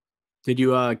Did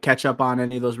you catch up on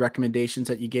any of those recommendations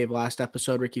that you gave last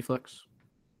episode, Ricky Flicks?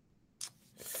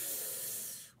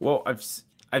 Well,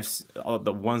 all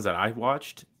the ones that I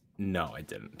watched. No, I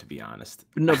didn't, to be honest.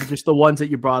 No, but just the ones that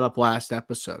you brought up last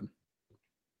episode.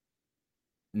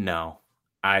 No,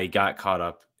 I got caught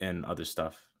up in other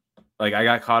stuff. Like I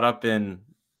got caught up in,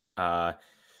 I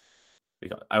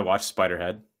watched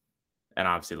Spiderhead, and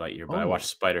obviously Lightyear, but I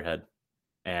watched Spiderhead,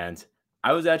 and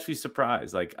I was actually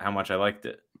surprised, like how much I liked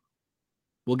it.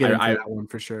 We'll get into that one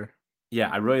for sure. Yeah,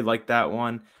 I really liked that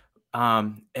one.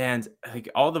 And like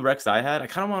all the recs I had, I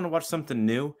kind of want to watch something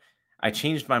new. I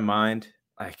changed my mind.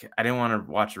 Like I didn't want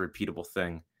to watch a repeatable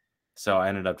thing, so I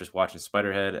ended up just watching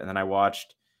Spiderhead, and then I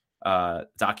watched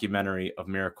documentary of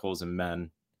Miracles in Men,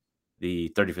 the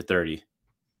 30 for 30,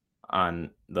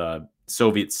 on the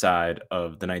Soviet side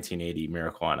of the 1980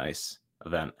 Miracle on Ice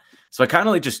event. So I kind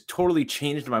of like just totally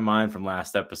changed my mind from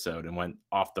last episode and went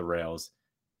off the rails,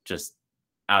 just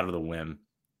out of the whim.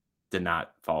 Did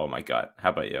not follow my gut. How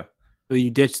about you? Well, you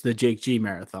ditched the Jake G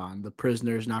marathon, the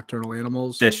Prisoners, Nocturnal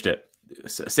Animals. Ditched it.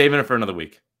 Saving it for another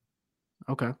week.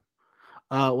 Okay.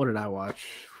 What did I watch?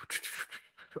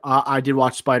 I did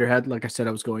watch Spiderhead, like I said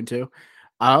I was going to.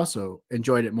 I also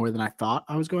enjoyed it more than I thought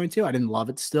I was going to. I didn't love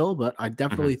it still, but I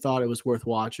definitely thought it was worth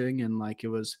watching, and like it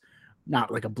was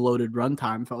not like a bloated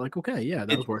runtime. Felt like, okay, yeah,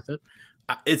 that was worth it.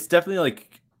 It's definitely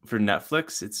like for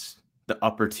Netflix, it's the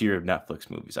upper tier of Netflix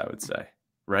movies, I would say.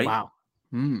 Right? Wow.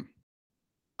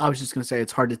 I was just going to say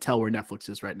it's hard to tell where Netflix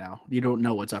is right now. You don't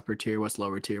know what's upper tier, what's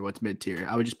lower tier, what's mid tier.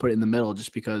 I would just put it in the middle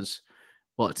just because,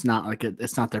 well, it's not like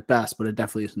it's not their best, but it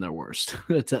definitely isn't their worst.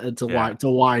 It's a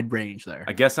wide range there.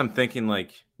 I guess I'm thinking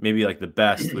like maybe like the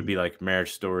best would be like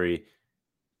Marriage Story.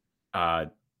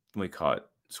 We call it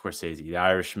Scorsese, The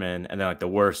Irishman, and then like the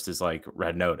worst is like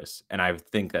Red Notice. And I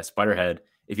think that Spiderhead,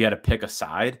 if you had to pick a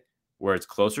side where it's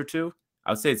closer to, I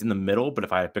would say it's in the middle, but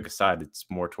if I had to pick a side, it's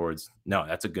more towards, no,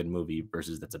 that's a good movie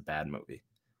versus that's a bad movie.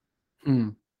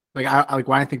 Like I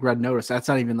when I think Red Notice, that's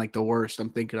not even like the worst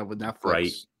I'm thinking of with Netflix.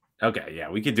 Right. Okay,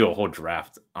 yeah, we could do a whole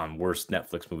draft on worst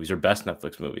Netflix movies or best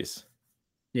Netflix movies.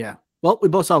 Yeah. Well, we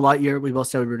both saw Lightyear. We both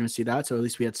said we were going to see that, so at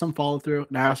least we had some follow through.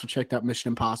 And I also checked out Mission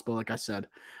Impossible, like I said,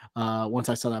 once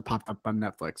I saw that popped up on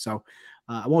Netflix. So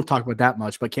I won't talk about that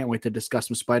much, but can't wait to discuss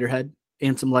some Spiderhead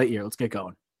and some Lightyear. Let's get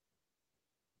going.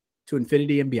 To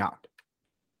infinity and beyond.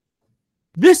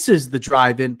 This is the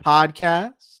Drive-In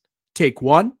Podcast. Take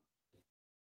one.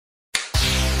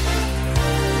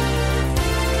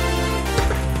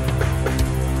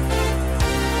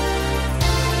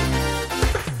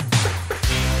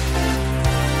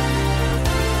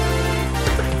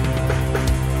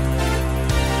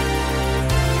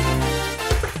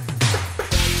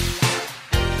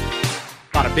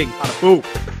 Bada bing, bada boom.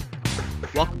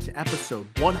 Welcome to episode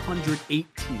 118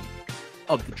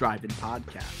 of the Drive-In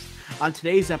Podcast. On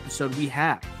today's episode, we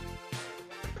have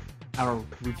our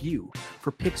review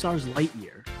for Pixar's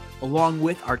Lightyear, along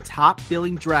with our top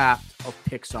billing draft of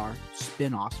Pixar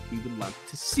spinoffs we would love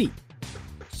to see.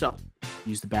 So,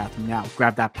 use the bathroom now,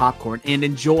 grab that popcorn, and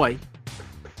enjoy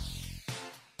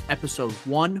episode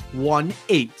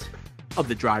 118 of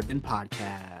the Drive-In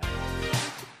Podcast.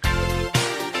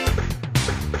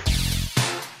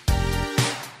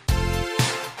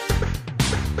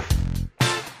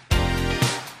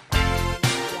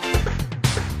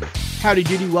 Howdy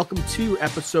doody, welcome to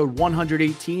episode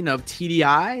 118 of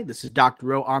TDI. This is Dr.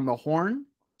 Rowe on the horn.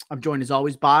 I'm joined as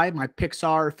always by my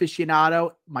Pixar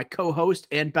aficionado, my co-host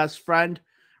and best friend,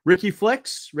 Ricky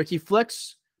Flicks. Ricky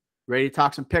Flicks, ready to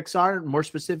talk some Pixar? More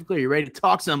specifically, are you ready to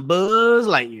talk some Buzz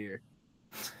Lightyear?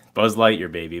 Buzz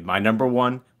Lightyear, baby. My number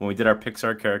one, when we did our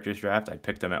Pixar characters draft, I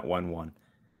picked him at 1-1.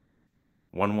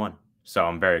 1-1. So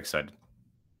I'm very excited.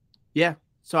 Yeah.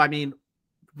 So, I mean,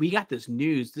 we got this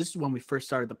news. This is when we first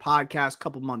started the podcast, a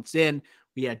couple months in.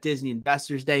 We had Disney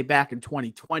Investors Day back in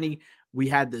 2020. We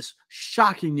had this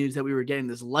shocking news that we were getting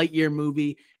this Lightyear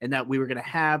movie and that we were going to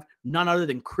have none other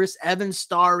than Chris Evans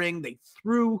starring. They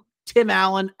threw Tim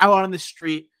Allen out on the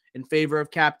street in favor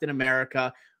of Captain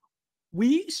America.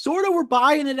 We sort of were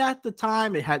buying it at the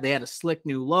time. They had a slick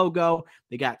new logo.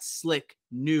 They got slick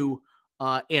new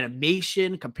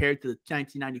animation compared to the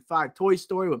 1995 Toy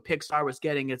Story when Pixar was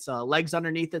getting its legs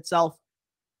underneath itself.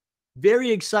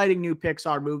 Very exciting new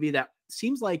Pixar movie that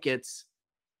seems like it's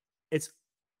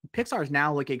Pixar is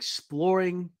now like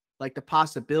exploring like the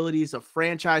possibilities of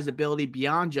franchise ability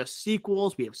beyond just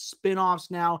sequels. We have spin-offs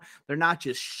now. They're not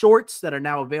just shorts that are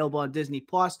now available on Disney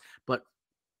Plus, but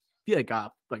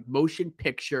like motion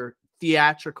picture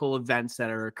theatrical events that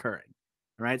are occurring.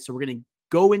 All right, so we're going to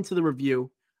go into the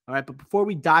review. All right, but before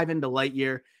we dive into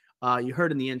Lightyear, you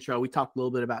heard in the intro, we talked a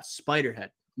little bit about Spiderhead.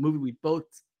 movie we both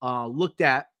looked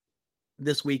at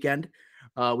this weekend.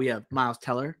 We have Miles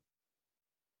Teller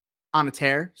on a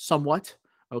tear, somewhat.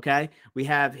 Okay, we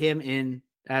have him in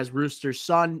as Rooster's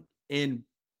son in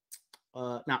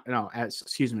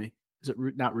excuse me, is it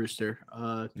not Rooster?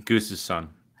 Goose's son.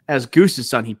 As Goose's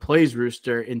son, he plays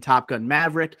Rooster in Top Gun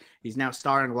Maverick. He's now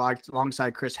starring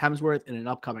alongside Chris Hemsworth in an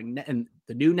upcoming in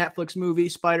the new Netflix movie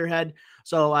Spiderhead.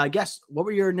 So I guess what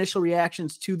were your initial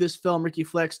reactions to this film, Ricky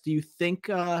Flex? Do you think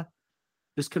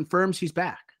this confirms he's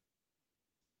back?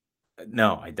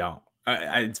 No, I don't.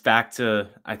 I think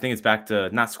it's back to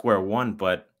not square one,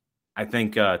 but I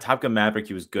think Top Gun Maverick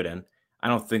he was good in. I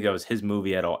don't think that was his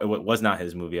movie at all. It was not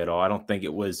his movie at all. I don't think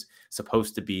it was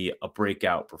supposed to be a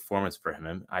breakout performance for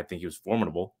him. I think he was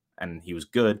formidable and he was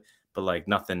good, but like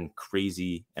nothing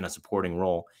crazy in a supporting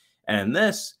role. And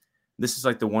this is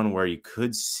like the one where you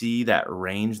could see that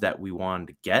range that we wanted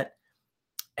to get.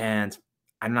 And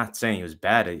I'm not saying he was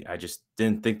bad. I just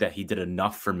didn't think that he did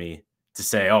enough for me to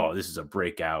say, oh, this is a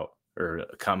breakout or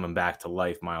coming back to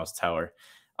life, Miles Teller.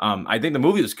 I think the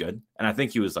movie was good, and I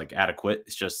think he was like adequate.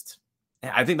 It's just,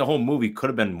 I think the whole movie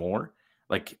could have been more.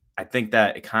 Like, I think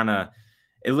that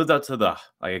it lived up to the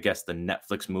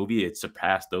Netflix movie. It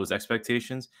surpassed those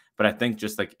expectations. But I think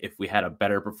just like if we had a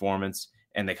better performance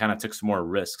and they kind of took some more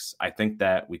risks, I think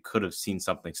that we could have seen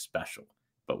something special,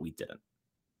 but we didn't.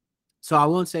 So I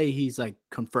won't say he's like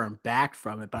confirmed back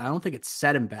from it, but I don't think it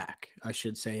set him back, I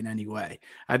should say, in any way.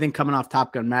 I think coming off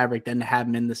Top Gun Maverick, then to have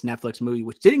him in this Netflix movie,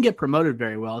 which didn't get promoted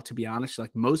very well, to be honest,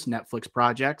 like most Netflix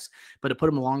projects, but to put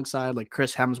him alongside like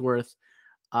Chris Hemsworth,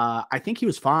 I think he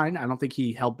was fine. I don't think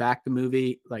he held back the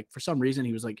movie. Like for some reason,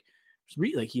 he was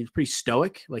he was pretty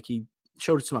stoic. Like he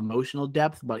showed some emotional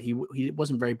depth, but he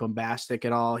wasn't very bombastic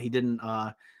at all. He didn't.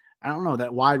 I don't know,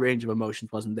 that wide range of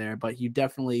emotions wasn't there, but he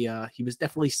was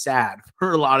definitely sad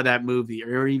for a lot of that movie,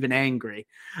 or even angry.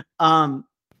 The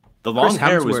long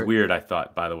hair was weird, I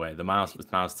thought, by the way. The Miles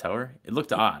Teller, it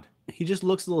looked odd. He just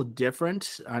looks a little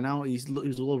different. I know he was a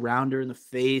little rounder in the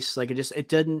face. Like it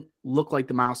didn't look like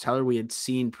the Miles Teller we had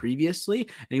seen previously.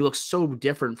 And he looks so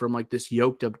different from like this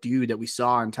yoked up dude that we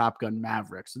saw in Top Gun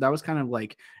Maverick. So that was kind of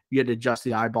like, you had to adjust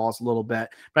the eyeballs a little bit.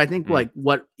 But I think like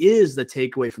what is the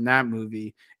takeaway from that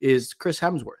movie is Chris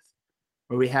Hemsworth,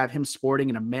 where we have him sporting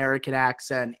an American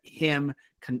accent, him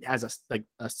as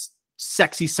a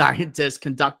sexy scientist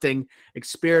conducting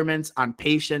experiments on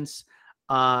patients,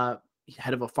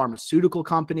 head of a pharmaceutical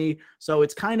company. So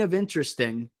it's kind of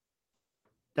interesting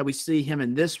that we see him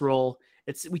in this role.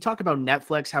 We talk about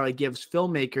Netflix, how it gives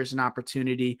filmmakers an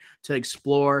opportunity to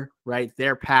explore, right,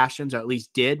 their passions, or at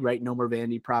least did, right? No more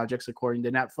vanity projects, according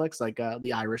to Netflix, like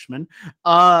The Irishman.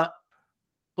 But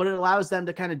it allows them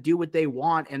to kind of do what they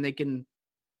want, and they can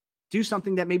do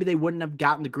something that maybe they wouldn't have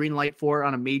gotten the green light for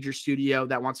on a major studio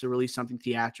that wants to release something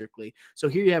theatrically. So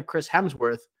here you have Chris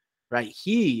Hemsworth, right?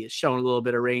 He is showing a little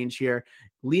bit of range here,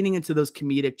 leaning into those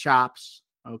comedic chops.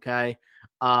 Okay.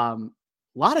 A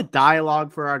lot of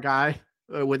dialogue for our guy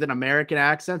with an American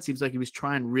accent. Seems like he was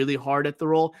trying really hard at the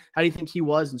role. How do you think he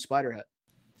was in Spiderhead?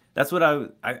 That's what I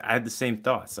had the same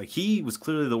thoughts. Like he was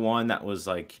clearly the one that was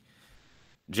like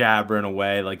jabbering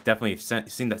away, like definitely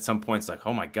seemed at some points like,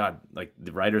 oh my God, like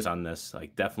the writers on this,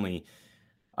 like definitely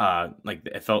like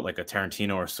it felt like a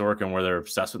Tarantino or Sorkin where they're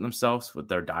obsessed with themselves with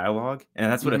their dialogue.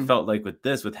 And that's what it felt like with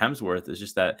Hemsworth. Is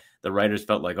just that the writers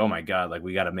felt like, oh my God, like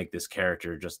we got to make this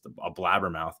character just a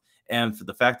blabbermouth. And for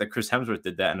the fact that Chris Hemsworth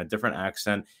did that in a different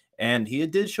accent, and he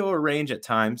did show a range at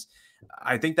times,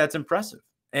 I think that's impressive.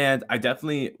 And I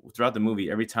definitely, throughout the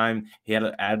movie, every time he had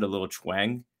to add a little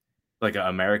twang, like an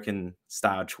American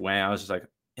style twang, I was just like,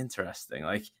 interesting.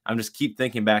 Like I'm just keep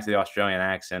thinking back to the Australian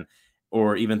accent,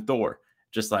 or even Thor,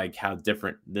 just like how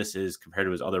different this is compared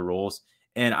to his other roles.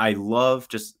 And I love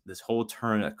just this whole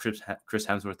turn that Chris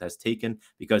Hemsworth has taken,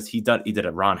 because he did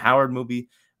a Ron Howard movie,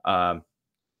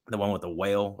 the one with the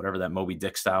whale, whatever that Moby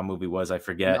Dick style movie was, I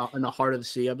forget. In the Heart of the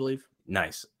Sea, I believe.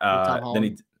 Nice. Then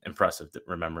he impressive to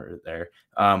remember there.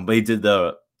 But he did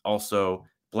also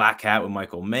Black Hat with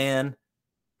Michael Mann.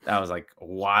 That was like a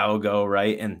while ago,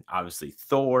 right? And obviously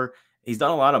Thor. He's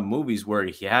done a lot of movies where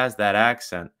he has that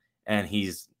accent, and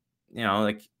he's,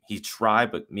 like he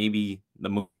tried, but maybe the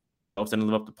movie didn't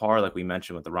live up to par, like we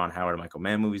mentioned with the Ron Howard and Michael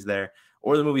Mann movies there,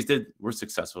 or the movies were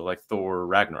successful, like Thor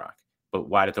Ragnarok. But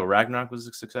why did Thor Ragnarok was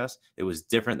a success? It was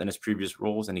different than his previous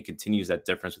roles, and he continues that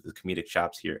difference with the comedic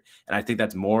chops here. And I think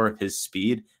that's more of his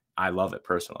speed. I love it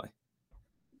personally.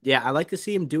 Yeah, I like to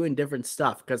see him doing different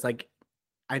stuff, because like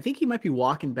I think he might be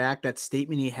walking back that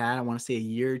statement he had, I want to say a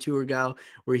year or two ago,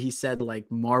 where he said like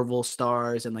Marvel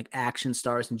stars and like action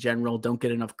stars in general don't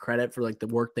get enough credit for like the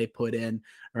work they put in,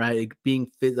 right? Like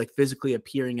being like physically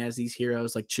appearing as these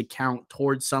heroes, like should count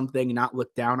towards something and not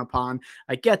looked down upon.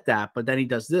 I get that, but then he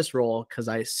does this role because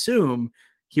I assume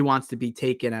he wants to be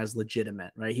taken as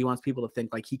legitimate, right? He wants people to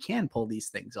think like he can pull these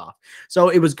things off. So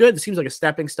it was good. It seems like a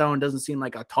stepping stone. Doesn't seem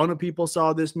like a ton of people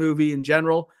saw this movie in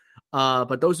general.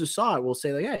 But those who saw it will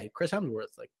say like, hey, Chris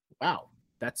Hemsworth, like, wow,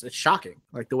 it's shocking.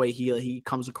 Like the way he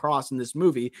comes across in this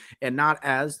movie and not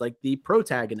as like the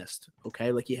protagonist.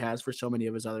 Okay. Like he has for so many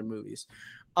of his other movies.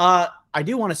 I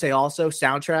do want to say also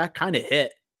soundtrack kind of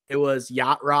hit. It was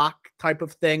yacht rock type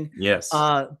of thing. Yes.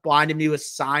 Blinded Me with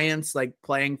Science, like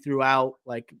playing throughout,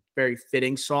 like very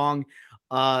fitting song.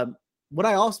 But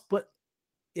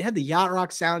it had the yacht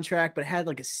rock soundtrack, but it had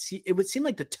like it would seem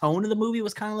like the tone of the movie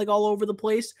was kind of like all over the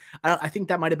place. I think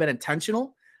that might have been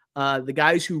intentional. The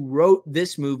guys who wrote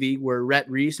this movie were Rhett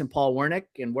Reese and Paul Wernick.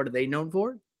 And what are they known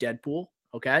for? Deadpool.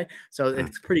 Okay. So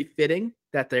it's pretty fitting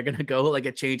that they're going to go like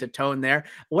a change of tone there.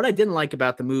 What I didn't like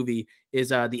about the movie is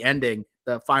the ending,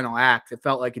 the final act. It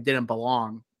felt like it didn't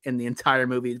belong in the entire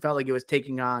movie. It felt like it was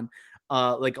taking on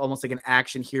like almost like an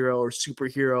action hero or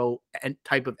superhero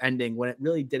type of ending when it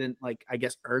really didn't, like, I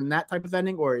guess, earn that type of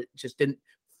ending, or it just didn't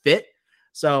fit.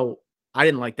 So I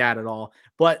didn't like that at all.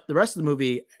 But the rest of the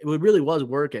movie, it really was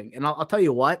working. And I'll tell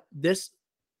you what, this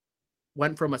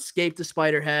went from Escape to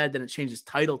Spiderhead, then it changed its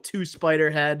title to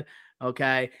Spiderhead.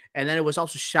 Okay. And then it was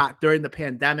also shot during the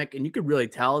pandemic. And you could really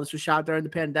tell this was shot during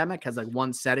the pandemic, has like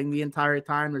one setting the entire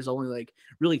time. There's only like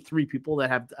really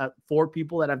four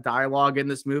people that have dialogue in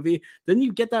this movie. Then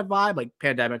you get that vibe, like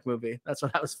pandemic movie. That's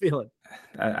what I was feeling.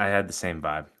 I had the same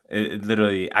vibe. It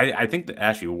literally, I think that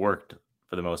actually worked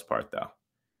for the most part though.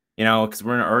 You know, because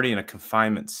we're already in a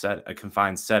confined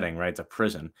setting, right? It's a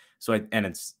prison. So, and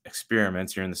it's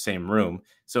experiments. You're in the same room.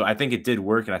 So I think it did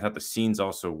work. And I thought the scenes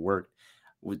also worked.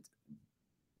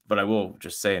 But I will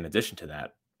just say, in addition to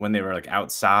that, when they were like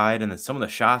outside and then some of the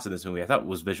shots of this movie, I thought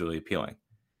was visually appealing.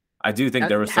 I do think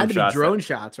there were some shots. Had to be drone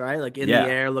shots, right? Like in the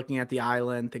air, looking at the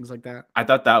island, things like that. I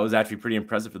thought that was actually pretty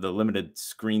impressive for the limited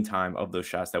screen time of those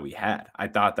shots that we had. I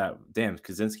thought that, damn,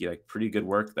 Kaczynski, like pretty good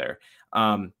work there.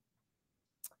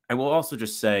 I will also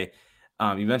just say,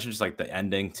 you mentioned just like the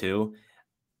ending too.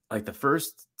 Like the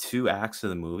first two acts of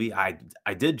the movie, I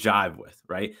did jive with,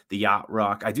 right? The yacht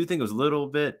rock. I do think it was a little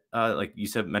bit, like you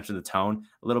said, mentioned the tone,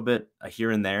 a little bit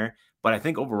here and there. But I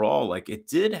think overall, like it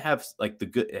did have like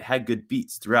it had good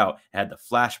beats throughout. It had the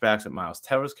flashbacks with Miles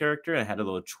Teller's character, and it had a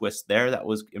little twist there that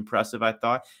was impressive. I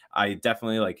thought I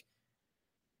definitely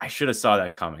I should have saw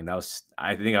that coming.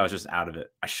 I think I was just out of it.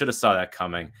 I should have saw that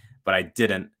coming, but I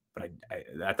didn't. But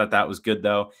I thought that was good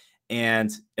though,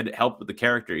 and it helped with the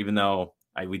character. Even though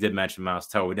we did mention Miles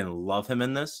Teller, we didn't love him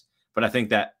in this, but I think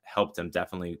that helped him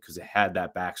definitely because it had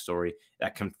that backstory,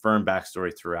 that confirmed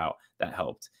backstory throughout. That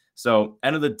helped. So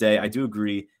end of the day, I do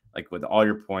agree like with all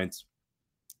your points,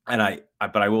 and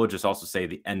but I will just also say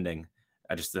the ending,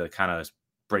 just to kind of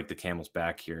break the camel's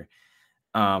back here.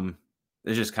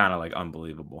 It's just kind of like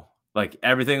unbelievable. Like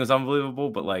everything was unbelievable,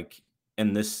 but like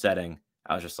in this setting,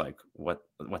 I was just like, what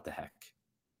the heck?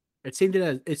 It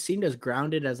seemed as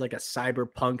grounded as like a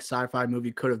cyberpunk sci-fi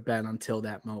movie could have been until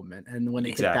that moment. And when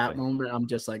it hit that moment, I'm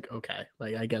just like, okay,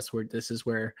 like I guess this is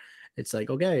where it's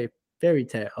like, okay, fairy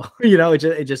tale. You know,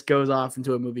 it just goes off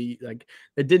into a movie like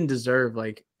it didn't deserve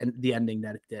like the ending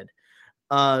that it did.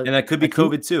 And that could be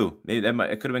COVID too. It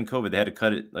could have been COVID. They had to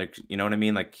cut it, like, you know what I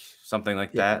mean, like something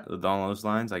like that along those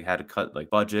lines. Like had to cut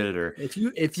like budget or if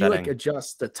you like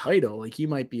adjust the title, like you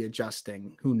might be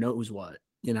adjusting who knows what,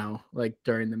 you know, like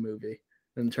during the movie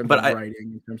in terms of writing,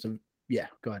 in terms of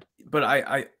go ahead. But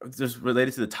I just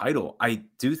related to the title, I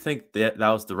do think that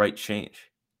was the right change.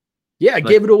 Yeah, I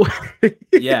gave it away.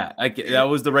 Yeah, that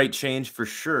was the right change for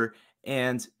sure.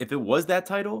 And if it was that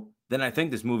title, then I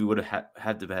think this movie would have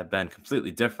had to have been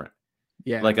completely different.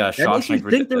 Yeah, like a Shawshank. I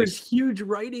think there's huge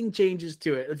writing changes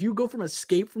to it. If you go from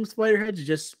Escape from Spiderhead to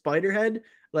just Spiderhead,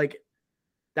 like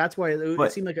that's why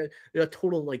it seemed like a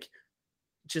total like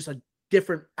just a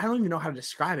different. I don't even know how to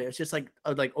describe it. It's just like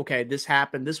okay, this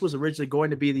happened. This was originally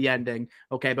going to be the ending.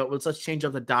 Okay, but let's change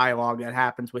up the dialogue that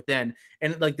happens within.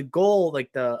 And like the goal,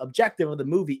 like the objective of the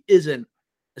movie isn't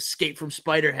escape from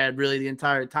Spiderhead really the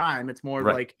entire time. It's more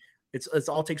like it's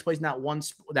all takes place in that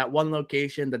one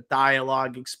location, the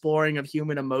dialogue, exploring of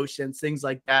human emotions, things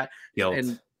like that. Guilt.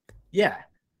 And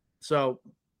so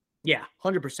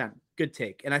 100% good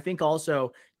take. And I think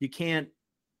also you can't.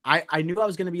 I knew I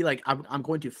was going to be like, I'm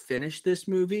going to finish this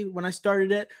movie when I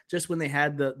started it, just when they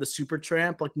had the super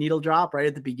tramp, like needle drop right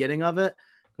at the beginning of it.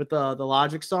 with the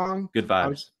Logic song. Good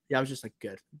vibes. I was just like,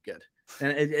 good,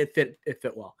 and it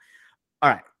fit well. All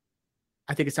right.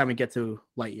 I think it's time we get to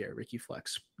Lightyear, Ricky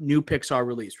Flex. New Pixar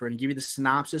release. We're going to give you the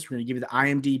synopsis. We're going to give you the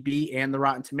IMDb and the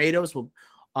Rotten Tomatoes.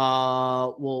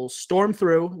 We'll storm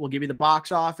through. We'll give you the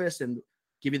box office and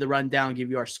give you the rundown, give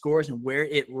you our scores and where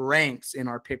it ranks in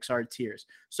our Pixar tiers.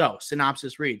 So,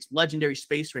 synopsis reads, legendary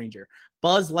space ranger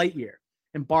Buzz Lightyear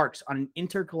embarks on an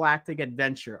intergalactic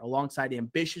adventure alongside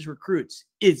ambitious recruits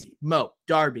Izzy, Mo,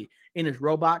 Darby, and his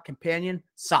robot companion,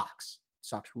 Socks.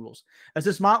 Socks rules. As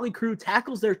this motley crew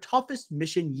tackles their toughest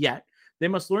mission yet, they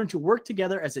must learn to work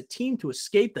together as a team to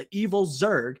escape the evil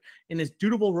Zurg and his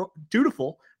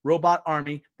dutiful robot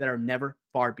army that are never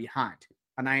far behind.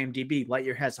 On IMDb,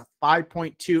 Lightyear has a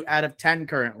 5.2 out of 10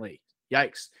 currently.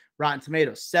 Yikes. Rotten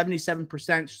Tomatoes,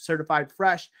 77% certified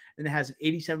fresh, and it has an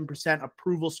 87%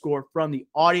 approval score from the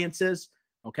audiences.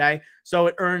 Okay, so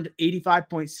it earned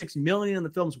 $85.6 million in the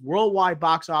film's worldwide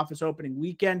box office opening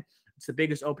weekend. It's the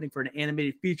biggest opening for an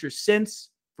animated feature since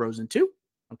Frozen 2.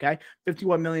 Okay,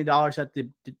 $51 million at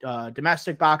the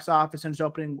domestic box office in its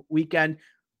opening weekend.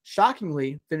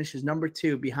 Shockingly, finishes number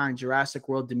 2 behind Jurassic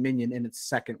World Dominion in its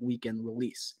second weekend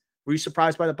release. Were you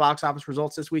surprised by the box office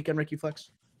results this weekend, Ricky Flex?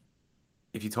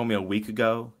 If you told me a week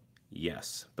ago,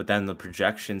 yes. But then the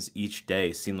projections each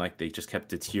day seemed like they just kept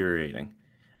deteriorating.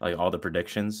 Like all the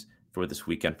predictions for this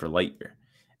weekend for Lightyear.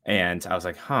 And I was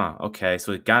like, okay.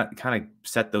 So it got kind of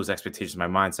set those expectations in my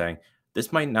mind saying,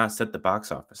 this might not set the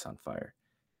box office on fire.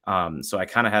 So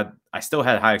I still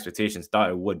had high expectations, thought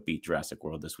it would beat Jurassic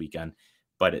World this weekend,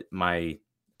 but my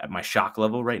shock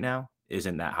level right now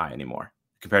isn't that high anymore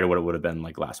compared to what it would have been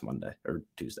like last Monday or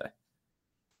Tuesday.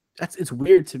 It's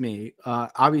weird to me.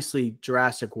 Obviously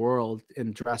Jurassic World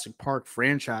and Jurassic Park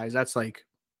franchise, that's like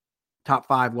top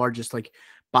 5 largest like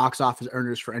box office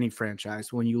earners for any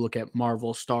franchise. When you look at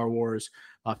Marvel, Star Wars,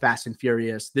 Fast and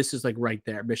Furious, this is like right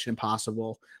there. Mission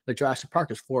Impossible, like Jurassic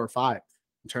Park is 4 or 5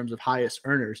 in terms of highest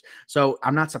earners. So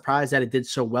I'm not surprised that it did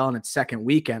so well in its second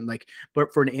weekend. Like,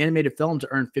 but for an animated film to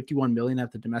earn 51 million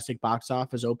at the domestic box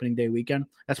office opening day weekend,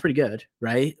 that's pretty good,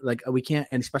 right? Like we can't,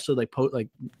 and especially like Definitely.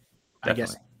 I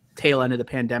guess tail end of the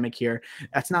pandemic here,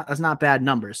 that's not bad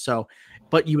numbers. So,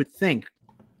 but you would think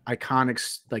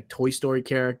iconic like Toy Story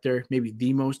character, maybe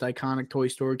the most iconic Toy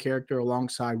Story character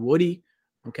alongside Woody,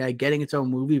 okay, getting its own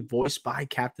movie voiced by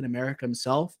Captain America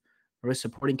himself, or a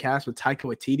supporting cast with Taika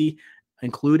Waititi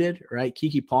included, right?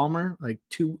 Keke Palmer, like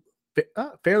 2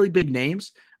 fairly big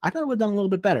names. I thought it would have done a little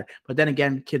bit better, but then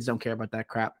again, kids don't care about that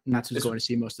crap, and that's who's going to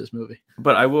see most of this movie.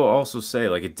 But I will also say,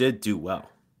 like, it did do well.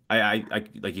 I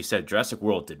like you said, Jurassic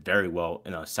World did very well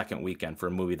in a second weekend for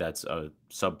a movie that's a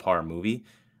subpar movie.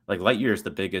 Like Lightyear is the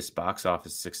biggest box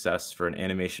office success for an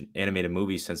animated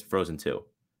movie since Frozen 2.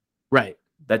 Right.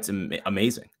 That's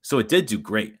amazing. So it did do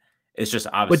great. It's just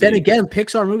obviously. But then again,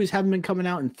 Pixar movies haven't been coming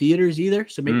out in theaters either.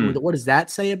 So maybe what does that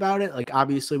say about it? Like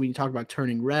obviously, when you talk about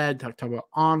Turning Red, talk about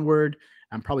Onward,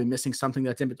 I'm probably missing something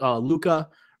that's in Luca,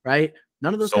 right?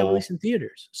 None of those got released in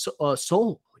theaters. So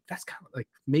Soul, like that's kind of like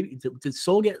maybe did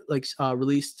Soul get like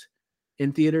released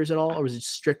in theaters at all, or was it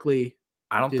strictly?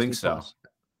 I don't think so. Plus?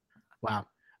 Wow.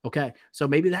 Okay, so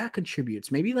maybe that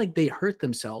contributes. Maybe like they hurt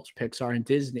themselves, Pixar and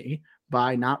Disney,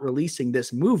 by not releasing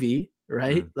this movie,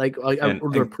 right? Like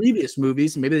their previous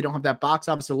movies. Maybe they don't have that box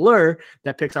office allure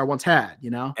that Pixar once had, you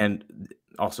know? And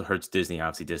also hurts Disney.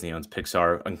 Obviously, Disney owns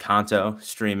Pixar, Encanto,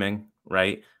 streaming,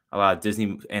 right? A lot of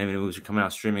Disney animated movies are coming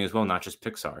out streaming as well, not just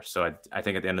Pixar. So I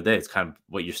think at the end of the day, it's kind of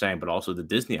what you're saying, but also the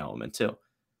Disney element too.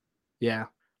 Yeah,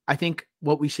 I think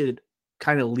what we should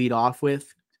kind of lead off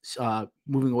with,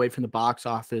 moving away from the box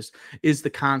office, is the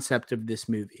concept of this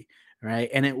movie, right?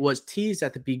 And it was teased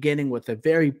at the beginning with a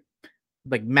very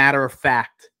like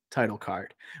matter-of-fact title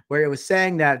card where it was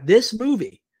saying that this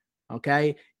movie,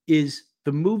 okay, is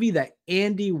the movie that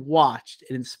Andy watched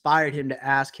and inspired him to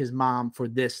ask his mom for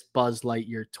this Buzz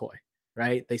Lightyear toy,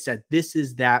 right? They said this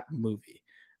is that movie,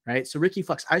 right? So Ricky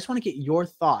Flex, I just want to get your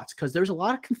thoughts because there's a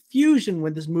lot of confusion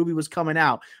when this movie was coming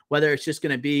out, whether it's just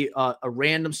going to be a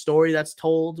random story that's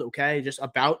told, okay, just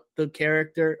about the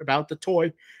character, about the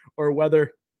toy, or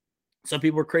whether some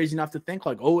people were crazy enough to think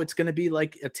like, oh, it's going to be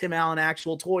like a Tim Allen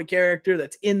actual toy character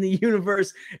that's in the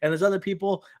universe. And there's other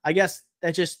people, I guess,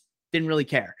 that just didn't really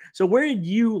care. So where did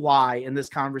you lie in this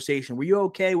conversation? Were you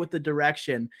okay with the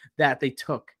direction that they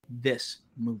took this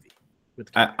movie?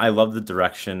 I love the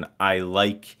direction.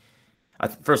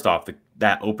 First off,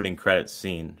 that opening credits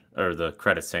scene or the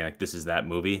credits saying like, this is that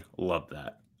movie. Love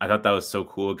that. I thought that was so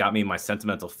cool. It got me in my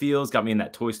sentimental feels, got me in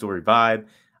that Toy Story vibe.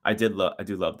 I do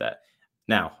love that.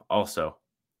 Now, also,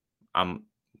 I'm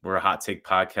we're a hot take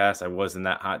podcast. I was in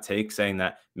that hot take saying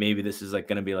that maybe this is like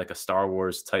going to be like a Star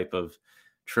Wars type of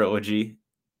trilogy.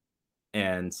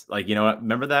 And like, you know what?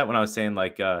 Remember that when I was saying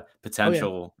like Oh yeah.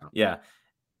 potential? Yeah.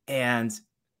 And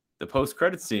the post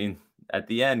credit scene at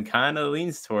the end kind of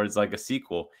leans towards like a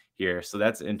sequel here. So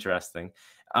that's interesting.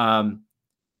 Um,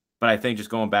 but I think just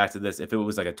going back to this, if it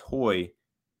was like a toy,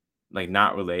 like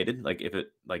not related, like if it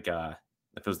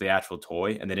was the actual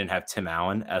toy and they didn't have Tim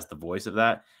Allen as the voice of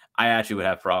that, I actually would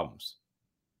have problems.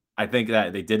 I think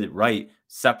that they did it right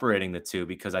separating the two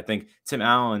because I think Tim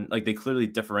Allen, like they clearly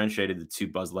differentiated the two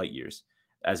Buzz Lightyears,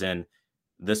 as in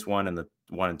this one and the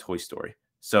one in Toy Story.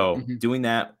 So Mhm. doing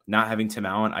that, not having Tim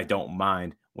Allen, I don't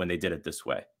mind when they did it this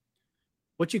way.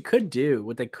 What you could do,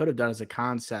 what they could have done as a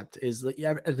concept is that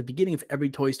at the beginning of every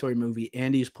Toy Story movie,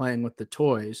 Andy's playing with the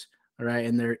toys, all right,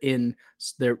 and they're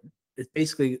it's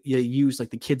basically you use like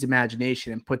the kids'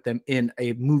 imagination and put them in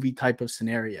a movie type of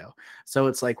scenario. So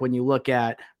it's like when you look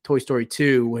at Toy Story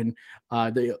 2, when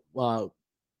the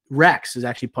Rex is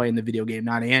actually playing the video game,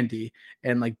 not Andy.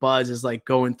 And like Buzz is like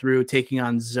going through taking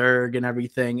on Zurg and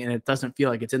everything. And it doesn't feel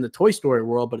like it's in the Toy Story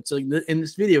world, but it's like in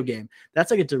this video game.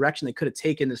 That's like a direction they could have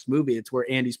taken this movie. It's where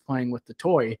Andy's playing with the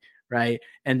toy, right?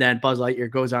 And then Buzz Lightyear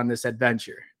goes on this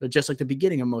adventure. But just like the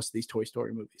beginning of most of these Toy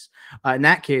Story movies. In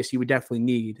that case, you would definitely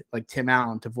need like Tim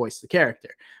Allen to voice the character.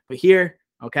 But here,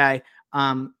 okay,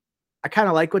 I kind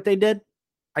of like what they did,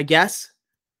 I guess.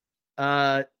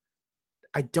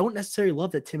 I don't necessarily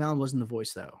love that Tim Allen wasn't the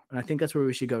voice though, and I think that's where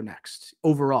we should go next.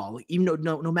 Overall, like, even though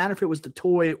no matter if it was the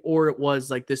toy or it was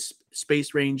like this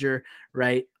Space Ranger,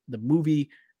 right? The movie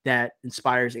that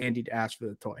inspires Andy to ask for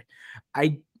the toy.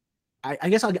 I I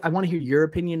guess I want to hear your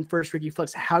opinion first, Ricky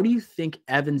Flex. How do you think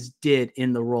Evans did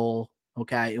in the role?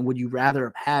 Okay, and would you rather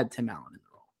have had Tim Allen in the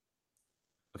role?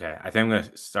 Okay, I think I'm going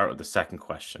to start with the second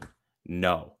question.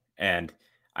 No. And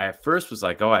I at first was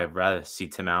like, oh, I'd rather see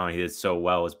Tim Allen. He did so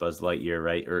well as Buzz Lightyear,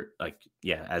 right? Or like,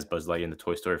 yeah, as Buzz Lightyear in the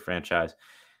Toy Story franchise.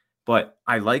 But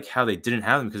I like how they didn't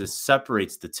have him because it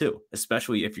separates the two,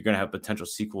 especially if you're going to have a potential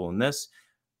sequel in this.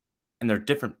 And they're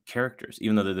different characters,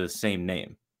 even though they're the same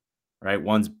name, right?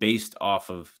 One's based off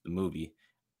of the movie,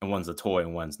 and one's a toy,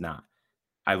 and one's not.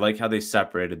 I like how they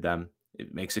separated them.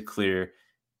 It makes it clear,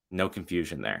 no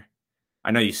confusion there.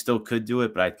 I know you still could do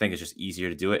it, but I think it's just easier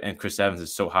to do it. And Chris Evans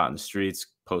is so hot in the streets,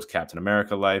 post Captain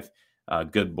America life,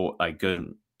 good boy, like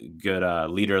good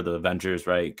leader of the Avengers,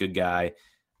 right? Good guy,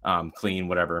 clean,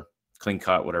 whatever, clean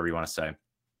cut, whatever you want to say.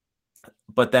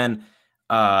 But then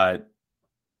I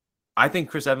think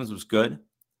Chris Evans was good.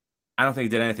 I don't think he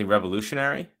did anything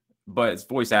revolutionary, but it's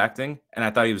voice acting, and I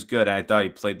thought he was good. And I thought he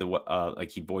played the like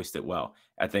he voiced it well.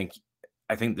 I think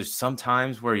there's some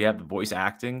times where you have the voice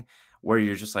acting where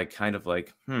you're just like kind of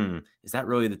like, is that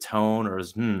really the tone, or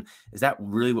is that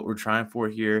really what we're trying for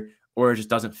here, or it just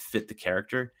doesn't fit the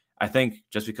character. I think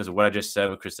just because of what I just said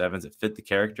with Chris Evans, it fit the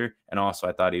character, and also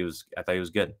I thought he was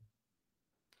good.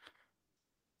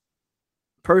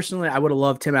 Personally, I would have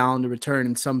loved Tim Allen to return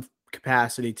in some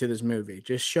capacity to this movie.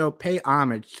 Just pay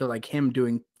homage to like him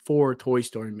doing 4 Toy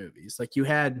Story movies. Like you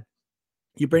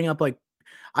bring up like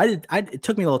it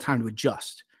took me a little time to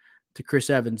adjust to Chris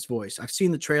Evans' voice. I've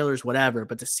seen the trailers, whatever,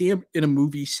 but to see him in a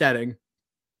movie setting,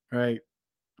 right?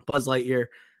 Buzz Lightyear,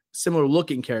 similar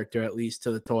looking character at least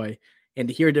to the toy, and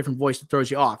to hear a different voice, it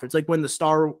throws you off. It's like when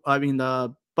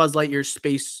the Buzz Lightyear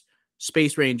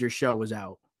Space Ranger show was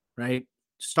out, right?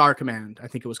 Star Command, I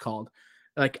think it was called.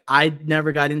 Like I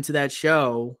never got into that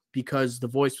show because the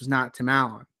voice was not Tim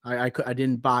Allen. I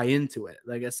didn't buy into it.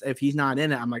 Like if he's not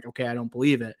in it, I'm like, okay, I don't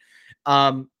believe it.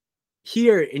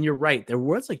 Here, and you're right, there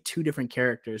was like 2 different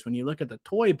characters. When you look at the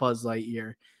toy Buzz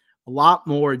Lightyear, a lot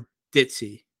more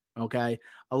ditzy, okay,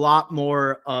 a lot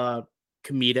more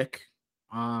comedic,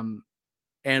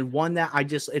 and one that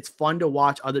it's fun to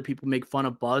watch other people make fun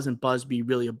of Buzz and Buzz be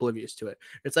really oblivious to it.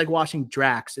 It's like watching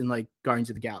Drax in like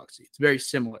Guardians of the Galaxy. It's very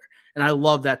similar, and I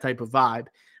love that type of vibe.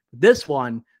 This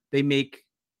one, they make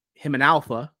him an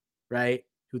alpha, right?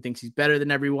 Who thinks he's better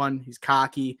than everyone. He's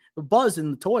cocky. But Buzz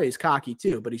in the toy is cocky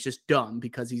too, but he's just dumb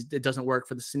because it doesn't work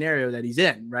for the scenario that he's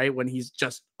in, right? When he's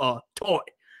just a toy.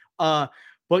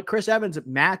 But Chris Evans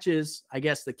matches, I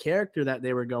guess, the character that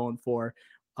they were going for.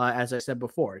 As I said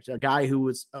before, it's a guy who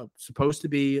was supposed to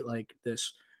be like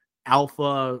this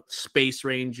alpha space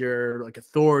ranger, like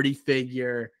authority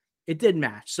figure. It did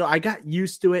match. So I got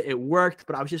used to it. It worked,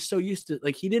 but I was just so used to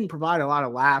like he didn't provide a lot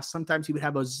of laughs. Sometimes he would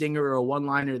have a zinger or a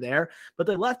one-liner there, but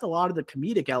they left a lot of the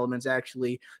comedic elements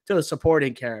actually to the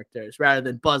supporting characters rather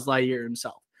than Buzz Lightyear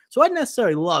himself. So I didn't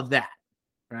necessarily love that.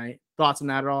 Right? Thoughts on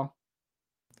that at all?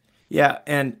 Yeah,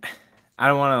 and I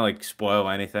don't want to like spoil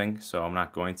anything, so I'm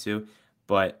not going to.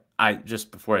 But I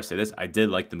just before I say this, I did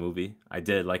like the movie. I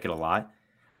did like it a lot.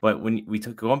 But when we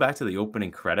took going back to the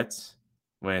opening credits,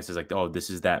 when it says like, "Oh, this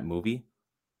is that movie,"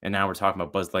 and now we're talking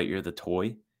about Buzz Lightyear, the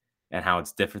toy, and how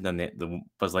it's different than the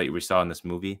Buzz Lightyear we saw in this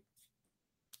movie,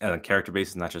 and on character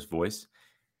basis, not just voice.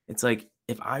 It's like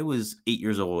if I was 8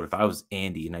 years old, if I was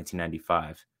Andy in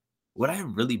 1995, would I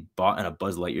have really bought in a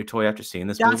Buzz Lightyear toy after seeing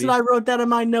this That's what movie? I wrote down in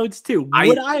my notes too.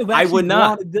 Would I I have I actually would not.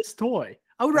 wanted this toy?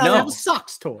 I would rather have a No.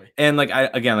 socks toy. And like I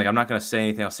again, like I'm not gonna say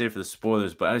anything. I'll save it for the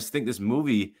spoilers. But I just think this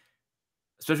movie,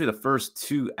 especially the first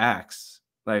two acts,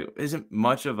 like isn't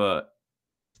much of a.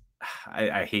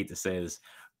 I hate to say this,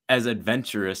 as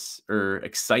adventurous or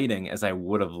exciting as I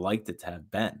would have liked it to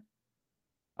have been.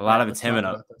 A lot Right. of it's Let's him talk in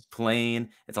a about this. plane.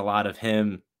 It's a lot of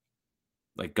him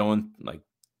like going like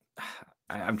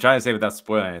I'm trying to say without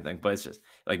spoiling anything, but it's just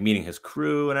like meeting his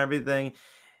crew and everything.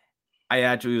 I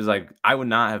actually was like, I would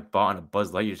not have bought a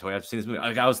Buzz Lightyear toy after seeing this movie.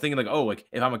 Like I was thinking, like, oh, like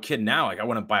if I'm a kid now, like I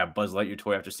wouldn't buy a Buzz Lightyear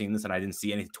toy after seeing this, and I didn't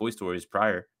see any Toy Stories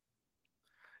prior.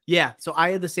 Yeah. So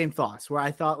I had the same thoughts where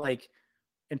I thought like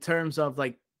in terms of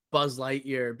like Buzz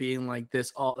Lightyear being like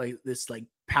this all like this like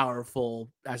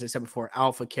powerful, as I said before,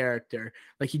 alpha character.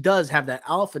 Like he does have that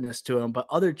alphaness to him, but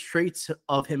other traits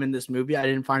of him in this movie I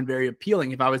didn't find very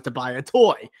appealing if I was to buy a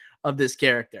toy of this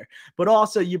character. But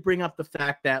also you bring up the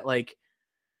fact that like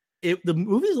the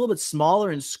movie is a little bit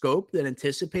smaller in scope than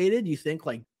anticipated. You think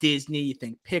like Disney, you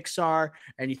think Pixar,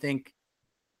 and you think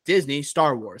Disney,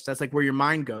 Star Wars. That's like where your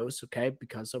mind goes, okay,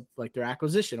 because of like their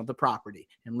acquisition of the property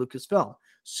and Lucasfilm.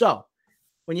 So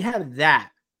when you have that,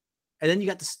 and then you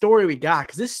got the story we got,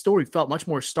 because this story felt much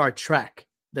more Star Trek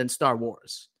than Star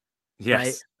Wars, right?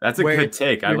 Yes, that's a Where good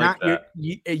take. I you're like not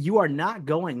that. you are not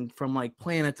going from like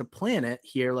planet to planet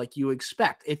here like you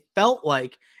expect. It felt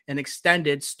like an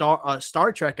extended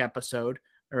Star Trek episode,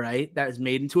 right? That is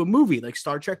made into a movie like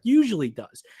Star Trek usually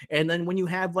does. And then when you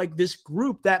have like this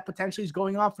group that potentially is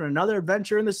going off on another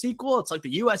adventure in the sequel, it's like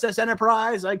the USS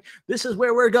Enterprise, like this is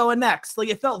where we're going next. Like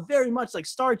it felt very much like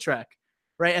Star Trek,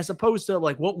 right? As opposed to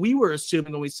like what we were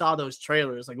assuming when we saw those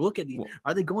trailers. Like, look at these. Well,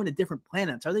 Are they going to different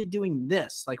planets? Are they doing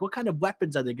this? Like, what kind of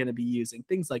weapons are they going to be using?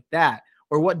 Things like that.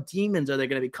 Or what demons are they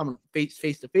going to be coming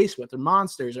face to face with, or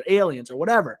monsters, or aliens, or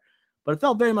whatever. But it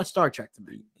felt very much Star Trek to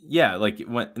me. yeah, like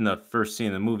when in the first scene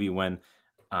of the movie when,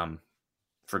 um,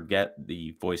 forget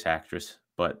the voice actress,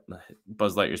 but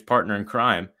Buzz Lightyear's partner in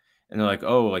crime, and they're like,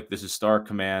 oh, like this is Star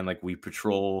Command, like we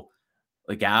patrol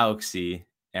the galaxy,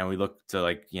 and we look to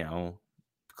like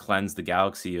cleanse the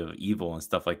galaxy of evil and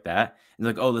stuff like that. And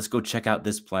like, oh, let's go check out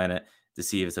this planet to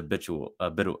see if it's habitual,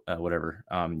 a bit, whatever,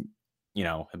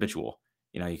 habitual.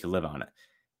 You can live on it,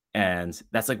 and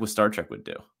that's like what Star Trek would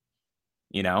do.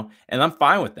 And I'm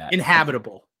fine with that.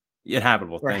 Inhabitable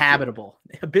Inhabitable, or thank you. habitable.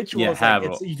 Habitual Yeah, is like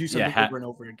habitable. you do Yeah, something over and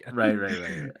over again.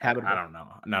 right. Habitable. I don't know.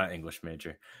 I'm not an English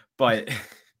major, but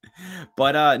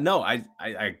no,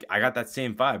 I got that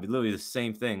same vibe. Literally the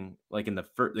same thing. Like in the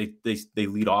first, they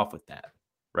lead off with that,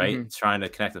 right? Mhm. It's trying to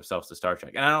connect themselves to Star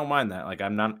Trek, and I don't mind that. Like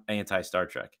I'm not anti Star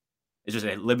Trek. It's just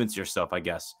it limits yourself, I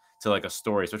guess, to like a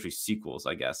story, especially sequels,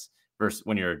 I guess, versus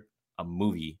when you're a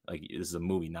movie. Like this is a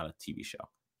movie, not a TV show.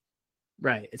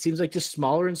 Right. It seems like just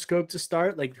smaller in scope to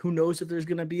start. Like, who knows if there's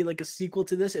going to be like a sequel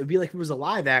to this? It would be like if it was a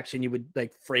live action, you would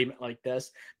like frame it like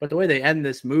this. But the way they end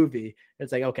this movie,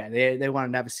 it's like, okay, they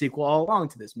wanted to have a sequel all along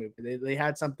to this movie. They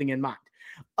had something in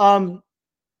mind.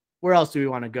 Where else do we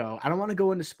want to go? I don't want to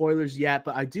go into spoilers yet,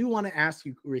 but I do want to ask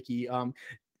you, Ricky,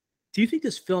 do you think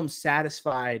this film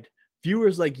satisfied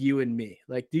viewers like you and me?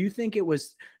 Like, do you think it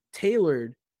was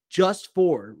tailored just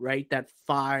for, right, that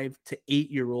 5 to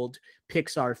 8-year-old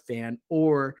Pixar fan,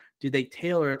 or did they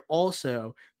tailor it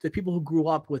also to people who grew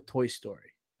up with Toy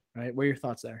Story? Right? What are your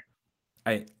thoughts there?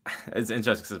 It's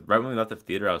interesting because right when we left the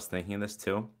theater, I was thinking of this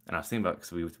too, and I was thinking about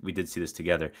because we did see this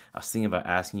together. I was thinking about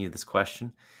asking you this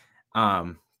question,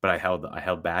 but I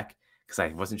held back because I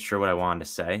wasn't sure what I wanted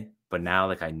to say. But now,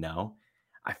 like I know,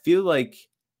 I feel like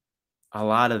a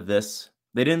lot of this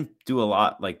they didn't do a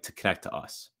lot like to connect to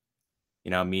us.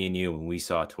 Me and you when we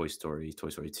saw Toy Story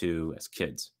 2 as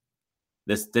kids.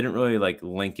 This didn't really like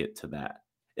link it to that.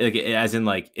 Like as in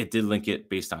like it did link it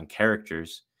based on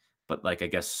characters, but like I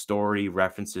guess story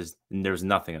references, and there was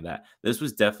nothing of that. This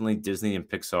was definitely Disney and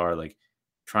Pixar like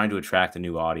trying to attract a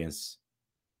new audience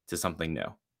to something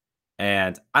new.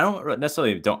 And I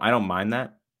don't mind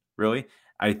that really.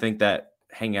 I think that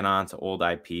hanging on to old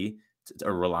IP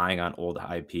or relying on old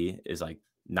IP is like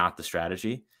not the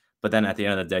strategy. But then at the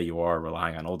end of the day, you are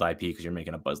relying on old IP because you're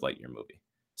making a Buzz Lightyear movie.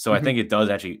 So I Mhm. think it does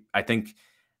actually. I think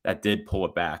that did pull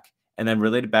it back. And then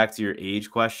related back to your age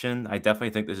question, I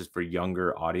definitely think this is for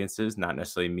younger audiences, not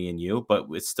necessarily me and you, but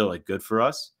it's still like good for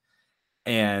us.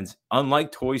 And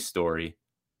unlike Toy Story,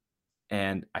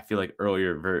 and I feel like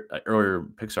earlier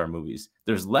Pixar movies,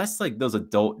 there's less like those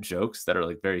adult jokes that are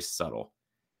like very subtle.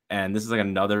 And this is like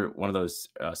another one of those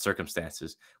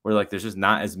circumstances where like there's just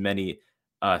not as many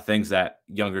things that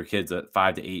younger kids at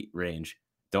 5 to 8 range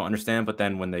don't understand. But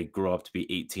then when they grow up to be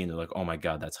 18, they're like, oh my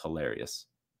God, that's hilarious.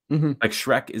 Mm-hmm. Like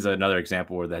Shrek is another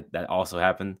example where that also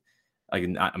happened. Like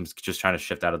I'm just trying to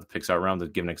shift out of the Pixar realm to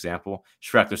give an example.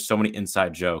 Shrek, there's so many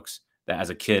inside jokes that as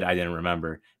a kid I didn't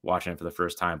remember watching it for the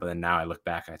first time, but then now I look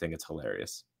back, I think it's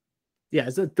hilarious. Yeah,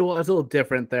 it's a little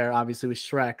different there, obviously, with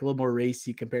Shrek, a little more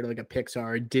racy compared to like a Pixar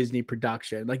or Disney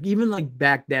production. Like even like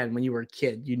back then when you were a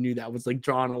kid, you knew that was like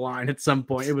drawing a line at some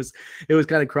point. It was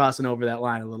kind of crossing over that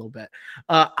line a little bit.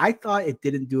 I thought it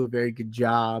didn't do a very good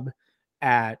job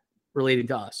at relating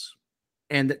to us.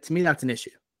 And to me, that's an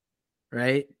issue,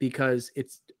 right? Because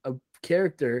it's a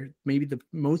character, maybe the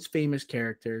most famous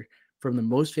character from the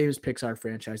most famous Pixar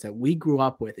franchise that we grew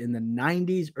up with in the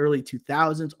 90s, early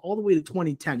 2000s, all the way to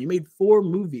 2010. You made 4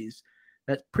 movies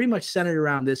that pretty much centered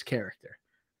around this character,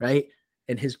 right?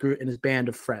 And his group and his band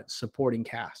of friends, supporting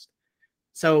cast.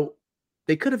 So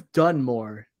they could have done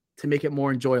more to make it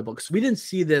more enjoyable because we didn't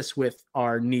see this with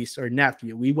our niece or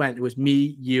nephew. It was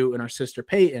me, you, and our sister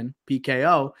Peyton,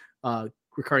 PKO,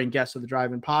 recurring guest of the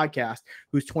Drive-In podcast,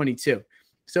 who's 22.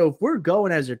 So if we're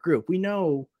going as a group, we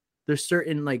know there's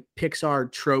certain like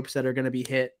Pixar tropes that are going to be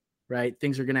hit, right?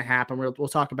 Things are going to happen. We'll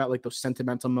talk about like those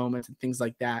sentimental moments and things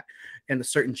like that and the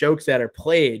certain jokes that are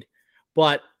played.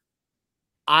 But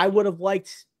I would have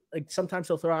liked, like sometimes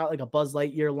they'll throw out like a Buzz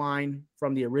Lightyear line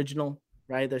from the original,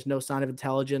 right? There's no sign of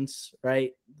intelligence,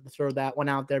 right? Throw that one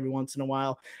out there every once in a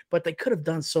while. But they could have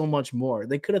done so much more.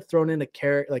 They could have thrown in a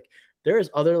character, like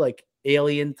there's other like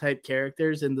alien type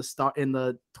characters in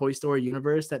the Toy Story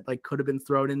universe that like could have been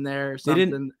thrown in there or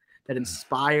something that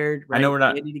inspired, right? I know we're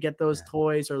not Andy to get those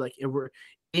toys, or like it were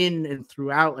in and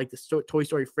throughout like the Toy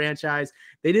Story franchise.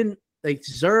 They didn't like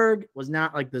Zurg was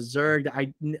not like the Zurg that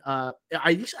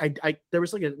I there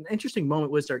was like an interesting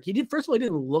moment with Zurg. First of all, he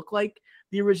didn't look like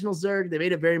the original Zurg. They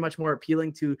made it very much more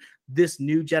appealing to this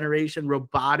new generation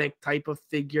robotic type of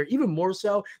figure. Even more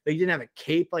so, they didn't have a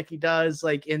cape like he does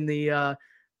like in the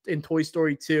in Toy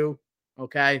Story 2.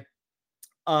 Okay.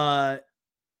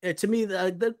 To me,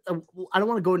 I don't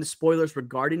want to go into spoilers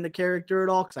regarding the character at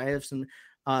all because I have some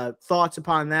thoughts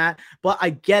upon that. But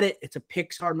I get it. It's a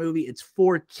Pixar movie. It's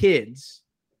for kids,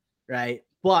 right?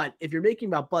 But if you're making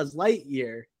about Buzz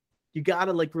Lightyear, you got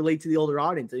to like relate to the older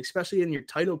audience, especially in your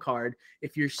title card.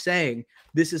 If you're saying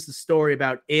this is the story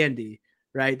about Andy,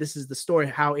 right? This is the story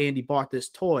of how Andy bought this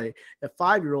toy. A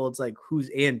 5-year-old's like, who's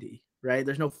Andy, right?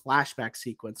 There's no flashback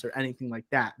sequence or anything like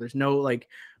that. There's no like,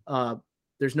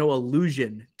 there's no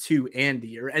allusion to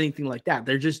Andy or anything like that.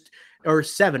 They're just, or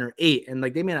 7 or 8. And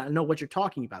like, they may not know what you're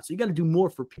talking about. So you got to do more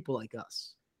for people like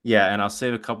us. Yeah, and I'll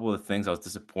save a couple of the things I was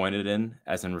disappointed in,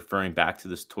 as in referring back to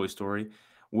this Toy Story,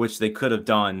 which they could have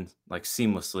done like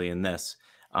seamlessly in this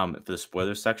for the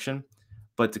spoiler section.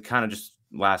 But to kind of just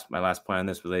my last point on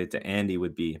this related to Andy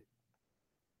would be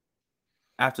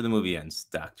after the movie ends,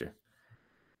 Doctor,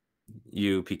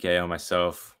 you, PKO,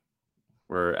 myself,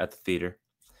 we're at the theater,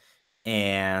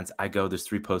 and I go, there's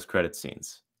 3 post-credit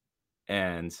scenes,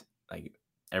 and like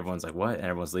everyone's like, what? And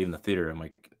everyone's leaving the theater. I'm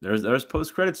like, there's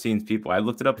post-credit scenes, people. I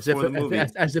looked it up before the movie.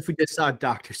 As if we just saw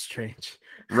Doctor Strange.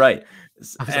 Right.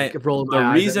 Like,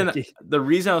 the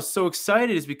reason I was so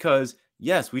excited is because,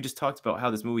 yes, we just talked about how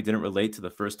this movie didn't relate to the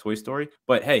first Toy Story.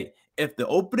 But hey, if the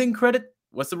opening credit,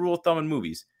 what's the rule of thumb in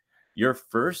movies? Your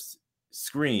first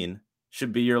screen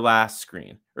should be your last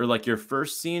screen. Or like your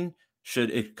first scene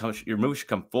your movie should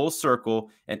come full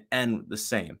circle and end the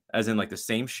same, as in like the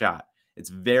same shot. It's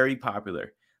very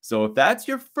popular. So if that's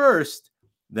your first,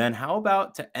 then how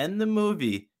about to end the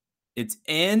movie, it's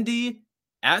Andy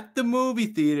at the movie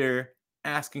theater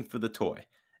asking for the toy.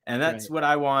 And that's what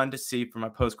I wanted to see for my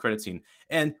post-credit scene.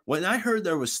 And when I heard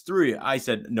there was 3, I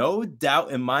said, no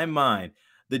doubt in my mind,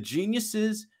 the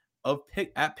geniuses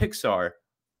at Pixar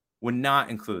would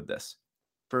not include this.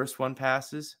 First one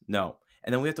passes? No.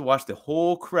 And then we have to watch the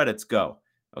whole credits go.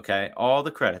 Okay? All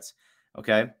the credits.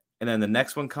 Okay? And then the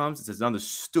next one comes. It's another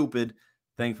stupid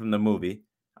thing from the movie.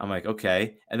 I'm like,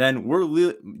 okay. And then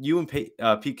you and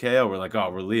PKO were like, oh,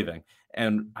 we're leaving.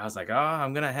 And I was like, oh,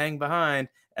 I'm going to hang behind.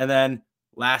 And then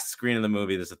last screen of the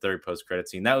movie, there's a 3rd post-credit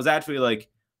scene. That was actually like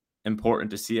important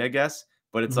to see, I guess.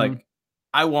 But it's like,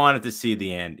 I wanted to see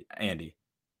the Andy.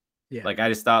 Yeah. Like, I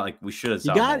just thought like we should have.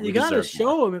 You got to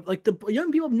show them. Like the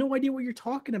young people have no idea what you're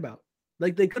talking about.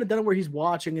 Like they could have done it where he's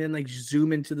watching and like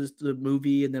zoom into the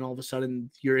movie, and then all of a sudden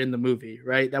you're in the movie,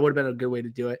 right? That would have been a good way to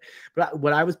do it. But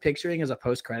what I was picturing as a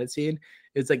post credit scene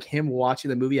is like him watching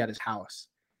the movie at his house,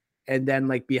 and then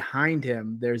like behind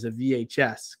him there's a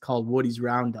VHS called Woody's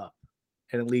Roundup,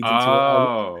 and it leads into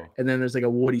Oh, and then there's like a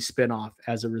Woody spinoff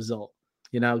as a result.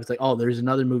 You know, it's like, oh, there's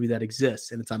another movie that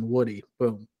exists and it's on Woody.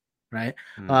 Boom, right?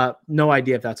 hmm. No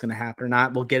idea if that's going to happen or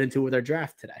not. We'll get into it with our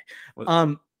draft today.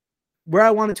 Well, Where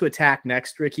I wanted to attack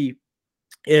next, Ricky,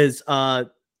 is I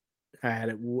had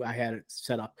it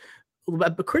set up.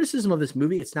 But criticism of this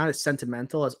movie, it's not as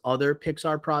sentimental as other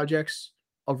Pixar projects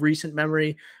of recent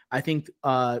memory. I think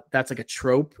that's like a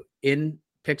trope in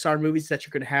Pixar movies that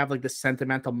you're going to have like the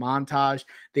sentimental montage.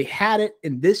 They had it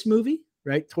in this movie,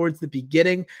 right? Towards the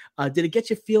beginning. Did it get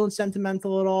you feeling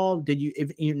sentimental at all? Did you, if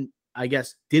even, I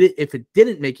guess, if it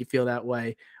didn't make you feel that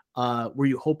way, were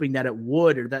you hoping that it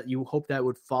would, or that you hope that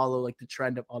would follow like the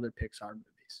trend of other Pixar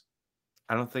movies?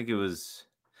 I don't think it was.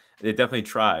 They definitely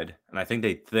tried, and I think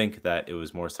they think that it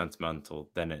was more sentimental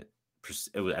than it was.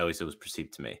 At least it was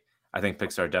perceived to me. I think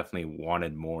Pixar definitely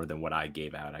wanted more than what I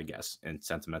gave out, I guess, in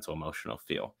sentimental, emotional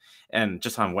feel. And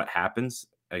just on what happens,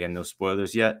 again, no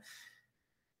spoilers yet.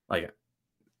 Like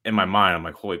in my mind, I'm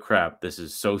like, holy crap, this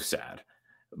is so sad.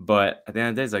 But at the end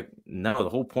of the day, it's like, no, the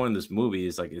whole point of this movie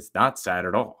is like, it's not sad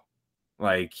at all.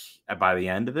 Like by the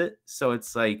end of it. So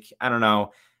it's like, I don't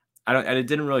know. It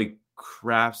didn't really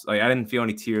grasp, like, I didn't feel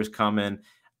any tears coming.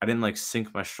 I didn't like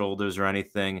sink my shoulders or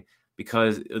anything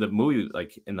because the movie,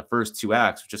 like in the first two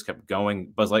acts, just kept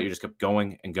going. Buzz Lightyear just kept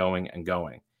going and going and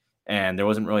going. And there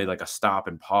wasn't really like a stop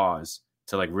and pause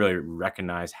to like really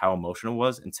recognize how emotional it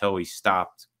was until he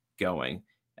stopped going.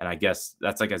 And I guess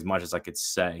that's like as much as I could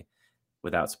say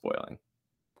without spoiling.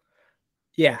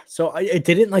 Yeah, so it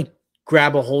didn't like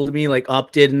grab a hold of me like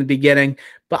Up did in the beginning,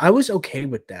 but I was okay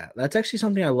with that. That's actually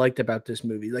something I liked about this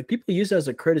movie. Like people use it as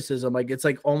a criticism, like it's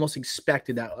like almost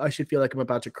expected that I should feel like I'm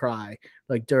about to cry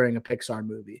like during a Pixar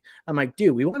movie. I'm like,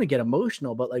 dude, we want to get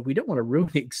emotional, but like we don't want to ruin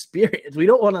the experience. We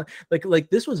don't want to like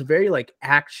this was very like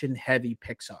action heavy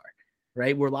Pixar.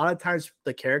 Right, where a lot of times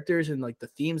the characters and like the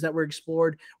themes that were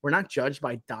explored were not judged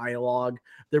by dialogue.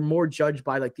 They're more judged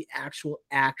by like the actual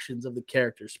actions of the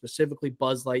characters, specifically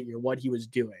Buzz Lightyear, what he was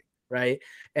doing, right?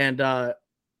 And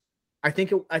I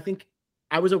think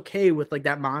I was okay with like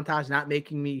that montage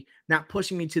not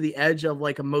pushing me to the edge of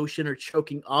like emotion or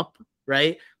choking up,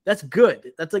 right? That's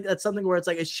good. That's something where it's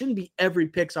like it shouldn't be every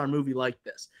Pixar movie like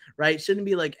this, right? It shouldn't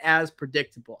be like as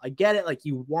predictable. I get it, like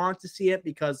you want to see it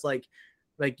because like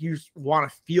you want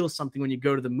to feel something when you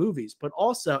go to the movies, but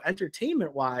also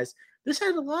entertainment wise, this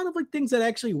had a lot of like things that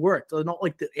actually worked. Not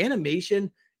like the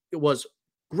animation, it was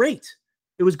great.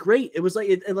 It was great. It was like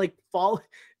it like fall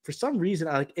for some reason.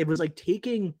 It was like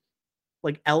taking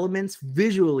like elements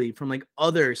visually from like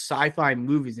other sci-fi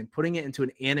movies and putting it into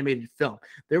an animated film.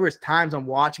 There was times I'm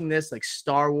watching this, like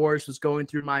Star Wars was going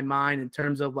through my mind in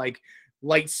terms of like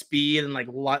light speed and like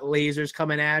lasers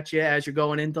coming at you as you're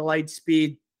going into light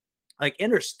speed. Like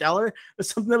Interstellar was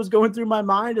something that was going through my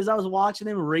mind as I was watching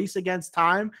him race against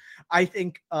time. I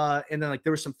think, and then like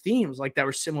there were some themes like that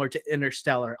were similar to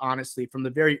Interstellar, honestly, from the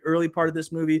very early part of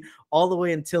this movie all the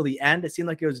way until the end. It seemed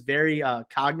like it was very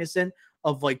cognizant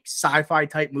of like sci-fi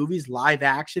type movies, live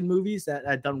action movies that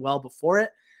had done well before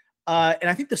it. And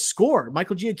I think the score,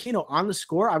 Michael Giacchino on the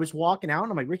score, I was walking out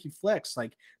and I'm like, Ricky Flicks,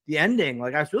 like the ending,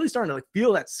 like I was really starting to like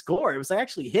feel that score. It was like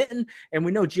actually hitting. And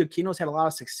we know Giacchino's had a lot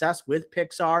of success with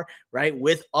Pixar, right?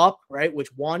 With Up, right?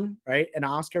 Which won, right? An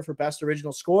Oscar for Best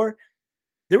Original Score.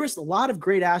 There was a lot of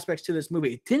great aspects to this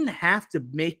movie. It didn't have to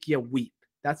make you weep.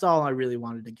 That's all I really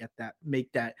wanted to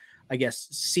make that, I guess,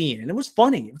 scene. And it was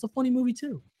funny. It was a funny movie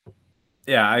too.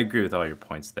 Yeah, I agree with all your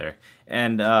points there.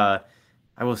 And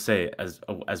I will say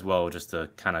as well, just to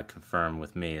kind of confirm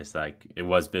with me, is like it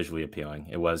was visually appealing.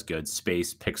 It was good.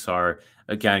 Space, Pixar,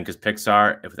 again, because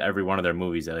Pixar, with every one of their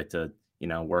movies, they like to,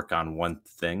 work on one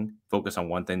thing, focus on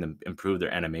one thing to improve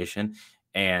their animation.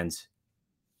 And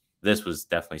this was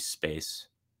definitely space.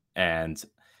 And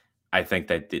I think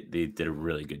that they did a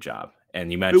really good job.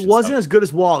 And you mentioned it wasn't as good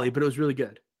as Wall-E, but it was really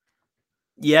good.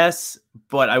 Yes,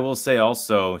 but I will say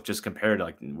also, just compared to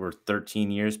like we're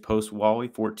 13 years post Wall-E,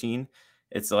 14,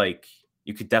 it's like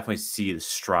you could definitely see the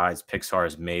strides Pixar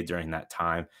has made during that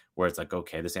time where it's like,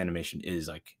 okay, this animation is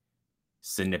like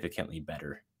significantly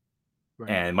better. Right.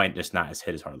 And it might just not as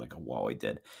hit as hard like a Wall-E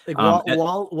did. Like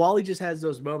Wall-E just has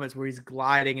those moments where he's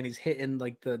gliding and he's hitting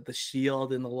like the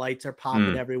shield and the lights are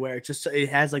popping everywhere. It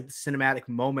has like the cinematic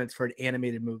moments for an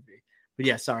animated movie. But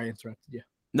yeah, sorry, I interrupted you.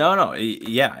 No,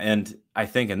 yeah, and I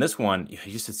think in this one,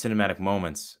 you said cinematic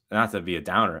moments. Not to be a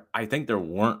downer, I think there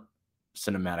weren't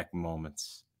cinematic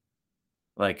moments,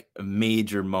 like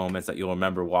major moments that you'll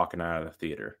remember walking out of the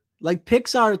theater. Like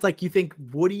Pixar, it's like you think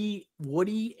Woody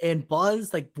and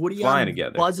Buzz, like Woody Flying on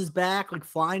together. Buzz's back, like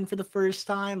flying for the first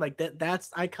time, like that's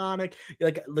iconic.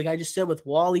 Like I just said with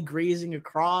Wally grazing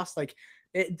across, like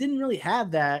it didn't really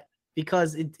have that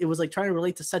because it was like trying to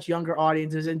relate to such younger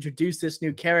audiences, introduce this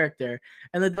new character,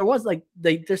 and then there was like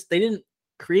they didn't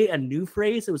create a new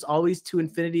phrase. It was always to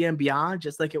infinity and beyond,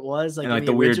 just like it was like And in like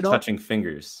the the weird original. touching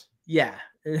fingers. Yeah,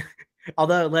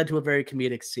 although it led to a very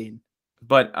comedic scene.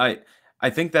 But I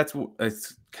think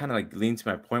it's kind of like leaning to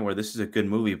my point where this is a good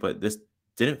movie, but this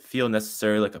didn't feel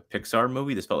necessarily like a Pixar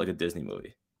movie. This felt like a Disney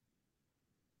movie.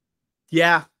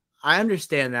 Yeah, I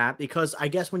understand that because I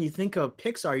guess when you think of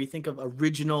Pixar, you think of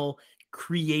original,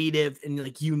 creative, and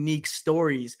like unique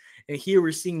stories. And here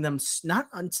we're seeing them it's not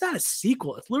a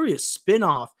sequel, it's literally a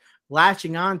spin-off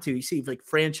latching onto. You see like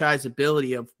franchise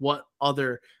ability of what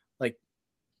other like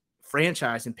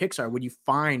franchise in Pixar would you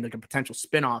find like a potential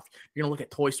spin-off. You're gonna look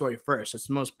at Toy Story first. It's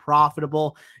the most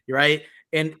profitable, right?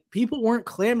 And people weren't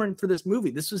clamoring for this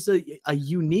movie. This was a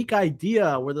unique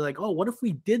idea where they're like, oh, what if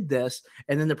we did this?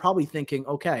 And then they're probably thinking,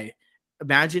 okay,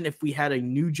 imagine if we had a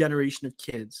new generation of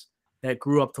kids that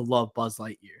grew up to love Buzz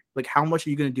Lightyear. Like, how much are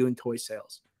you going to do in toy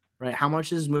sales, right? How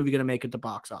much is this movie going to make at the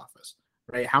box office,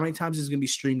 right? How many times is it going to be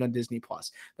streamed on Disney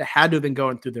Plus? That had to have been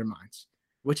going through their minds,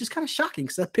 which is kind of shocking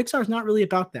because Pixar is not really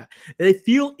about that. They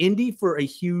feel indie for a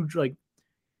huge, like,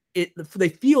 they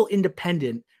feel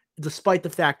independent despite the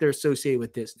fact they're associated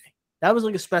with Disney. That was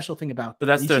like a special thing about But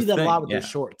them. that's You their see that a thing. lot with Yeah. their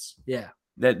shorts. Yeah.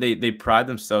 That they pride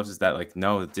themselves is that like,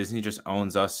 no, Disney just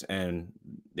owns us, and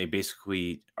they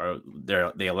basically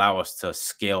they allow us to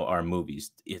scale our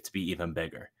movies to be even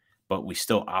bigger, but we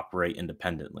still operate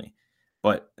independently.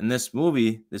 But in this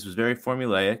movie, this was very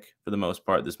formulaic for the most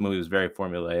part. This movie was very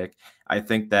formulaic. I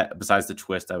think that besides the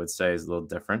twist, I would say is a little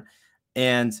different.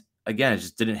 And again, it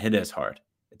just didn't hit as hard.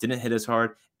 It didn't hit as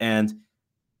hard. And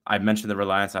I mentioned the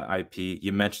reliance on IP.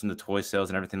 You mentioned the toy sales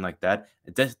and everything like that.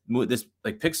 This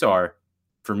like Pixar,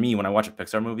 for me, when I watch a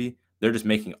Pixar movie, they're just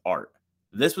making art.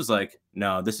 This was like,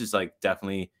 no, this is like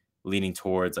definitely leaning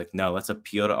towards like, no, let's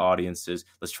appeal to audiences.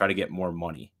 Let's try to get more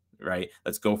money, right?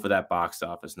 Let's go for that box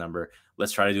office number.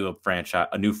 Let's try to do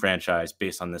a new franchise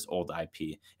based on this old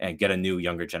IP and get a new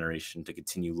younger generation to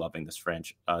continue loving this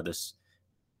this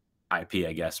IP,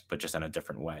 I guess, but just in a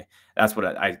different way. That's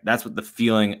what that's what the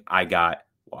feeling I got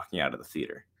walking out of the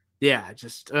theater. Yeah,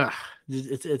 just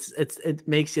it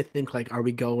makes you think like, are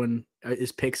we going?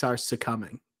 Is Pixar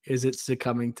succumbing? Is it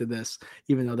succumbing to this,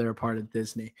 even though they're a part of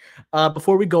Disney?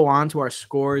 Before we go on to our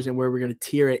scores and where we're going to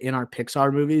tier it in our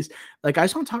Pixar movies, like I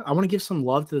just want to talk. I want to give some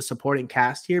love to the supporting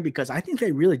cast here because I think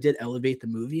they really did elevate the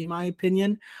movie, in my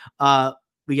opinion.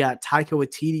 We got Taika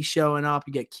Waititi showing up.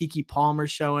 We got Keke Palmer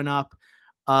showing up.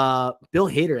 Bill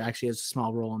Hader actually has a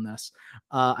small role in this.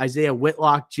 Isaiah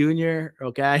Whitlock Jr.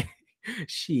 Okay.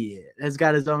 Shit, has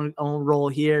got his own role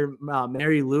here.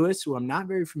 Mary Lewis, who I'm not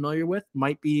very familiar with,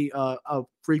 might be a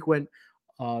frequent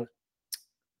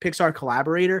Pixar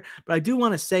collaborator. But I do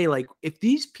want to say, like, if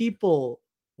these people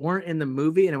weren't in the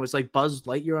movie and it was like Buzz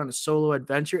Lightyear on a solo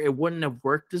adventure, it wouldn't have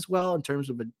worked as well in terms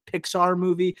of a Pixar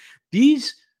movie.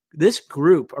 This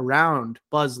group around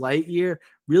Buzz Lightyear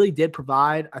really did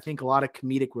provide, I think, a lot of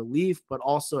comedic relief, but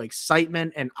also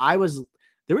excitement. And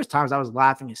there was times I was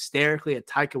laughing hysterically at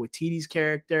Taika Waititi's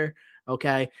character.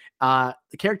 Okay.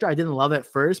 The character I didn't love at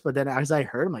first, but then as I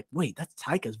heard, I'm like, wait, that's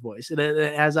Taika's voice. And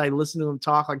as I listened to him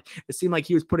talk, like it seemed like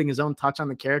he was putting his own touch on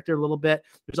the character a little bit.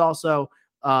 There's also,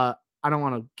 I don't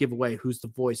want to give away who's the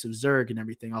voice of Zurg and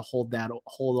everything. I'll hold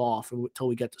off until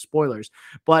we get to spoilers.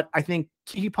 But I think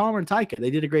Keke Palmer and Taika, they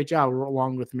did a great job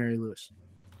along with Mary Lewis.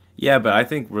 Yeah, but I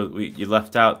think you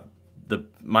left out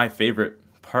my favorite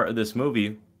part of this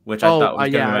movie, which I thought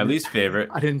was going to be my least favorite.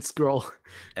 I didn't scroll.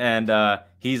 And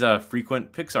he's a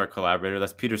frequent Pixar collaborator.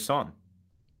 That's Peter Sohn.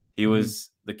 He was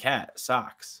the cat,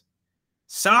 Socks.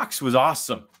 Socks was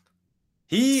awesome.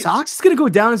 Socks is going to go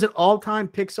down as an all-time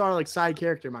Pixar like side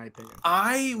character, in my opinion.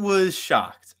 I was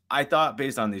shocked. I thought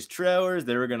based on these trailers,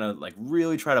 they were going to like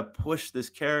really try to push this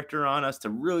character on us to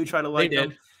really try to like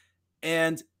him.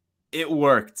 And it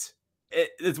worked.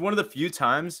 It's one of the few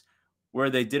times where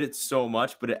they did it so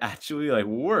much, but it actually like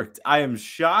worked. I am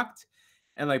shocked.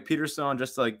 And like Peter Sohn,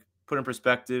 just to like put in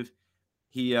perspective,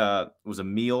 he was a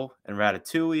meal in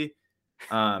Ratatouille.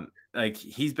 Like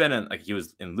he's been in, like he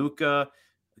was in Luca,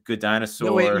 Good Dinosaur.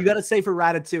 No, wait, you got to say for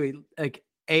Ratatouille, like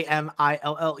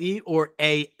Amille or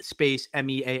A space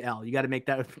MEAL. You got to make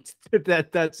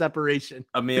that separation.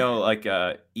 Emile, like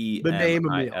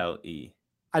EMILE.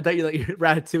 I thought you like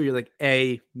Ratatouille. You're like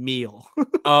a meal.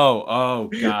 Oh,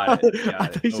 got it, I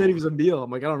got thought it. you said he Oh, was a meal. I'm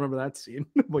like, I don't remember that scene.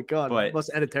 Oh my god, but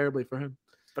must edit terribly for him.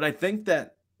 but I think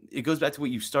that it goes back to what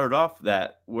you started off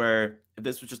that where if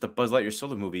this was just a Buzz Lightyear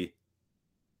solo movie,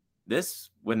 this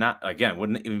wouldn't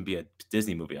even be a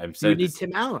Disney movie. I'm You saying need this.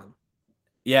 Tim Allen.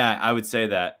 Yeah, I would say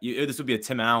that this would be a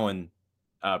Tim Allen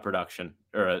production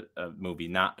or a movie,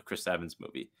 not a Chris Evans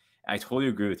movie. I totally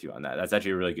agree with you on that. That's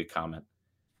actually a really good comment.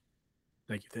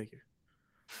 Thank you.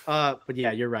 But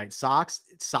yeah, you're right. Socks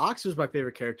was my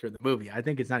favorite character in the movie. I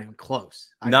think it's not even close.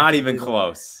 Not even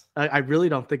close. I really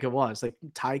don't think it was. Like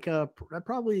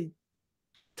probably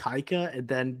Taika and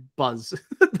then Buzz.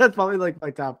 That's probably like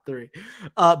my top 3.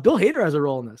 Bill Hader has a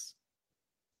role in this.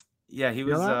 Yeah, he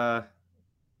was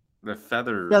the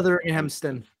Feather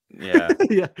Hamston. Yeah.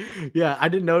 yeah. I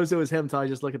didn't notice it was him until I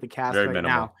just look at the cast Very right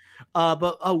minimal. now.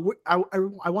 But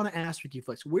I want to ask Ricky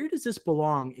Flex, where does this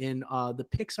belong in the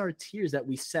Pixar tiers that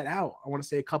we set out? I want to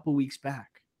say a couple weeks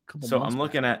back. So I'm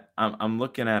looking at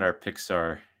our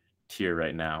Pixar tier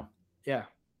right now. Yeah.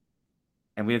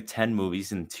 And we have 10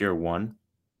 movies in tier 1.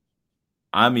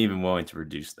 I'm even willing to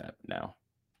reduce that now.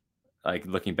 Like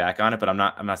looking back on it, but I'm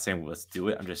not saying let's do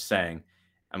it. I'm just saying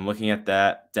I'm looking at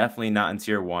that. Definitely not in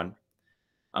tier 1.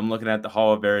 I'm looking at the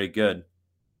Hall of Very Good.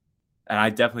 And I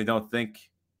definitely don't think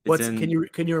it's in.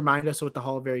 Can you remind us what the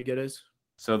Hall of Very Good is?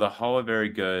 So the Hall of Very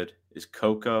Good is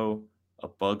Coco, A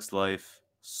Bug's Life,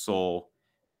 Soul,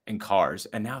 and Cars.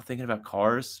 And now thinking about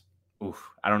Cars,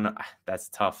 I don't know. That's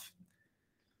tough.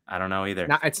 I don't know either.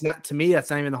 It's not to me. That's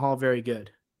not even the Hall of Very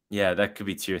Good. Yeah, that could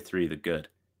be tier 3, the good.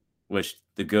 Which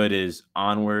the good is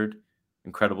Onward,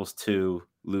 Incredibles 2,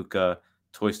 Luca,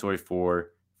 Toy Story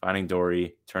 4, Finding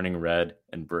Dory, Turning Red,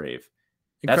 and Brave.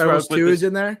 Incredibles 2 is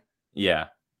in there? Yeah.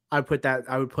 I would put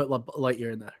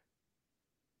Lightyear in there.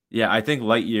 Yeah, I think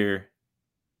Lightyear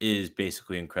is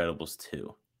basically Incredibles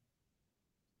 2.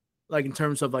 Like in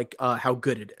terms of like how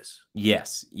good it is.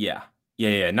 Yes. Yeah.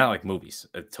 Not like movies.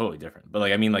 It's totally different. But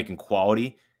like like in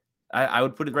quality, I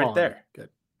would put it right there. Good.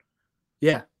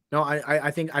 Yeah. No,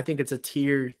 I think it's a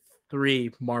tier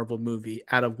 3 Marvel movie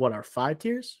out of what are 5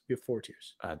 tiers? We have 4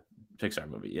 tiers. Pixar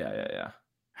movie. Yeah.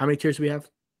 How many tiers do we have?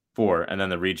 4, and then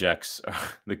the rejects are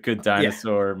The Good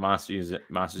Dinosaur, Monsters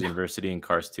University, and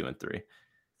Cars 2 and 3.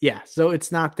 Yeah, so it's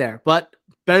not there, but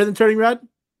better than Turning Red?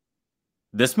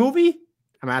 This movie?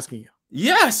 I'm asking you.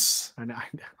 Yes. I know.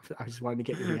 I just wanted to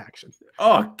get your reaction.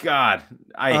 Oh God,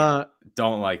 I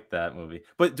don't like that movie.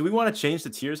 But do we want to change the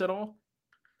tiers at all?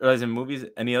 Or as in movies,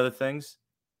 any other things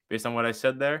based on what I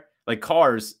said there? Like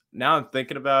Cars. Now I'm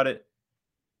thinking about it.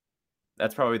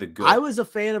 That's probably the good. I was a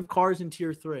fan of Cars in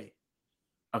tier 3.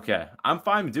 Okay, I'm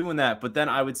fine doing that, but then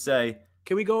I would say,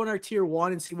 can we go in our tier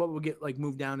 1 and see what we'll get like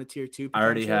moved down to tier 2? I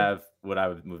already have what I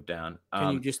would move down.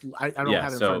 Can you just? I don't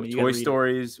have it in front of me. Toy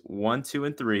Stories 1, 2,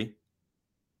 and 3,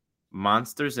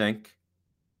 Monsters Inc.,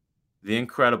 The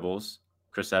Incredibles,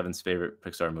 Chris Evans' favorite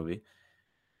Pixar movie,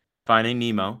 Finding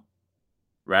Nemo,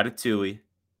 Ratatouille,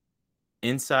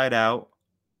 Inside Out,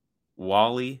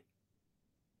 WALL-E,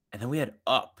 and then we had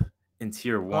Up in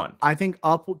tier 1. I think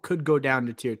Up could go down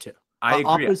to tier 2. I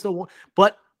agree. Up is the one,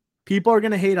 but people are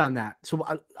going to hate on that. So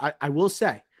I will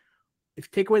say, if you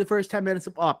take away the first 10 minutes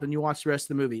of Up and you watch the rest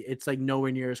of the movie, it's like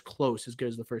nowhere near as close as good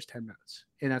as the first 10 minutes.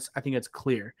 And I think that's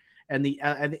clear. And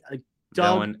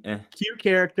Doug, cute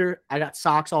character. I got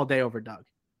socks all day over Doug.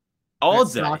 All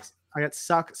day. I got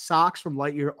socks from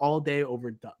Lightyear all day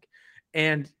over Doug.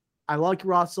 And I like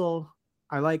Russell.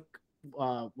 I like,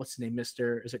 what's his name?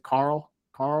 Is it Carl?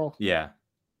 Carl? Yeah.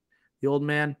 The old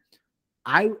man.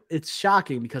 It's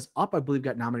shocking because Up, I believe,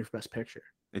 got nominated for Best Picture.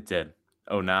 It did.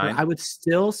 09. I would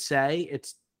still say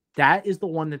that is the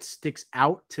one that sticks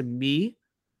out to me.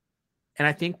 And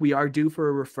I think we are due for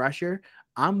a refresher.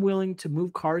 I'm willing to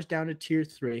move Cars down to tier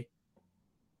 3.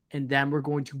 And then we're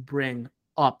going to bring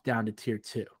Up down to tier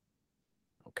 2.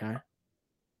 Okay.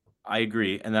 I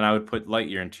agree. And then I would put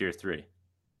Lightyear in tier 3.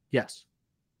 Yes.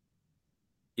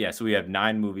 Yeah. So we have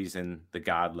 9 movies in the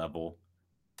God level,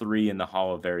 3 in the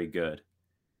Hall of Very Good.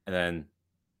 And then,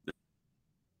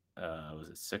 was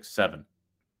it 6, 7?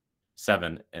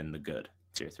 7 in the good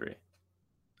tier 3.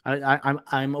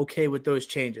 I'm okay with those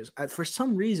changes. For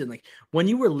some reason, like when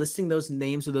you were listing those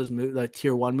names of those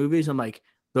tier 1 movies, I'm like,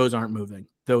 those aren't moving.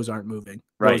 Those aren't moving.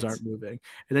 Those aren't moving.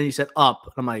 And then you said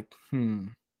Up. I'm like,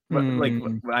 Like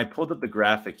when I pulled up the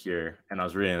graphic here and I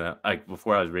was reading it, like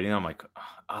before I was reading, I'm like,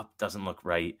 Up doesn't look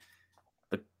right.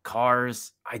 The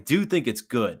Cars, I do think it's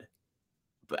good.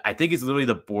 But I think it's literally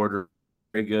the border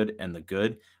very good and the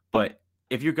good. But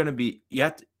if you're going to be, you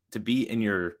have to be in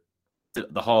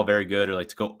the Hall very good or like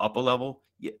to go up a level.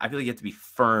 I feel like you have to be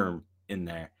firm in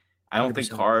there. I don't think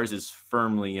 100%. Cars is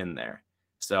firmly in there.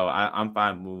 So I'm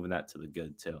fine moving that to the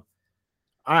good too.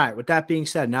 All right. With that being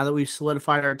said, now that we've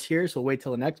solidified our tiers, we'll wait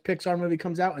till the next Pixar movie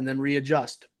comes out and then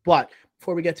readjust. But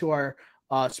before we get to our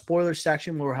spoiler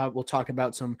section, we'll talk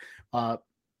about some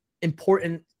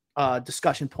important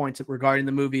discussion points regarding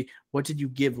the movie. What did you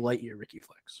give Lightyear, Ricky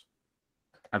Flex?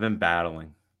 I've been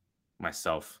battling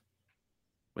myself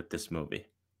with this movie,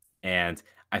 and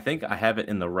I think I have it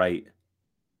in the right,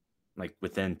 like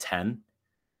within 10,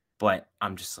 but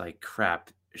I'm just like, crap,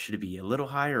 should it be a little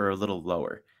higher or a little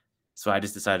lower? So I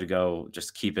just decided to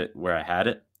just keep it where I had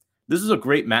it. This is a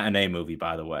great matinee movie,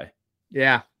 by the way.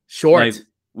 Yeah, short. Like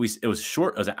it was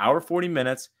short. It was an hour 40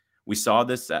 minutes. We saw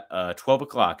this at 12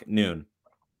 o'clock noon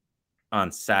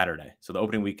on Saturday. So the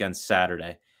opening weekend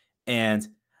Saturday. And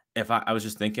if I was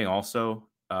just thinking also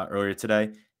earlier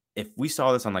today, if we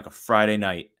saw this on like a Friday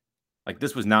night, like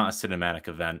this was not a cinematic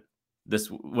event. This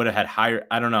would have had higher,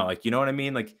 I don't know, like, you know what I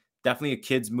mean? Like definitely a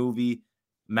kid's movie,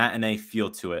 matinee feel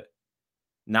to it.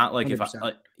 Not like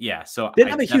 100%. yeah. So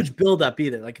Didn't have a huge build up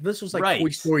either. Like if this was like right. Toy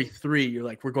Story 3, you're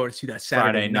like, we're going to see that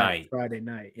Friday night,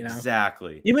 you know?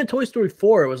 Exactly. Even Toy Story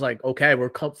 4, it was like, okay,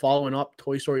 we're following up.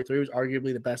 Toy Story 3 was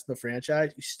arguably the best in the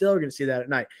franchise. You still are going to see that at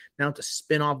night. Now it's a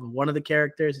spin off of one of the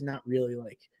characters and not really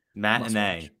like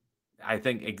matinee. I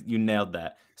think you nailed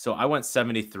that. So I went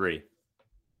 73.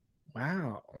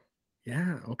 Wow.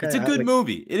 Yeah. Okay. It's a good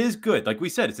movie. It is good. Like we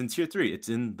said, it's in tier 3. It's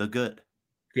in the good.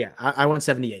 Yeah. I went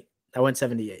 78.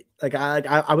 Like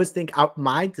I was thinking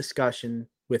my discussion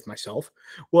with myself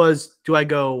was, do I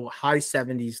go high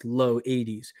 70s, low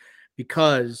 80s?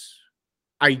 Because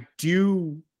I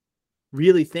do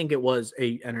really think it was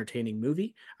a entertaining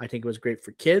movie. I think it was great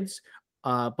for kids.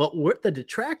 But what the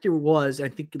detractor was, I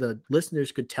think the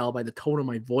listeners could tell by the tone of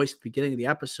my voice at the beginning of the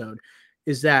episode,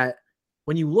 is that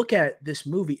when you look at this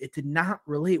movie, it did not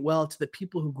relate well to the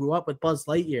people who grew up with Buzz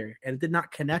Lightyear, and it did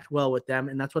not connect well with them.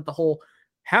 And that's what the whole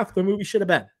half the movie should have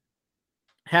been.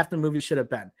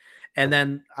 And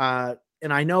then,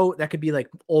 and I know that could be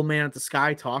like old man at the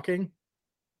sky talking,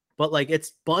 but like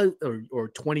it's Buzz or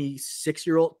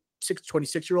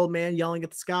 26-year-old man yelling at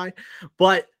the sky,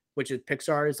 but which is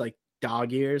Pixar is like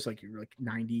dog years, like you're like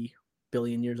 90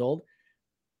 billion years old.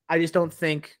 I just don't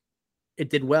think it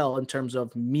did well in terms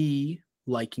of me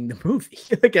liking the movie.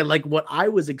 Again, like what I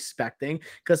was expecting,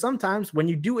 because sometimes when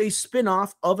you do a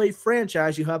spin-off of a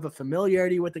franchise, you have a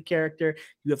familiarity with the character,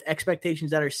 you have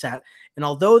expectations that are set. And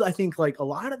although I think like a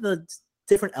lot of the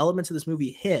different elements of this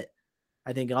movie hit,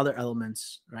 I think other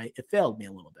elements, right, it failed me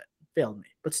a little bit.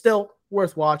 But still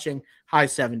worth watching. High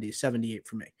 70s, 78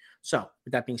 for me. So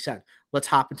with that being said, let's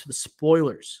hop into the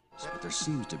spoilers. But there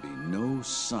seems to be no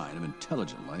sign of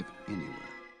intelligent life anywhere.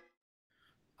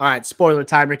 All right, spoiler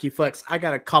time, Ricky Flicks. I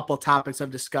got a couple topics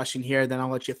of discussion here, then I'll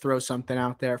let you throw something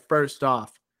out there. First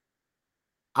off,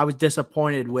 I was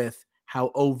disappointed with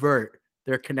how overt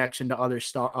their connection to other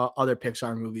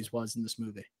Pixar movies was in this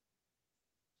movie.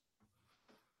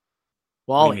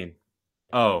 WALL-E.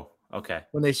 Oh, okay.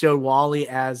 When they showed WALL-E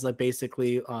as like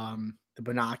basically the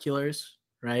binoculars,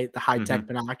 right? The high-tech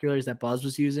binoculars that Buzz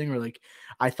was using, or like,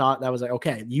 I thought that was like,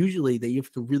 okay, usually they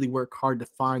have to really work hard to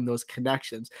find those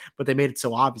connections, but they made it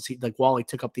so obvious. Like WALL-E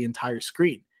took up the entire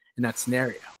screen in that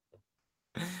scenario.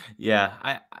 Yeah.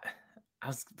 I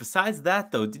was, besides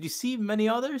that though, did you see many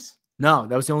others? No,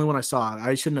 that was the only one I saw.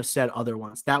 I shouldn't have said other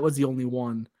ones. That was the only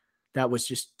one that was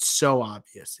just so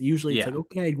obvious. Usually it's like,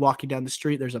 okay, walking down the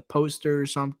street, there's a poster or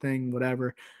something,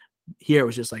 whatever. Here it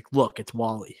was just like, look, it's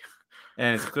WALL-E.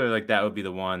 And it's clear like that would be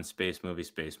the one space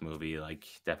movie, like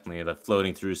definitely the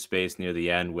floating through space near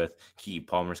the end with Keke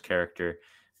Palmer's character.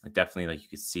 Like definitely like you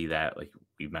could see that like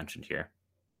we mentioned here.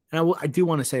 And I do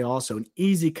want to say also an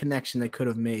easy connection they could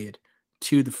have made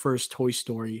to the first Toy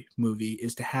Story movie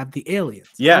is to have the aliens.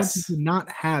 Yes. How did you not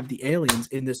have the aliens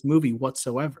in this movie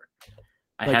whatsoever?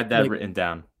 I had that written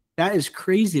down. That is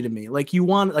crazy to me. Like you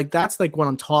want, like that's like what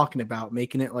I'm talking about,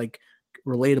 making it like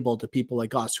relatable to people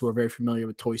like us who are very familiar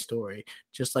with Toy Story.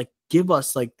 Just like give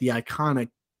us like the iconic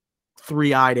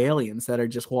three-eyed aliens that are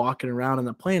just walking around on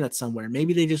the planet somewhere.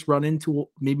 Maybe they just run into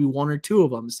maybe one or two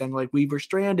of them saying like we were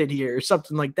stranded here or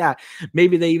something like that.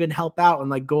 Maybe they even help out and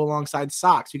like go alongside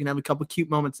Socks. You can have a couple cute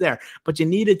moments there, but you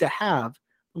needed to have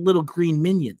little green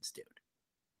minions, dude.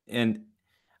 And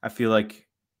I feel like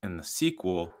in the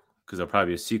sequel, because there'll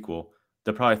probably be a sequel,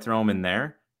 they'll probably throw them in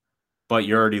there, but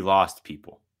you already lost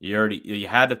people. You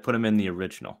had to put them in the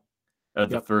original,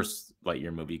 the first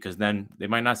Lightyear movie, because then they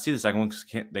might not see the second one because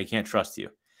they can't trust you.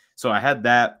 So I had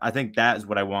that. I think that is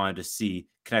what I wanted to see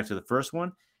connect to the first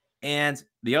one. And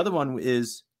the other one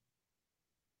is,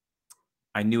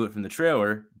 I knew it from the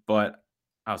trailer, but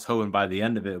I was hoping by the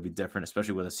end of it would be different,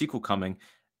 especially with a sequel coming.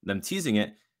 Them teasing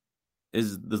it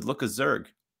is the look of Zurg.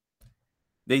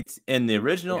 In the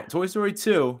original Yeah. Toy Story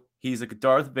 2, he's like a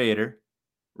Darth Vader,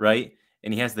 right?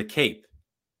 And he has the cape,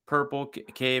 purple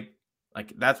cape.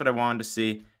 Like that's what I wanted to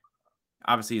see.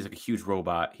 Obviously, he's like a huge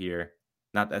robot here.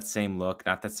 Not that same look,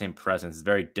 not that same presence. It's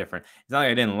very different. It's not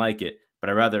like I didn't like it, but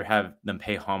I'd rather have them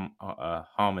pay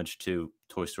homage to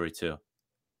Toy Story 2.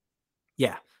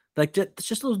 Yeah. Like it's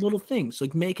just those little things.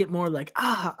 Like make it more like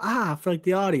for like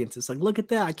the audience. It's like, look at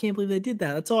that. I can't believe they did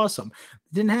that. That's awesome.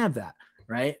 They didn't have that,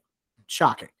 right?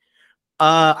 Shocking.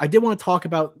 I did want to talk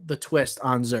about the twist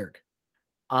on Zurg,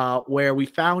 where we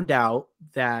found out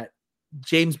that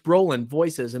James Brolin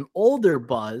voices an older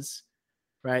Buzz,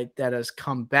 right, that has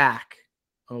come back,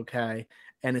 okay,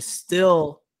 and is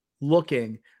still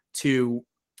looking to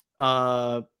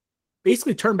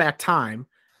basically turn back time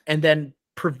and then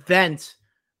prevent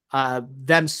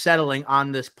them settling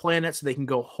on this planet so they can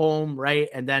go home, right?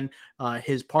 And then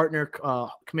his partner,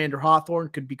 Commander Hawthorne,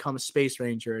 could become a space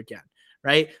ranger again,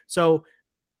 right? So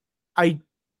I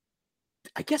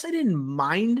guess I didn't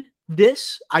mind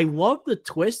this. I love the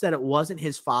twist that it wasn't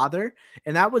his father.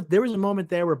 And there was a moment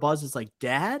there where Buzz is like,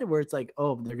 Dad, where it's like,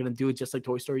 oh, they're going to do it just like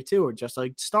Toy Story 2 or just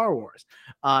like Star Wars.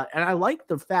 And I like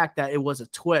the fact that it was a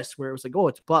twist where it was like, oh,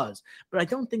 it's Buzz. But I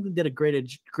don't think they did a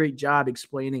great job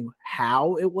explaining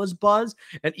how it was Buzz.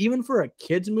 And even for a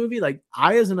kid's movie, like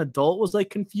I, as an adult, was like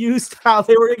confused how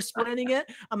they were explaining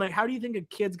it. I'm like, how do you think a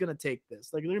kid's going to take this?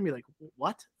 Like, they're going to be like,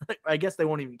 what? I guess they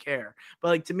won't even care. But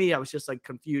like, to me, I was just like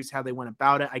confused how they went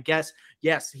about it. I guess,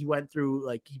 yes, he went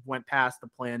past the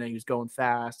planet. He was going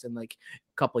fast and like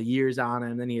a couple of years on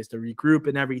it, and then he has to regroup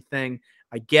and everything.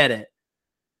 I get it.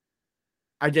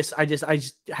 I just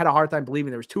had a hard time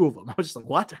believing there was two of them. I was just like,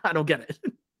 what? I don't get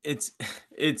it.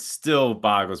 It still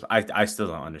boggles. I still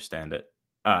don't understand it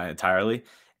entirely.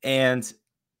 And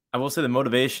I will say the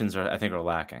motivations I think are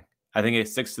lacking. I think it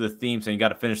sticks to the theme saying you got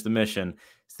to finish the mission,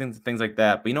 things like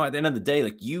that. But you know, at the end of the day,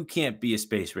 like you can't be a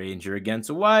space ranger again.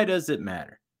 So why does it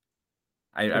matter?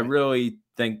 I really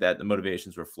think that the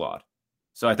motivations were flawed.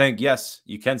 So I think, yes,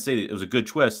 you can say that it was a good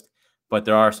twist, but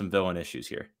there are some villain issues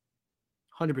here.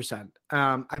 100%.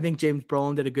 I think James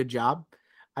Brolin did a good job.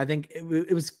 I think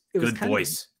it was good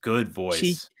voice. Good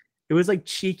voice. It was like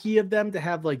cheeky of them to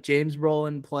have like James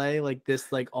Brolin play like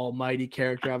this like almighty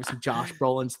character. Obviously, Josh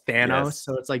Brolin's Thanos, yes.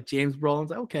 So it's like James Brolin's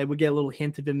like, okay, we get a little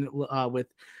hint of him with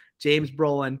James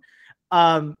Brolin.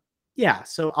 Yeah,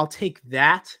 so I'll take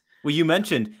that. Well, you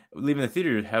mentioned leaving the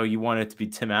theater how you wanted it to be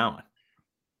Tim Allen.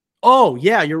 Oh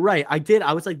yeah, you're right. I did.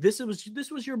 I was like, this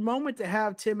was your moment to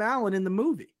have Tim Allen in the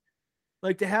movie,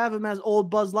 like to have him as old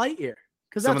Buzz Lightyear,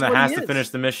 because someone that has to finish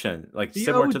the mission, like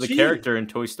similar to the character in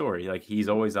Toy Story. Like he's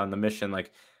always on the mission,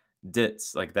 like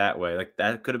Ditz, like that way. Like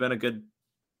that could have been a good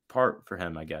part for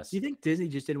him, I guess. Do you think Disney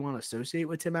just didn't want to associate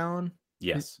with Tim Allen?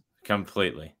 Yes,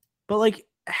 completely. But like,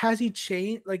 has he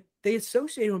changed? Like they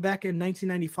associated him back in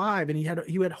 1995, and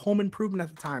he had Home Improvement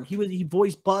at the time. He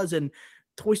voiced Buzz in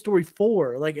Toy Story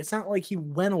 4. Like it's not like he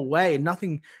went away.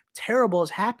 Nothing terrible has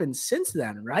happened since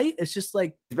then, right? It's just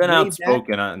like he's been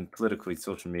outspoken on politically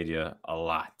social media a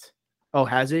lot. Oh,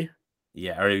 has he?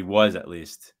 Yeah, or he was at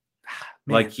least.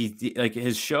 Like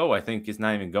his show, I think, is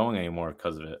not even going anymore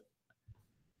because of it.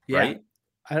 Yeah. Right?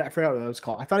 I forgot what it was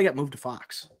called. I thought he got moved to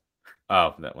Fox.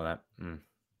 Oh,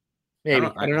 Maybe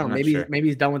I don't know. Maybe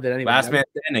he's done with it anyway. Last Man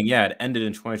Standing, yeah, it ended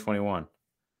in 2021.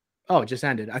 Oh, it just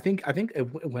ended. I think it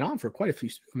went on for quite a few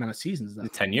amount of seasons though.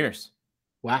 10 years.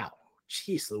 Wow.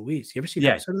 Jeez Louise. You ever seen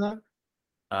an episode of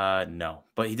that? No.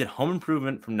 But he did Home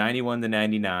Improvement from 91 to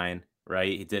 99,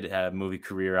 right? He did have a movie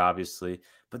career, obviously.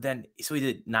 But then, so he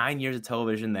did 9 years of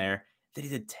television there. Then he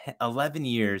did 11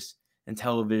 years in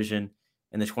television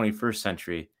in the 21st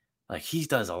century. Like, he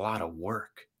does a lot of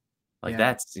work. Like,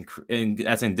 that's in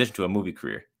addition to a movie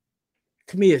career.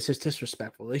 To me, it's just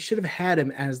disrespectful. They should have had him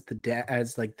as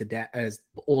as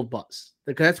old Buzz.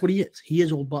 Because that's what he is. He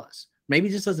is old Buzz. Maybe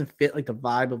it just doesn't fit like the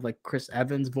vibe of like Chris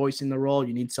Evans voicing the role.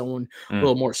 You need someone a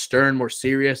little more stern, more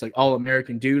serious, like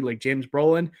all-American dude like James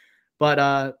Brolin.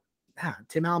 But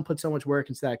Tim Allen put so much work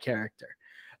into that character.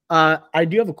 I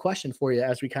do have a question for you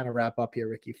as we kind of wrap up here,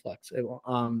 Ricky Flex.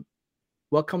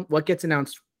 What gets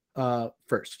announced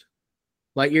first?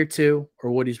 Lightyear 2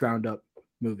 or Woody's Roundup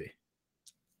movie?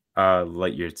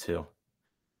 Lightyear 2.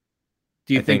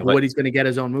 Do you think Woody's going to get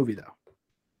his own movie though?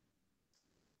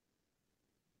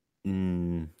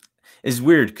 It's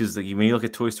weird because like, when you look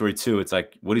at Toy Story 2, it's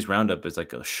like Woody's Roundup is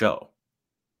like a show.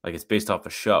 Like it's based off a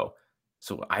show.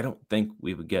 So I don't think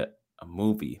we would get a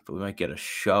movie, but we might get a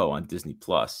show on Disney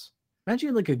Plus.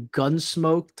 Imagine like a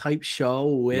Gunsmoke type show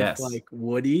with Yes. like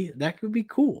Woody. That could be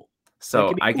cool. That So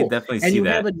could be I could cool. definitely And see you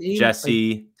have that. a name like Jesse,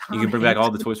 you Tom can bring back Hanks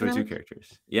all the could Toy be Story 2 around.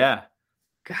 characters. Yeah.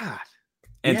 God.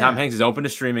 And Tom Yeah. Hanks is open to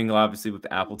streaming, obviously, with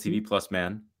the Apple TV Plus,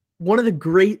 man. One of the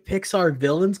great Pixar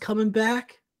villains coming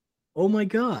back. Oh my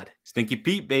God. Stinky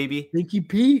Pete, baby. Stinky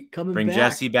Pete coming Bring back.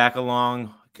 Jesse back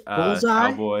along.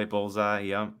 Bullseye. Cowboy, Bullseye,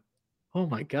 yep. Oh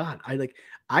my God.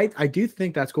 I do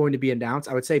think that's going to be announced.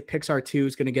 I would say Pixar 2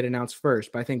 is going to get announced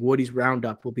first, but I think Woody's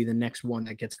Roundup will be the next one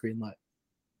that gets greenlit.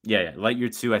 Yeah.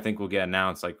 Lightyear 2, I think, will get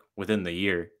announced like within the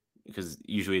year because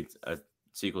usually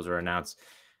sequels are announced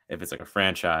if it's like a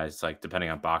franchise, like depending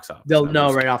on box office. They'll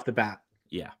know right off the bat.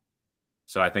 Yeah.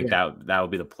 So I think that will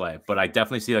be the play. But I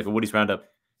definitely see like a Woody's Roundup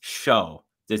show,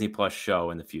 Disney Plus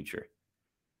show in the future.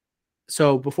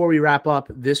 So before we wrap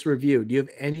up this review, do you have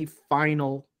any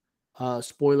final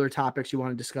spoiler topics you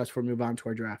want to discuss before we move on to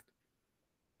our draft?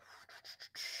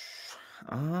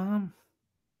 I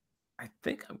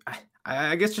think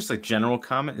I guess just like general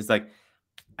comment is like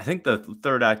I think the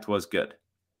third act was good.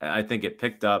 I think it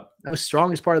picked up. That was the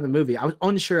strongest part of the movie. I was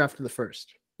unsure after the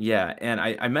first. Yeah, and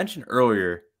I mentioned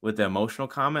earlier with the emotional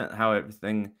comment how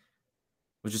everything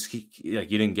was just like you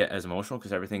didn't get as emotional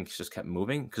because everything just kept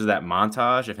moving because of that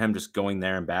montage of him just going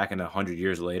there and back and 100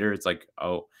 years later. It's like,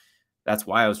 oh, that's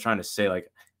why I was trying to say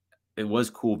like it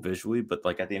was cool visually, but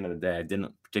like at the end of the day, I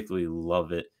didn't particularly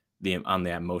love it on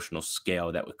the emotional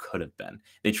scale that it could have been.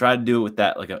 They tried to do it with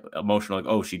that like emotional, like,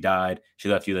 oh, she died, she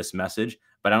left you this message,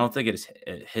 but I don't think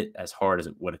it hit as hard as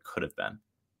what it could have been.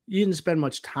 You didn't spend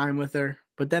much time with her,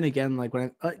 but then again, like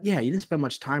when you didn't spend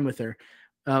much time with her,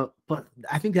 but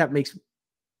I think that makes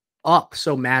Up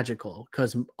so magical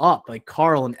because Up, like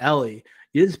Carl and Ellie,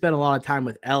 you didn't spend a lot of time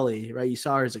with Ellie, right? You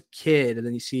saw her as a kid, and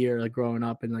then you see her like growing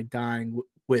up and like dying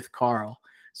with Carl.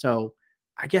 So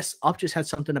I guess Up just had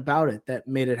something about it that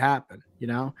made it happen, you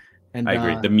know? And I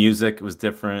agree. The music was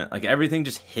different. Like everything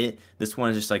just hit. This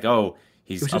one is just like, oh,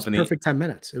 he's it was up just in perfect 10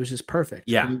 minutes. It was just perfect.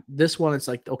 Yeah. And this one, it's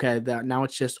like, okay, that now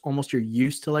it's just almost you're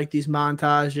used to like these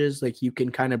montages. Like you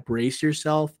can kind of brace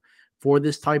yourself for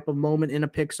this type of moment in a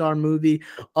Pixar movie.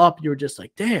 Up, you're just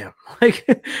like, damn, like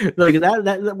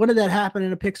that. When did that happen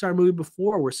in a Pixar movie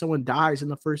before, where someone dies in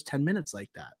the first 10 minutes like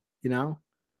that? You know?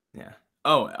 Yeah.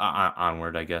 Oh,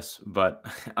 Onward, I guess, but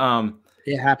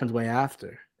it happens way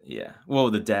after. Yeah.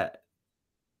 Well, the death.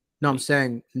 I'm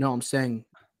saying. The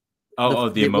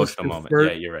emotional moment.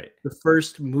 Yeah, you're right. The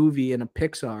first movie in a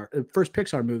first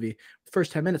Pixar movie,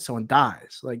 first 10 minutes, someone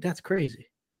dies. Like that's crazy.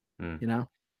 You know.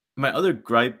 My other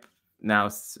gripe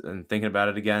now, and thinking about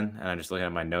it again, and I'm just looking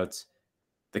at my notes.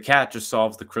 The cat just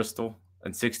solves the crystal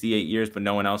in 68 years, but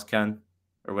no one else can,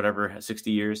 or whatever,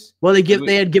 60 years. Well,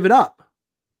 they had given up.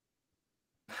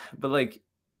 But like,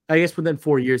 I guess within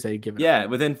 4 years they had given up. Yeah,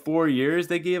 within 4 years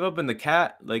they gave up, and the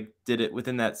cat like did it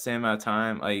within that same amount of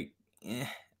time. Like,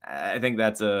 I think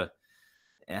that was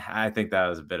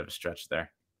a bit of a stretch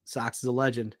there. Sox is a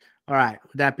legend. All right.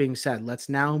 With that being said, let's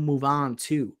now move on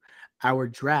to our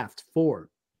draft for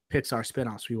Pixar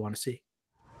spinoffs we want to see.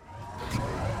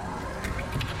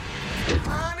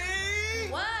 Honey!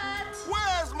 What?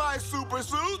 Where's my super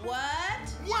suit? What?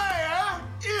 Where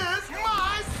is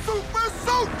my super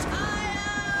suit?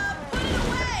 Put it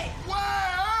away.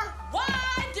 Where? Why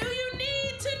do you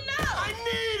need to know? I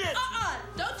need it!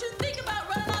 Don't you think about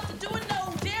running off to doing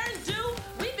no daring do?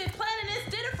 We've been planning this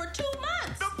dinner for 2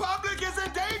 months. The public is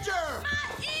in danger!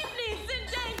 My evening's in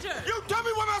danger. You tell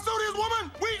me what my suit is,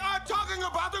 woman! We are talking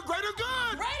about the greater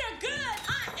good! Greater good?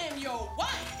 I am your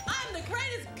wife. I'm the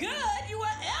greatest good you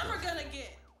are ever gonna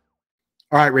get.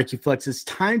 All right, Ricky Flex, it's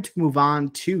time to move on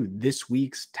to this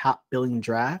week's top billing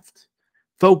draft,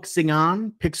 focusing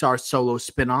on Pixar solo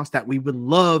spinoffs that we would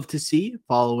love to see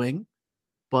following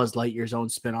Buzz Lightyear's own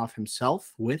spinoff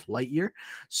himself with Lightyear.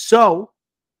 So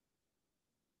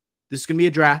this is going to be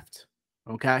a draft,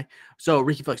 okay? So,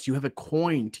 Ricky Flex, you have a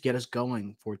coin to get us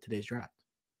going for today's draft.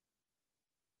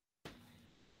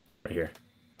 Right here.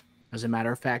 As a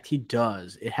matter of fact, he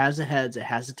does. It has the heads, it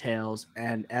has the tails,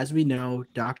 and as we know,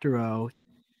 Dr. O,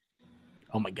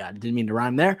 oh my God, didn't mean to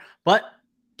rhyme there, but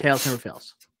tails never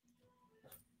fails.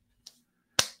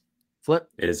 Flip.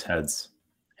 It is heads.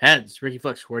 Heads. Ricky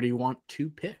Flex, where do you want to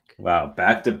pick? Wow,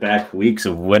 back-to-back weeks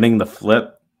of winning the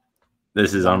flip.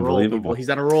 This is unbelievable. He's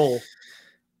on a roll.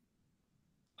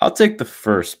 I'll take the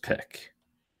first pick.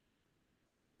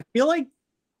 I feel like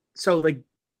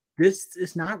this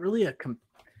is not really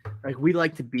we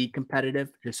like to be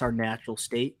competitive, just our natural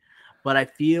state. But I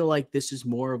feel like this is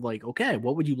more of like, okay,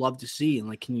 what would you love to see? And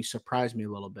like, can you surprise me a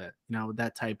little bit? You know,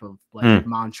 that type of like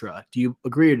mantra. Do you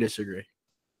agree or disagree?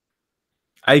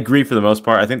 I agree for the most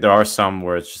part. I think there are some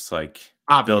where it's just like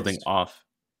building Obvious. off.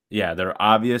 Yeah, they're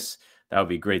obvious. That would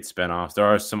be great spinoffs. There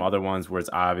are some other ones where it's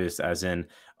obvious, as in,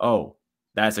 oh,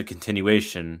 that's a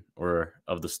continuation or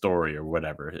of the story or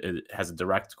whatever. It has a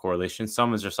direct correlation.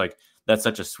 Some is just like, that's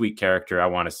such a sweet character. I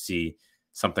want to see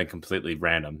something completely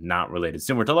random, not related,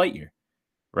 similar to Lightyear,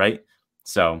 right?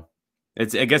 So I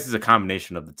guess it's a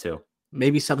combination of the two.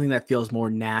 Maybe something that feels more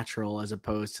natural as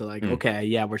opposed to like, Hmm. okay,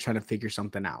 yeah, we're trying to figure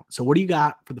something out. So what do you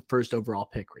got for the first overall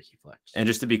pick, Ricky Flex? And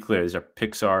just to be clear, these are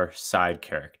Pixar side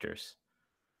characters.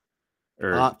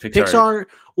 Or Pixar,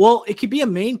 well, it could be a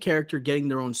main character getting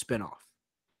their own spinoff.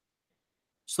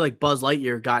 So like Buzz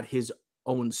Lightyear got his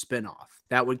own spinoff.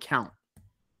 That would count.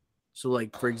 So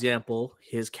like, for example,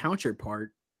 his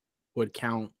counterpart would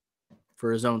count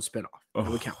for his own spinoff. That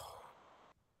would count.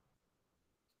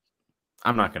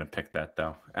 I'm not going to pick that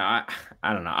though. I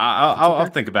don't know. I'll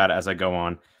think about it as I go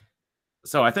on.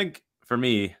 So I think for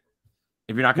me,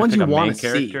 if you're not going to pick a main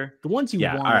character, the ones you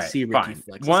want to see, Ricky fine.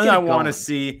 Flex. One I want to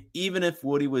see, even if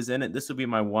Woody was in it, this would be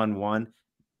my 1-1.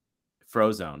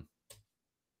 Frozone.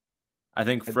 I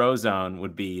think Frozone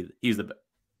would be, he's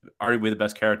arguably the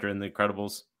best character in The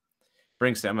Incredibles.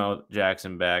 Bring Samuel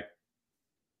Jackson back.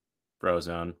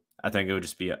 Frozone. I think it would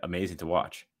just be amazing to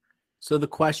watch. So the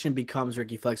question becomes,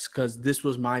 Ricky Flex, because this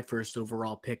was my first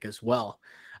overall pick as well.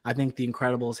 I think The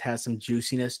Incredibles has some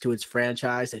juiciness to its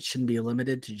franchise that shouldn't be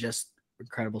limited to just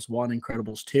Incredibles 1,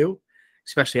 Incredibles 2,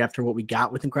 especially after what we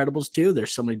got with Incredibles 2.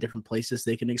 There's so many different places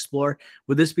they can explore.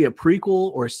 Would this be a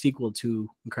prequel or a sequel to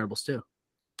Incredibles 2?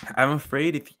 I'm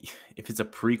afraid if it's a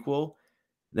prequel,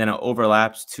 then it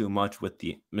overlaps too much with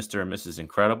the Mr. and Mrs.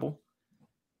 Incredible.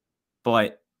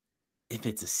 But if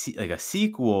it's a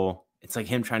sequel, it's like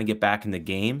him trying to get back in the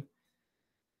game.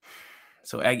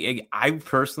 So I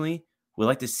personally would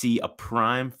like to see a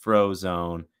prime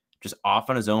Frozone just off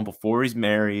on his own before he's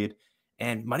married,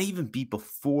 and might even be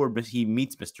before he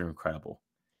meets Mr. Incredible.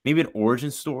 Maybe an origin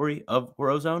story of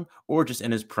Frozone, or just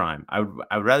in his prime. I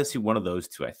would rather see one of those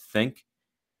two, I think.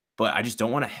 But I just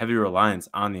don't want a heavy reliance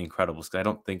on the Incredibles because I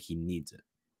don't think he needs it.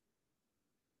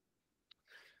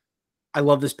 I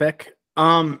love this pick.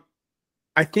 I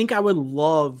think I would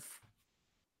love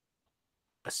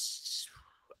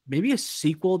maybe a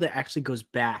sequel that actually goes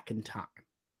back in time.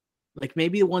 Like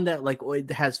maybe one that like it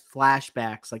has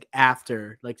flashbacks like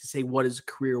after, like to say what his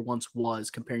career once was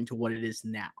comparing to what it is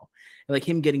now. And like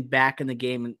him getting back in the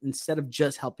game, and instead of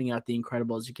just helping out the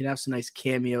Incredibles, you can have some nice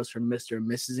cameos from Mr. and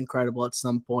Mrs. Incredible at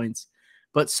some points,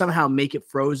 but somehow make it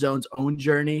Frozone's own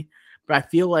journey. But I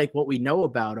feel like what we know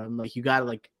about him, like you got to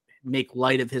like make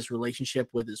light of his relationship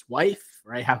with his wife,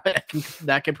 right? How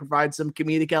that can provide some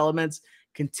comedic elements.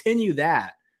 Continue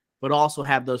that, but also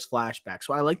have those flashbacks.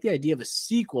 So I like the idea of a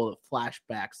sequel of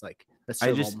flashbacks, like that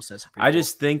serve almost as a prequel. I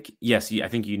just think, yes, I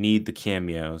think you need the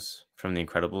cameos from the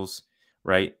Incredibles,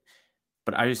 right?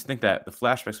 But I just think that the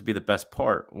flashbacks would be the best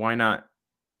part. Why not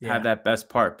have that best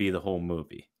part be the whole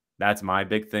movie? That's my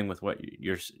big thing with what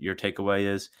your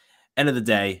takeaway is. End of the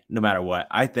day, no matter what,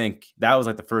 I think that was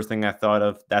like the first thing I thought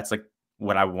of. That's like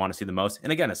what I want to see the most.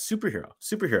 And again, a superhero.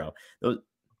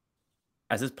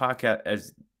 As this podcast,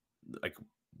 as like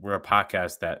we're a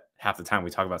podcast that half the time we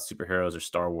talk about superheroes or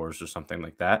Star Wars or something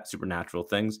like that, supernatural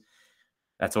things.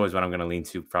 That's always what I'm going to lean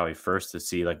to probably first to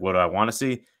see, like, what do I want to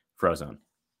see? Frozone.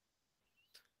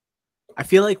 I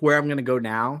feel like where I'm going to go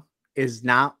now is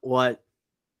not what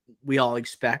we all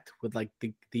expect with like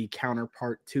the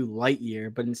counterpart to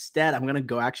Lightyear, but instead I'm going to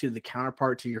go actually the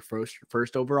counterpart to your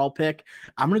first overall pick.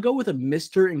 I'm going to go with a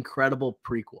Mr. Incredible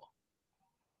prequel.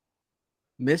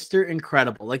 Mr.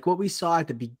 Incredible, like what we saw at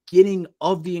the beginning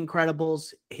of The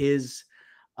Incredibles, his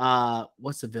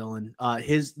what's the villain?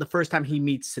 The first time he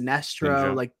meets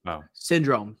Sinestro,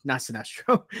 Syndrome, not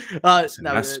Sinestro.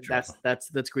 No,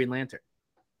 that's Green Lantern.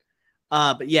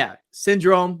 But yeah,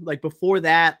 Syndrome, like before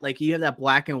that, like you have that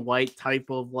black and white type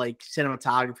of like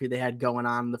cinematography they had going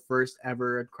on in the first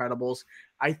ever Incredibles.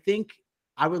 I think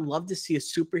I would love to see a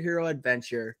superhero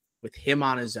adventure with him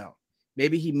on his own.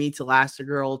 Maybe he meets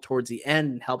Elastigirl towards the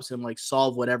end and helps him like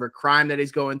solve whatever crime that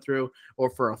he's going through, or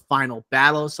for a final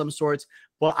battle of some sorts.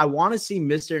 But I want to see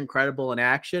Mr. Incredible in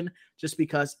action, just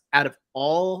because out of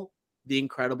all the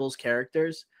Incredibles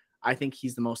characters, I think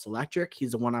he's the most electric.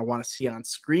 He's the one I want to see on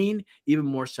screen, even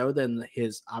more so than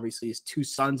his two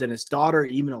sons and his daughter,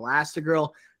 even Elastigirl.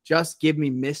 Just give me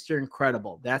Mr.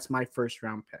 Incredible. That's my first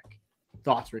round pick.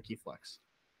 Thoughts, Ricky Flex?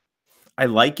 I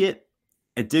like it.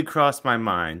 It did cross my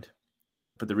mind,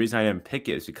 but the reason I didn't pick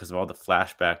it is because of all the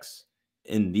flashbacks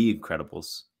in The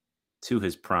Incredibles to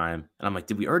his prime. And I'm like,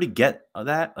 did we already get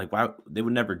that? Like, why they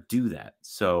would never do that?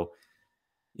 So,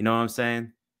 you know what I'm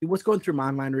saying? what's going through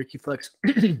my mind, Ricky Flex,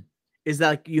 is that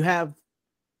like, you have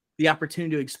the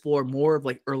opportunity to explore more of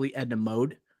like early Edna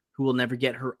Mode, who will never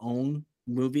get her own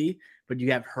movie, but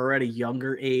you have her at a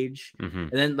younger age. Mm-hmm.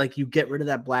 And then like you get rid of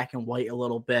that black and white a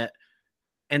little bit.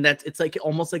 And it's like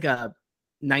almost like a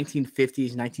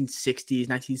 1950s, 1960s,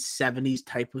 1970s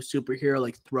type of superhero,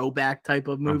 like throwback type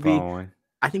of movie.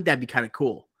 I think that'd be kind of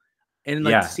cool. And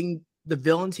like seeing the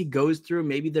villains he goes through,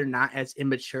 maybe they're not as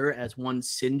immature as one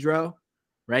Syndro,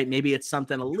 right? Maybe it's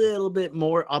something a little bit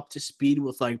more up to speed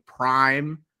with like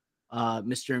Prime,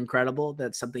 Mr. Incredible.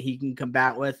 That's something he can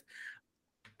combat with.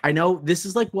 I know this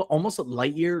is like what almost what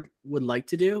Lightyear would like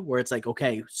to do, where it's like,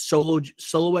 okay,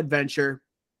 solo adventure,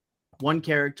 one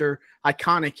character,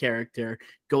 iconic character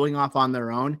going off on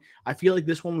their own. I feel like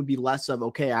this one would be less of,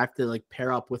 okay, I have to like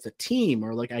pair up with a team,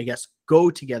 or like, I guess,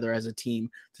 go together as a team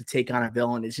to take on a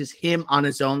villain. It's just him on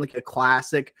his own, like a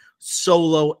classic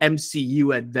solo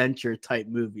MCU adventure type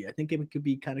movie. I think it could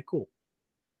be kind of cool.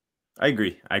 I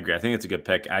agree. I think it's a good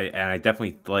pick. I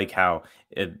definitely like how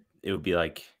it would be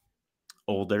like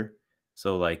older.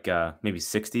 So like maybe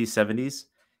 60s, 70s.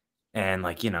 And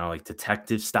like, like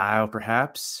detective style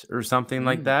perhaps, or something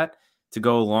like that, to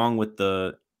go along with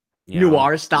the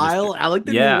noir style. I like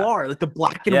the noir, like the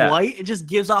black and white. It just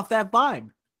gives off that vibe.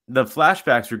 The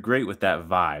flashbacks are great with that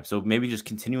vibe. So maybe just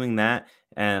continuing that,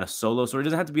 and a solo story. It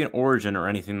doesn't have to be an origin or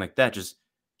anything like that. Just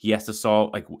he has to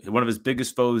solve like one of his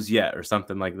biggest foes yet, or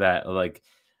something like that. Like,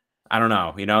 I don't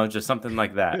know, just something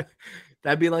like that.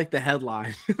 That'd be like the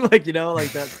headline, like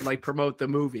like that, like promote the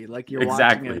movie, like you're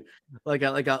watching it, like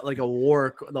a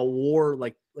war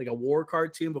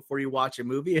cartoon before you watch a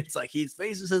movie. It's like his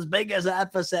face is as big as an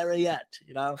adversary yet,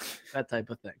 that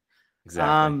type of thing.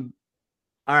 Exactly.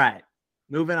 All right,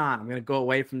 moving on. I'm gonna go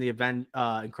away from the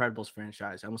Incredibles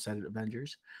franchise. I almost said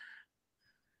Avengers.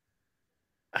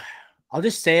 I'll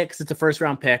just say it because it's a first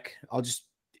round pick.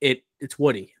 It's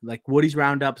Woody. Like Woody's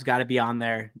Roundup's got to be on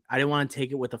there. I didn't want to take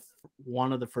it with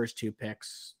one of the first two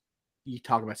picks. You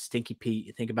talk about Stinky Pete.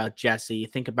 You think about Jesse. You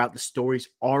think about the stories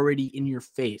already in your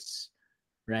face,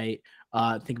 right?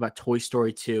 Think about Toy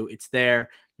Story 2. It's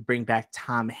there. You bring back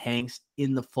Tom Hanks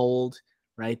in the fold,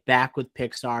 right? Back with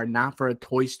Pixar, not for a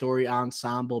Toy Story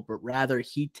ensemble, but rather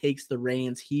he takes the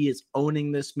reins. He is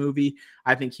owning this movie.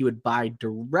 I think he would buy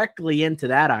directly into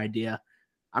that idea.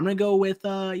 I'm going to go with,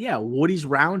 Woody's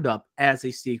Roundup as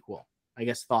a sequel. I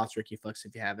guess thoughts, Ricky Flex,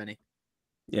 if you have any.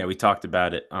 Yeah, we talked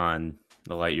about it on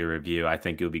the Lightyear review. I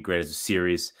think it would be great as a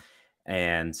series,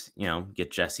 and,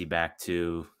 get Jesse back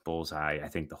to Bullseye. I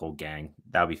think the whole gang,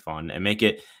 that would be fun, and make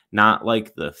it not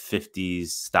like the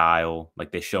 50s style,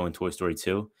 like they show in Toy Story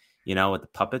 2, with the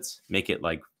puppets. Make it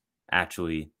like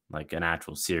actually like an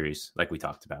actual series, like we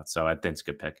talked about. So I think it's a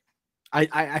good pick.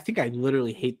 I think I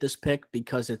literally hate this pick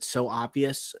because it's so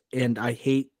obvious, and I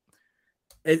hate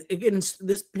it.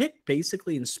 This pick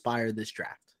basically inspired this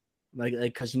draft, like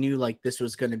because you knew like this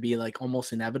was going to be like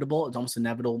almost inevitable. It's almost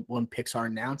inevitable when Pixar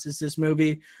announces this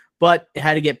movie, but it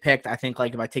had to get picked. I think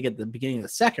like if I take it at the beginning of the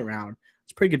second round,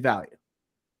 it's pretty good value.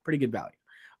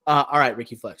 All right,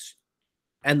 Ricky Flex,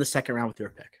 end the second round with your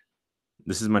pick.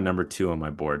 This is my number 2 on my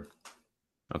board.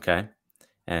 Okay,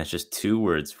 and it's just 2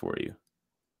 words for you.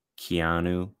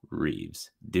 Keanu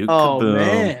Reeves. Duke Kaboom.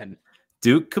 Man.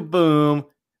 Duke Kaboom.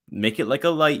 Make it like a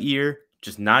Lightyear.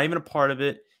 Just not even a part of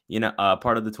it.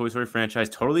 Part of the Toy Story franchise.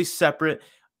 Totally separate.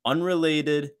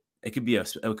 Unrelated. It could be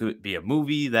a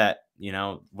movie that,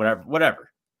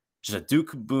 whatever. Just a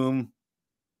Duke Kaboom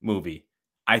movie.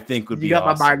 I think would be awesome. You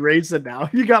got my mind racing now.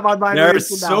 There are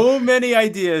so many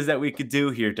ideas that we could do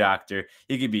here, Doctor.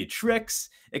 It could be tricks.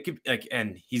 It could like,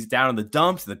 and he's down in the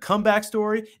dumps, the comeback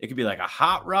story. It could be like a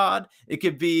hot rod. It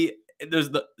could be there's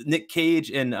the Nick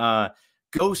Cage and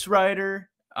Ghost Rider,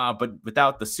 but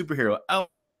without the superhero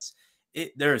elements.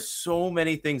 There are so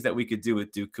many things that we could do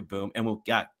with Duke Kaboom, and we'll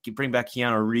bring back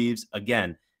Keanu Reeves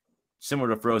again. Similar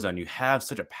to Frozen, you have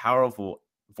such a powerful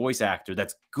voice actor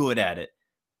that's good at it.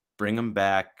 Bring him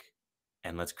back,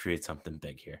 and let's create something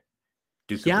big here.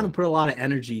 Keanu put a lot of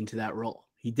energy into that role.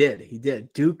 He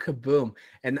did. Duke Kaboom.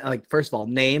 And like, first of all,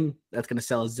 name that's going to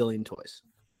sell a zillion toys.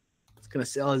 It's going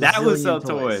to sell a zillion toys. That will sell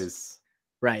toys.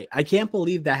 Right. I can't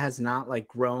believe that has not like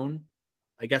grown,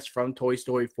 I guess, from Toy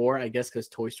Story 4. I guess because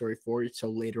Toy Story 4 is so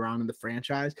later on in the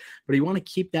franchise. But you want to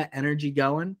keep that energy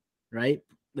going, right?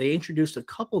 They introduced a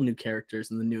couple new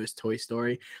characters in the newest Toy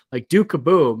Story. Like Duke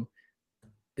Kaboom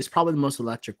is probably the most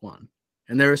electric one.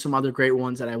 And there are some other great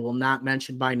ones that I will not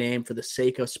mention by name for the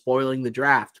sake of spoiling the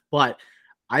draft. But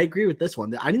I agree with this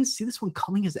one. I didn't see this one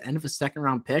coming as the end of a second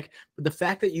round pick, but the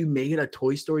fact that you made a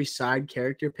Toy Story side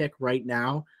character pick right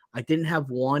now, I didn't have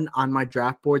one on my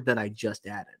draft board that I just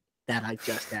added. that I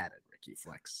just added, Ricky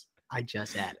Flex. I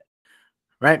just added.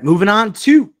 Right, moving on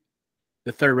to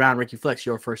the third round, Ricky Flex,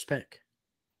 your first pick.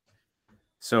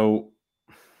 So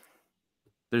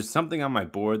there's something on my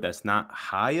board that's not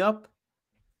high up,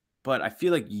 but I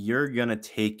feel like you're going to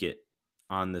take it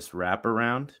on this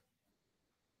wraparound.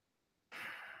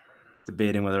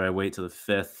 Debating whether I wait till the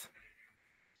 5th.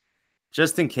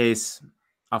 Just in case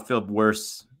I'll feel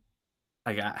worse.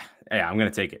 I'm going to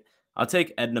take it. I'll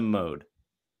take Edna Mode.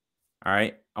 All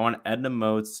right. I want Edna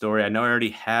Mode's story. I know I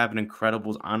already have an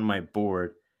Incredibles on my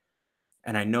board.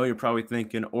 And I know you're probably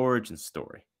thinking origin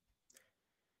story.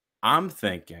 I'm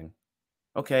thinking,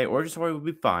 okay, origin story would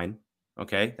be fine.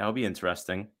 Okay, that would be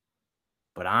interesting.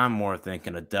 But I'm more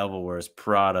thinking a Devil Wears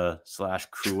Prada /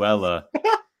 Cruella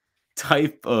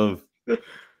type of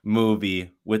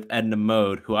movie with Edna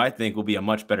Mode, who I think will be a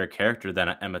much better character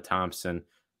than Emma Thompson.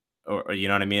 Or you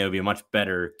know what I mean? It would be a much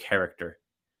better character.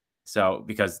 So,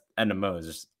 because Edna Mode is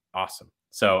just awesome.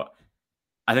 So,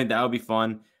 I think that would be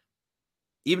fun.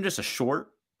 Even just a short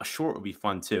would be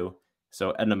fun too. So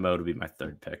Edna Mode would be my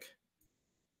third pick.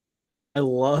 I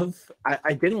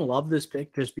didn't love this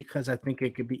pick just because I think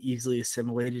it could be easily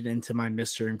assimilated into my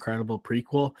Mr. Incredible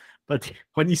prequel. But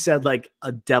when you said like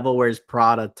a Devil Wears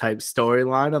Prada type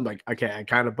storyline, I'm like, okay, I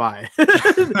kind of buy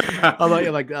it. I'm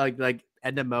like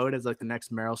Edna Mode as like the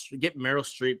next Meryl Streep. Get Meryl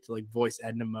Streep to like voice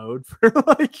Edna Mode for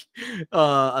like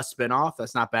a spinoff.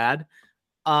 That's not bad.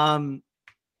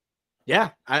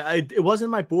 Yeah, it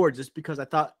wasn't my board just because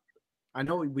I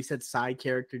know we said side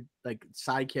characters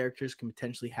can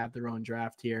potentially have their own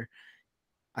draft here.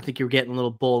 I think you're getting a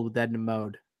little bold with Edna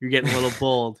Mode. You're getting a little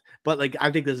bold, but like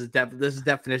I think this is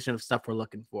definition of stuff we're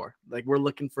looking for. Like we're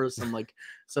looking for some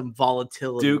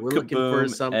volatility. We're looking for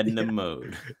some Edna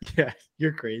Mode. Yeah,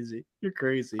 you're crazy. You're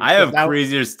crazy. I have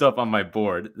crazier stuff on my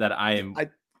board that I am.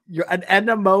 You're an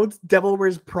Edna Mode, Devil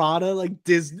Wears Prada, like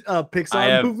Disney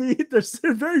Pixar movie. There's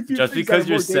very few. Just because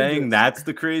you're saying that's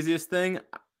the craziest thing,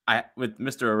 with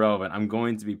Mr. Irrelevant, I'm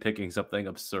going to be picking something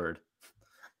absurd.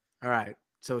 All right,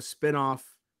 so spinoff.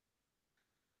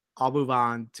 I'll move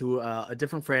on to a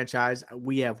different franchise.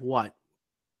 We have what?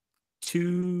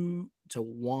 2 to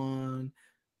 1.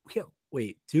 Two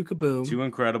Kaboom. 2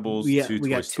 Incredibles. We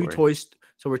got two toys.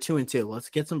 So we're 2 and 2. Let's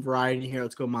get some variety here.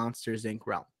 Let's go Monsters Inc.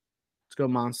 realm. Let's go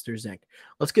Monsters Inc.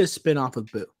 Let's get a spinoff of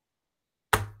Boo.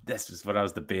 This is what I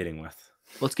was debating with.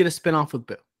 Let's get a spinoff of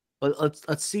Boo.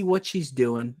 Let's see what she's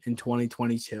doing in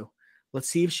 2022. Let's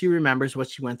see if she remembers what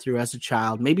she went through as a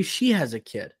child. Maybe she has a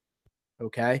kid.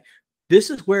 Okay. This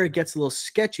is where it gets a little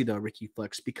sketchy though, Ricky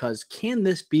Flex, because can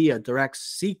this be a direct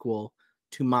sequel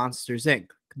to Monsters Inc.?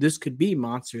 This could be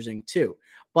Monsters Inc. 2.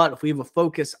 But if we have a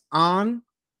focus on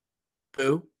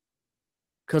Boo,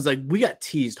 because like we got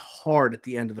teased hard at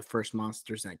the end of the first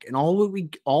Monsters Inc. And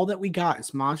all that we got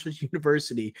is Monsters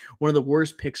University, one of the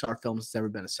worst Pixar films that's ever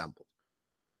been assembled.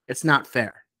 It's not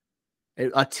fair.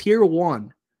 A tier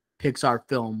 1 Pixar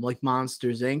film like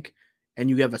Monsters Inc. and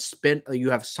you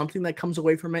have something that comes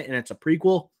away from it and it's a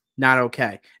prequel, not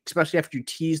okay. Especially after you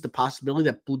tease the possibility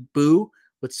that Boo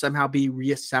would somehow be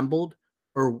reassembled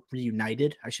or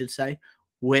reunited, I should say,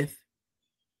 with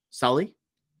Sully.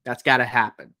 That's got to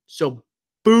happen. So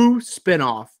Boo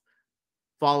spinoff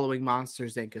following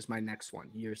Monsters Inc. is my next one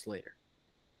years later.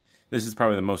 This is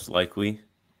probably the most likely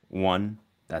one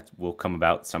that will come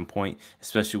about at some point,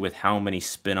 especially with how many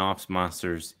spinoffs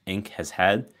Monsters Inc. has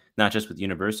had, not just with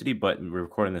University, but we're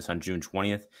recording this on June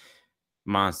 20th.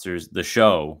 Monsters, the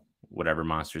show, whatever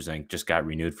Monsters Inc. just got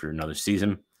renewed for another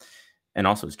season. And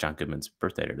also it's John Goodman's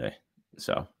birthday today.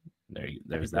 So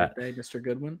there's that. Birthday, Mr.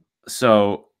 Goodwin.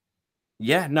 So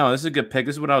yeah, no, this is a good pick.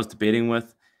 This is what I was debating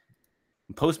with.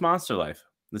 Post Monster Life.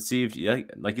 Let's see if,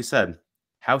 like you said,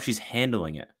 how she's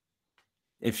handling it.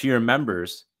 If she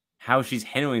remembers how she's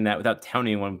handling that without telling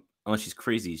anyone, unless she's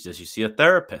crazy. Does she see a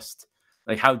therapist?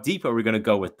 Like, how deep are we going to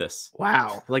go with this?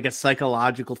 Wow. Like a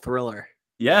psychological thriller.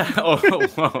 Yeah. Oh,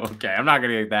 okay. I'm not going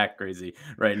to get that crazy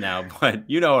right now, but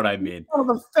you know what I mean. Oh,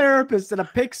 the therapist in a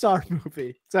Pixar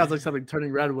movie. Sounds like something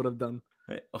Turning Red would have done.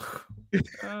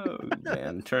 Oh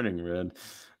man, Turning Red.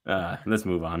 Let's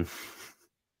move on.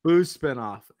 Boo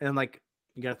spinoff. And like,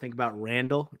 you got to think about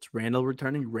Randall. It's Randall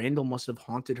returning. Randall must have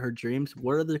haunted her dreams.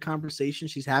 What are the conversations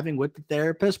she's having with the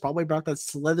therapist? Probably about that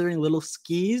slithering little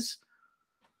skis.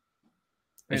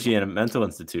 Is she in a mental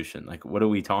institution? Like, what are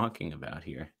we talking about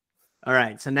here? All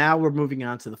right. So now we're moving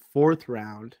on to the 4th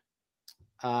round.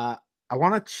 I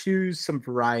want to choose some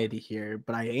variety here,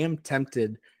 but I am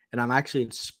tempted and I'm actually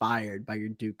inspired by your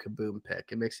Duke Kaboom pick.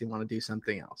 It makes me want to do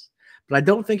something else. But I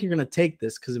don't think you're going to take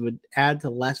this because it would add to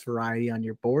less variety on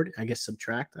your board. I guess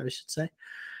subtract, I should say.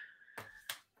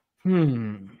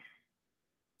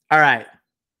 All right.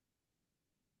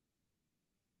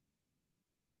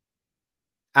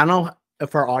 I don't know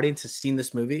if our audience has seen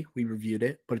this movie. We reviewed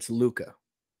it, but it's Luca.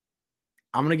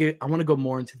 I want to go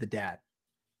more into the dad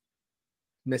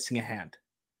missing a hand.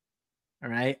 All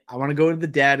right. I want to go to the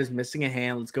dad who's missing a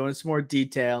hand. Let's go into some more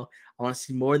detail. I want to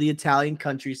see more of the Italian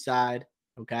countryside.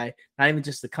 Okay. Not even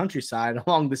just the countryside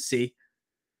along the sea.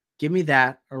 Give me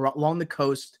that along the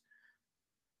coast.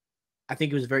 I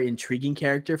think it was a very intriguing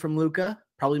character from Luca.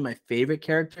 Probably my favorite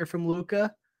character from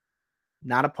Luca.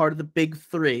 Not a part of the big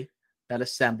three that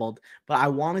assembled, but I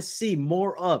want to see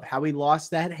more of how he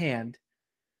lost that hand.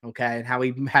 Okay. And how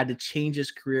he had to change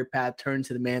his career path, turn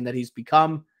to the man that he's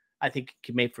become. I think it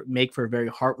can make for a very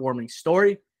heartwarming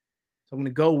story. So I'm going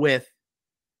to go with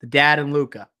the dad and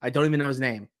Luca. I don't even know his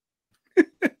name. Do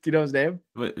you know his name?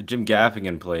 Jim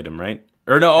Gaffigan played him, right?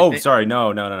 Or no? Oh, sorry.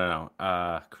 No.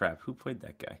 Crap. Who played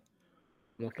that guy?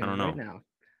 Looking I don't right know. now.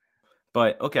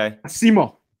 But okay.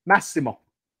 Massimo.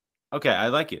 Okay, I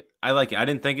like it. I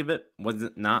didn't think of it.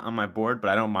 Wasn't not on my board, but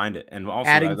I don't mind it. And also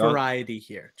adding variety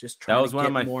here. Just trying that was to one get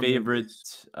of my more favorite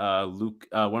movies.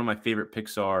 one of my favorite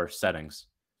Pixar settings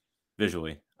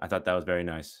visually. I thought that was very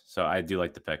nice. So I do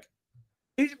like the pick.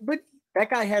 But that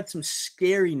guy had some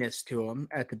scariness to him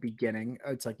at the beginning.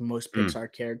 It's like most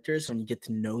Pixar characters. When you get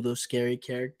to know those scary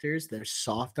characters, they're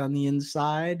soft on the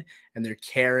inside and they're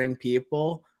caring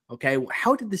people. Okay,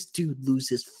 how did this dude lose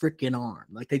his freaking arm?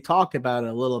 Like they talked about it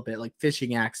a little bit, like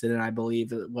fishing accident, I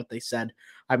believe, what they said.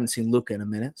 I haven't seen Luca in a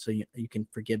minute, so you can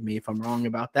forgive me if I'm wrong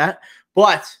about that.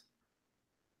 But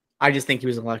I just think he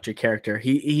was an electric character.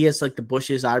 He has like the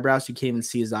bushes eyebrows, you can't even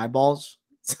see his eyeballs.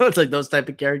 So it's like those type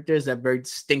of characters that have very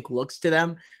distinct looks to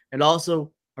them, and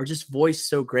also are just voiced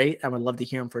so great. I would love to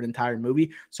hear him for an entire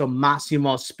movie. So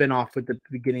Massimo spinoff with the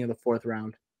beginning of the 4th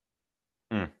round.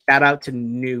 Shout out to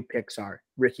new Pixar.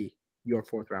 Ricky, your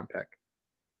 4th round pick.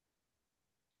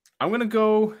 I'm going to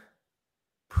go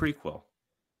prequel.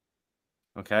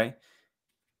 Okay.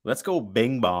 Let's go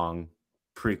Bing Bong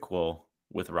prequel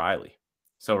with Riley.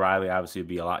 So Riley obviously would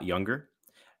be a lot younger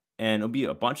and it'll be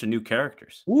a bunch of new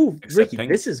characters. Ooh, Ricky,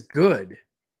 this is good.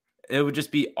 It would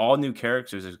just be all new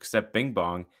characters except Bing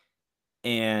Bong.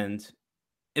 And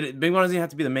Bing Bong doesn't even have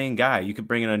to be the main guy. You could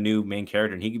bring in a new main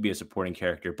character and he could be a supporting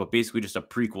character, but basically just a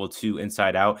prequel to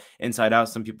Inside Out. Inside Out,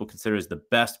 some people consider is the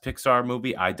best Pixar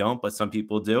movie. I don't, but some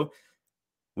people do.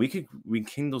 We could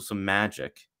rekindle some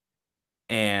magic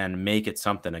and make it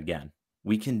something again.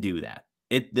 We can do that.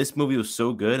 This movie was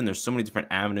so good, and there's so many different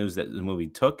avenues that the movie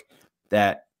took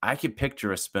that I could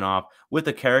picture a spinoff with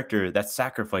a character that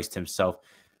sacrificed himself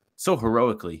so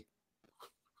heroically.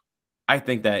 I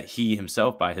think that he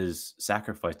himself, by his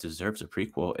sacrifice, deserves a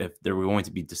prequel if they were going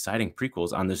to be deciding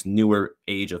prequels on this newer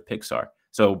age of Pixar.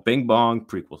 So Bing Bong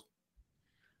prequels.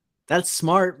 That's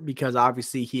smart because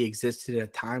obviously he existed at a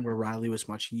time where Riley was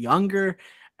much younger.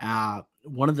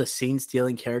 One of the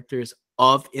scene-stealing characters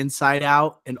of Inside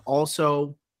Out, and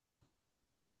also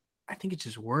I think it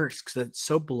just works because it's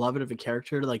so beloved of a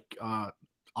character. Like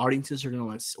audiences are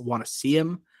going to want to see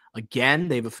him again.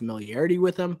 They have a familiarity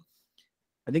with him.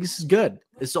 I think this is good.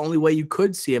 It's the only way you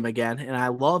could see him again. And I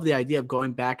love the idea of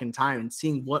going back in time and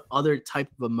seeing what other type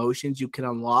of emotions you can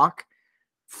unlock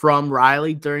from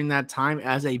Riley during that time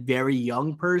as a very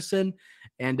young person.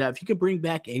 And if you could bring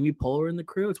back Amy Poehler in the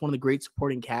crew, it's one of the great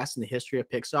supporting casts in the history of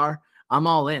Pixar. I'm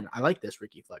all in. I like this,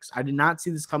 Ricky Flex. I did not see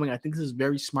this coming. I think this is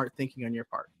very smart thinking on your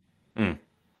part.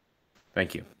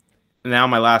 Thank you. Now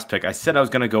my last pick. I said I was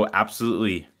going to go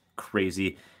absolutely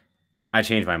crazy. I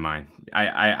changed my mind.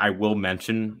 I will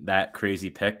mention that crazy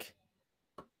pick.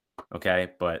 Okay,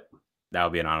 but that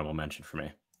would be an honorable mention for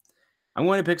me. I'm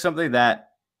going to pick something that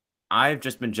I've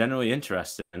just been generally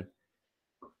interested in.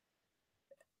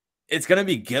 It's going to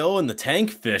be Gil and the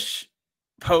Tankfish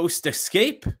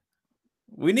post-escape.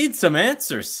 We need some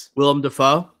answers. Willem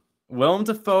Dafoe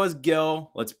Is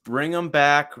Gil. Let's bring him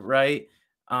back, right?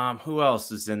 Who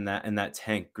else is in that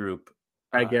tank group?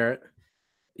 Brad Garrett.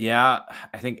 Yeah,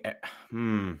 I think. I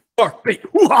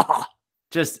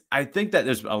think that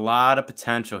there's a lot of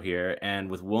potential here, and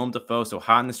with Willem Dafoe so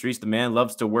hot in the streets, the man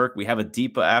loves to work. We have a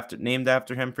Deepa named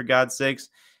after him, for God's sakes.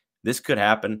 This could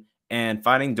happen. And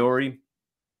Finding Dory,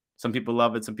 some people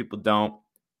love it, some people don't.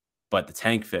 But the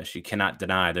Tankfish, you cannot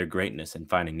deny their greatness in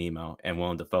Finding Nemo, and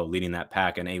Willem Dafoe leading that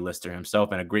pack, an A-lister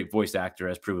himself, and a great voice actor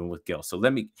as proven with Gil. So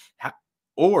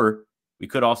or we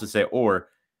could also say,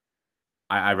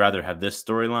 I'd rather have this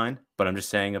storyline, but I'm just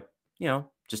saying,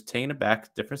 just taking it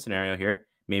back, different scenario here.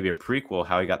 Maybe a prequel,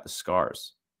 how he got the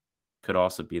scars. Could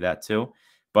also be that too.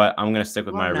 But I'm going to stick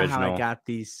with my original. How I got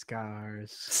these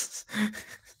scars.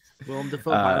 Willem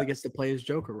Dafoe finally gets to play his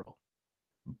Joker role.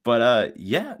 But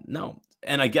yeah, no.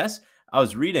 And I guess I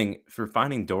was reading for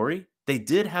Finding Dory, they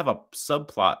did have a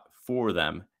subplot for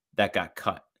them that got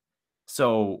cut.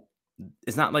 So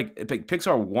it's not like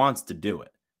Pixar wants to do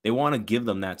it. They want to give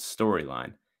them that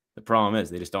storyline. The problem is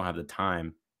they just don't have the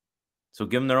time. So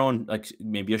give them their own, like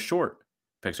maybe a short.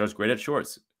 Pixar's great at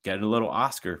shorts. Get a little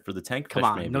Oscar for the tank Come fish,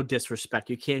 on, maybe. no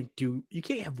disrespect. You can't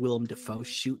have Willem Dafoe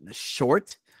shooting a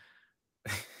short.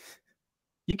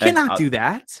 You Hey, cannot do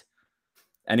that.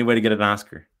 Any way to get an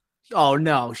Oscar. Oh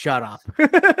no, shut up.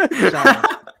 Shut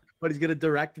up. But he's gonna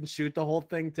direct and shoot the whole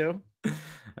thing too.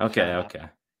 Okay.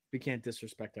 We can't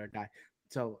disrespect our guy.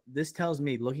 So this tells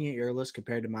me, looking at your list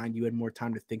compared to mine, you had more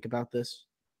time to think about this.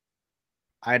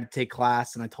 I had to take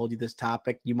class and I told you this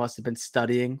topic. You must have been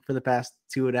studying for the past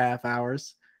 2.5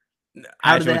 hours.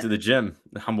 I actually went to the gym.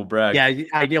 Humble brag. Yeah,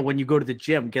 I know. When you go to the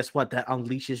gym, guess what? That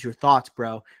unleashes your thoughts,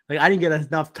 bro. Like, I didn't get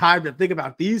enough time to think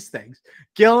about these things.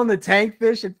 Killing the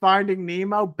tankfish and Finding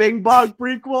Nemo, Bing Bong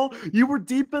prequel. You were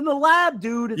deep in the lab,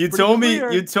 dude. You told me.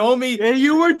 And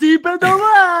you were deep in the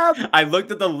lab. I looked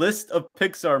at the list of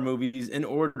Pixar movies in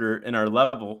order in our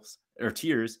levels or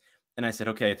tiers, and I said,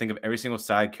 okay, think of every single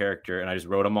side character, and I just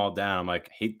wrote them all down. I'm like,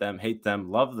 hate them,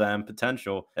 love them,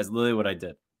 potential. That's literally what I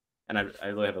did. And I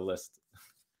really have a list.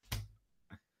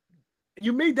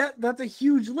 You made that. That's a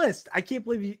huge list. I can't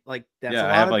believe you like. That's Yeah, a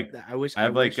lot I have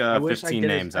of, like 15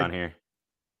 names on here.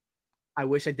 I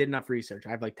wish I did enough research.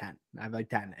 I have like 10.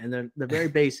 And they're very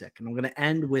basic. And I'm gonna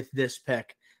end with this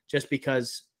pick just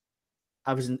because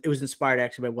it was inspired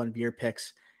actually by one of your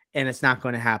picks, and it's not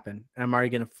going to happen. And I'm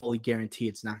already gonna fully guarantee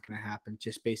it's not going to happen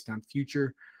just based on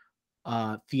future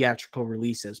theatrical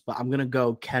releases. But I'm gonna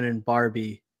go Ken and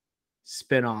Barbie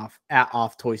spinoff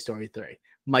off Toy Story 3.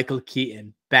 Michael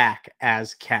Keaton back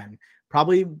as Ken.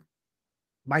 Probably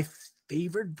my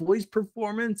favorite voice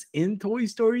performance in Toy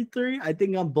Story 3. I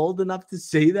think I'm bold enough to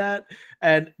say that.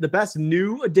 And the best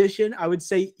new addition, I would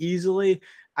say easily,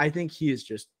 I think he is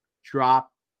just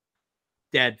drop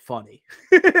dead funny.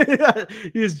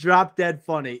 He is drop dead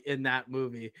funny in that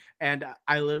movie. And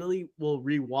I literally will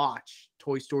rewatch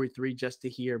Toy Story 3 just to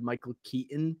hear Michael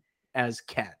Keaton as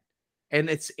Ken. And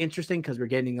it's interesting because we're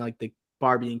getting like the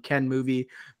Barbie and Ken movie,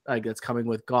 like it's coming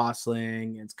with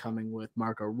Gosling, it's coming with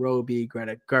Margot Robbie,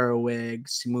 Greta Gerwig,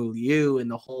 Simu Liu,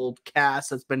 and the whole cast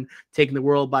that's been taking the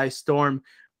world by storm.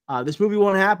 This movie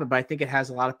won't happen, but I think it has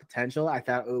a lot of potential. I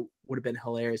thought it would have been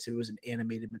hilarious if it was an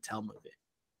animated Mattel movie.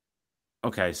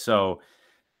 Okay, so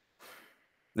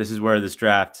this is where this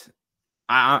draft.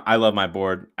 I love my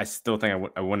board. I still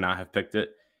think I would not have picked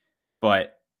it,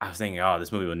 but I was thinking, oh,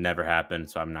 this movie would never happen,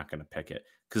 so I'm not going to pick it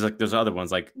because like there's other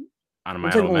ones like.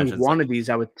 It's like only one of these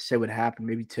I would say would happen,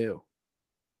 maybe two.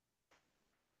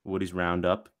 Woody's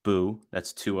Roundup, Boo.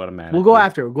 That's 2 automatic. We'll go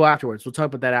afterwards. We'll talk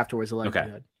about that afterwards.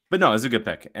 Okay, but no, it's a good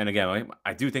pick. And again,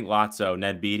 I do think Lotso,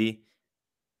 Ned Beatty,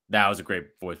 that was a great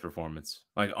voice performance,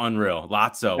 like unreal.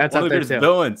 Lotso, that's one of the greatest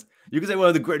villains. You could say one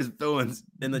of the greatest villains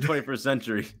in the 21st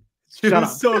century. Shut up.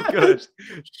 So good.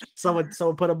 Someone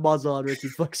put a muzzle on Ricky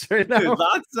Flicks right now. Dude,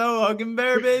 Lotso, Hugging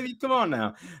Bear, baby. Come on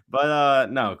now. But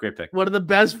no, great pick. One of the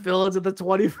best villains of the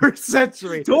 21st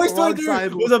century. Toy Story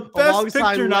was a best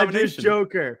picture nomination.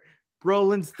 Joker,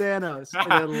 Brolin's Thanos, and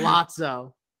then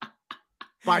Lotso.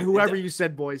 By whoever you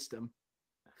said voiced him.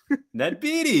 Ned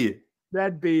Beatty.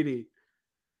 Ned Beatty.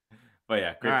 But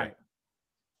yeah, great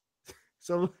pick.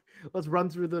 So let's run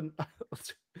through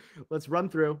let's run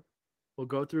through. We'll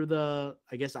go through the,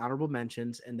 I guess, honorable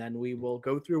mentions, and then we will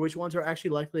go through which ones are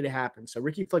actually likely to happen. So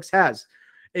Ricky Flicks has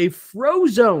a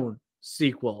Frozone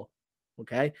sequel.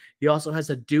 Okay. He also has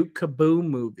a Duke Kaboom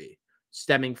movie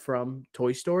stemming from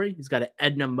Toy Story. He's got an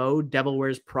Edna Mode, Devil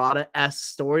Wears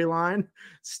Prada-esque storyline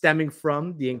stemming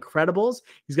from The Incredibles.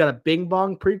 He's got a Bing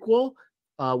Bong prequel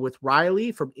with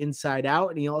Riley from Inside Out.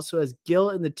 And he also has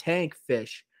Gil and the Tank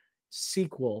Fish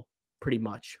sequel, pretty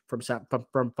much,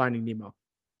 from Finding Nemo.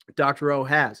 Dr. O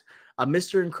has a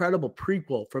Mr. Incredible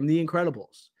prequel from The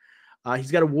Incredibles.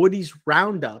 He's got a Woody's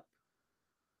Roundup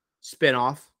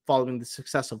spinoff following the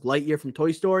success of Lightyear from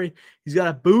Toy Story. He's got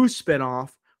a Boo spinoff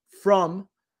from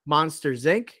Monsters,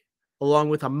 Inc., along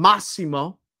with a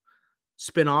Massimo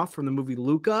spinoff from the movie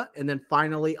Luca. And then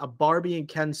finally, a Barbie and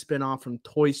Ken spinoff from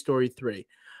Toy Story 3.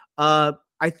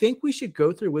 I think we should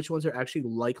go through which ones are actually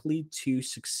likely to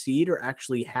succeed or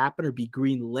actually happen or be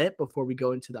green lit before we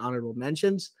go into the honorable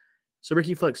mentions. So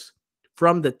Ricky Flicks,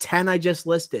 from the 10 I just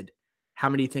listed, how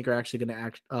many do you think are actually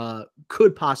going to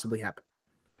could possibly happen?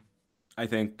 I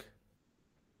think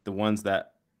the ones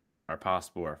that are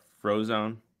possible are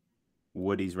Frozone,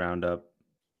 Woody's Roundup,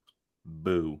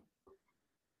 Boo.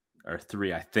 or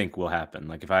 3, I think will happen.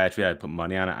 Like if I actually had to put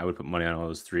money on it, I would put money on all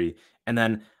those 3. And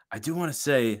then I do want to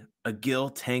say a Gil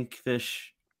Tankfish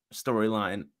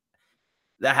storyline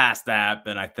that has to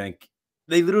happen. I think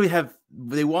they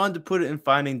wanted to put it in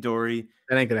Finding Dory.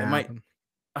 That ain't gonna It might happen.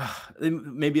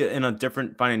 maybe in a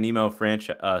different Finding Nemo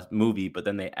franchise movie, but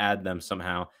then they add them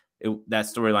somehow. That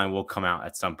storyline will come out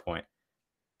at some point.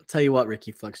 I'll tell you what,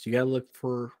 Ricky Flex, you gotta look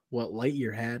for what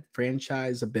Lightyear had: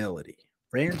 franchise ability.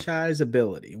 Franchise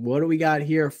ability. What do we got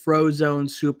here? Frozone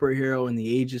superhero in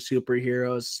the Age of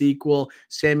Superheroes sequel,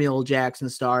 Samuel L. Jackson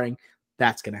starring.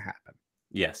 That's gonna happen.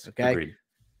 Yes. Okay. Agreed.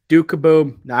 Duke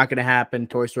Kaboom, not gonna happen.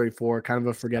 Toy Story 4, kind of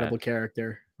a forgettable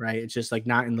character, right? It's just like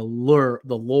not in the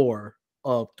lore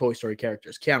of Toy Story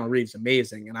characters. Keanu Reeves,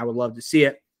 amazing, and I would love to see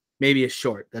it. Maybe a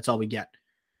short. That's all we get.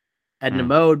 Edna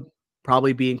Mode,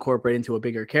 probably be incorporated into a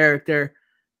bigger character.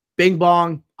 Bing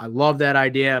Bong, I love that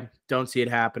idea. Don't see it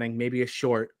happening. Maybe a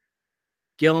short.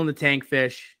 Gil and the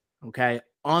Tankfish, okay,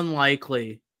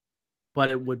 unlikely,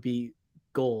 but it would be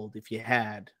gold if you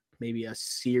had maybe a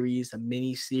series, a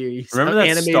mini series. Remember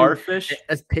that Starfish?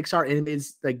 As Pixar animated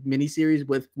like mini series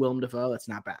with Willem Dafoe. That's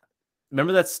not bad.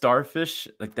 Remember that Starfish?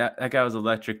 Like that guy was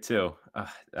electric too.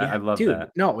 I love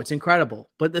that. No, it's incredible.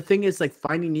 But the thing is, like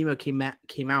Finding Nemo came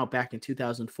out back in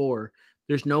 2004.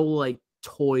 There's no like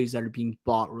toys that are being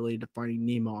bought related to Finding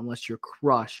Nemo unless you're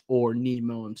Crush or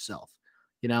Nemo himself.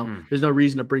 You know, there's no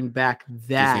reason to bring back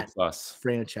that Disney Plus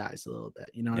franchise a little bit.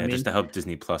 You know what I mean? Just to help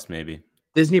Disney Plus maybe.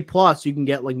 Disney Plus, you can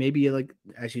get like maybe like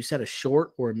as you said, a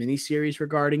short or a mini series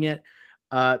regarding it.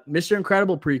 Mr.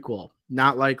 Incredible prequel,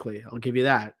 not likely. I'll give you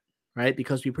that, right?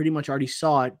 Because we pretty much already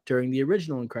saw it during the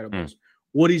original Incredibles.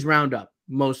 Woody's Roundup,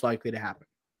 most likely to happen.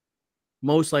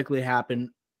 Most likely to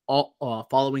happen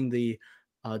following the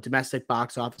domestic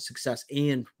box office success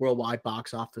and worldwide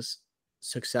box office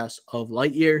success of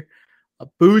Lightyear. A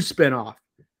Boo spinoff,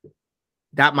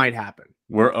 that might happen.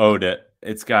 We're owed it.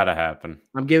 It's got to happen.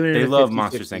 I'm giving it They a love 50-50.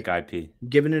 Monsters Inc. IP. I'm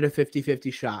giving it a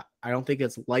 50-50 shot. I don't think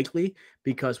it's likely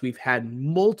because we've had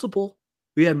multiple.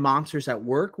 We had Monsters at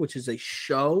Work, which is a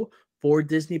show for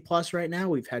Disney Plus right now.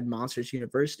 We've had Monsters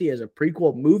University as a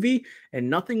prequel movie and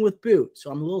nothing with Boo. So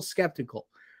I'm a little skeptical.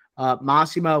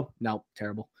 Massimo, no,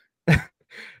 terrible.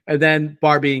 And then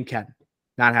Barbie and Ken,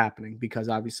 not happening because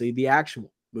obviously the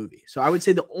actual movie. So I would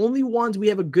say the only ones we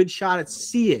have a good shot at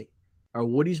seeing are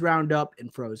Woody's Roundup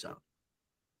and Frozone.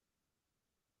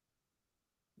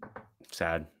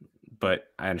 Sad, but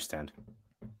I understand.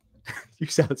 You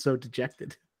sound so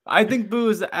dejected. I think Boo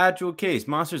is the actual case.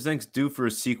 Monsters Inc.'s due for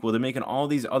a sequel. They're making all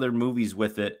these other movies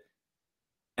with it.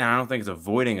 And I don't think it's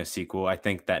avoiding a sequel. I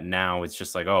think that now it's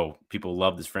just like, oh, people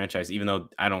love this franchise, even though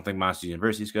I don't think Monsters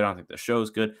University is good. I don't think the show's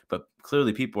good, but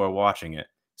clearly people are watching it.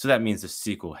 So that means the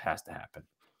sequel has to happen.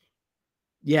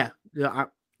 Yeah.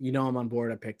 I'm on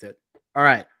board. I picked it. All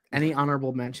right. Any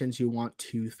honorable mentions you want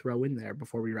to throw in there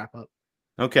before we wrap up?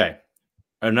 Okay.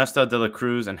 Ernesto de la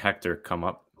Cruz and Hector come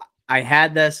up. I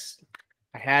had this.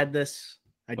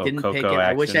 I didn't Coco pick it.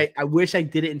 action. I wish I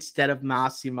did it instead of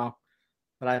Massimo,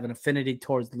 but I have an affinity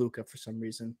towards Luca for some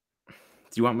reason. Do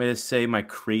you want me to say my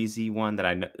crazy one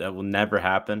that will never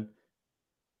happen?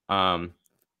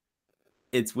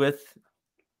 It's with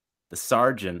the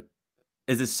Sergeant.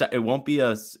 It won't be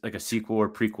a sequel or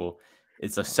prequel.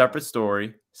 It's a separate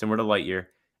story, similar to Lightyear.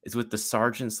 It's with the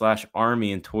Sergeant /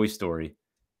 Army in Toy Story.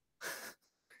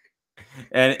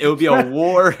 And it would be a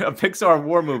Pixar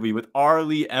war movie with R.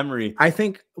 Lee Emery. I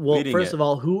think, first of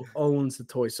all, who owns the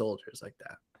toy soldiers like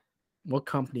that? What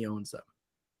company owns them?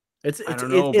 It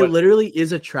literally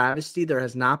is a travesty. There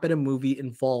has not been a movie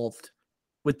involved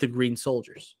with the green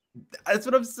soldiers. That's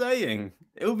what I'm saying.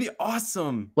 It would be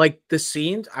awesome. Like the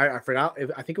scenes, I forgot.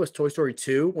 I think it was Toy Story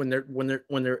 2 when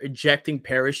they're ejecting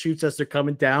parachutes as they're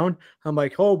coming down. I'm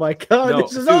like, oh my god,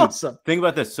 this is awesome. Think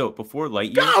about this. So before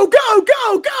Lightyear, go.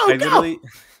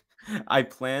 I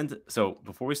planned. So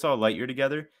before we saw Lightyear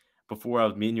together, before I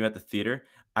was meeting you at the theater,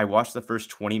 I watched the first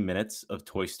 20 minutes of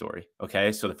Toy Story.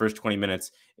 Okay, so the first 20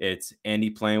 minutes, it's Andy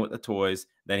playing with the toys.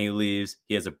 Then he leaves.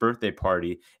 He has a birthday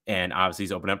party, and obviously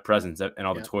he's opening up presents, and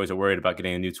all the toys are worried about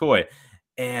getting a new toy.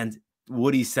 And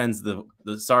Woody sends the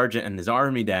sergeant and his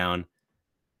army down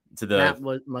to the. That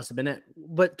must have been it.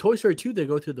 But Toy Story 2, they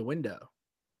go through the window.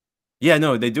 Yeah,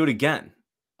 no, they do it again.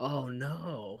 Oh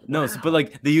no! No, wow. But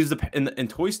like they use in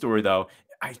Toy Story though.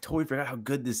 I totally forgot how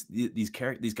good these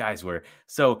guys were.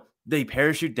 So they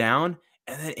parachute down,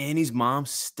 and then Annie's mom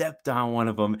stepped on one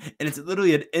of them, and it's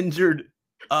literally an injured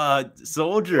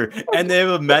soldier, and they have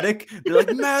a medic. They're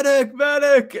like,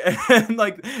 medic, and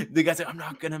like the guy's like, I'm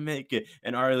not gonna make it.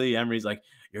 And R. Lee Emery's like,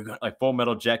 you're gonna, like, Full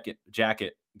Metal Jacket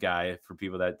guy, for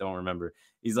people that don't remember.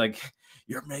 He's like,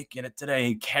 "You're making it today."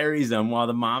 He carries them while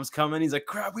the mom's coming. He's like,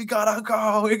 "Crap, we gotta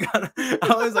go. We gotta."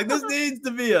 I was like, "This needs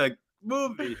to be a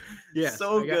movie." Yes,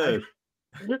 So good.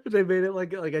 They made it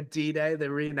like a D-Day, the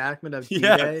reenactment of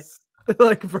D-Day, Yes.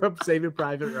 like from Saving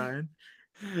Private Ryan.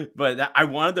 But I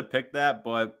wanted to pick that,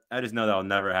 but I just know that'll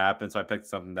never happen. So I picked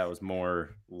something that was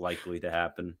more likely to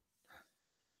happen.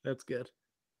 That's good.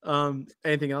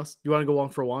 Anything else? You want to go 1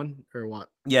 for 1 or what?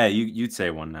 Yeah, you'd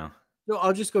say one now. No,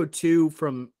 I'll just go 2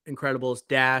 from Incredibles,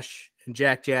 Dash and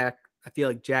Jack Jack. I feel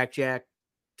like Jack Jack,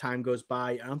 time goes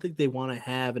by. I don't think they want to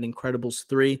have an Incredibles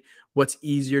 3. What's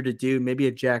easier to do? Maybe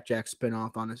a Jack Jack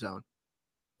spinoff on his own.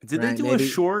 Did Right, they do maybe- a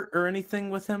short or anything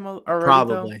with him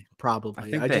already? Probably. I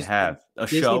think they have a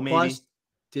Disney show, maybe. Plus,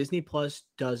 Disney Plus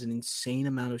does an insane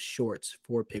amount of shorts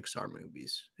for Pixar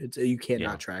movies. It's you can't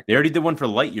not track. They already did one for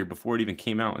Lightyear before it even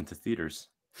came out into theaters.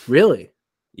 Really?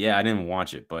 Yeah, I didn't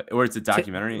watch it, but or it's a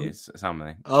documentary. It's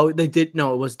something. Oh, they did.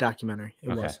 No, it was a documentary. It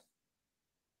was.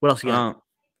 What else you got?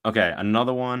 Okay,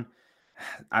 another one.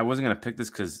 I wasn't gonna pick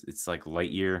this because it's like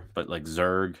Lightyear, but like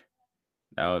Zurg.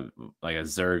 That would like a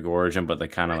Zurg origin, but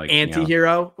like kind of like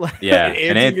anti-hero. Yeah,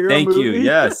 an anti-hero thank movie? you.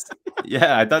 Yes,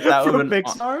 yeah, I thought that would have been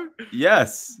Pixar.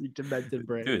 Yes, You demented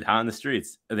brain. dude. Hot in the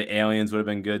Streets. The aliens would have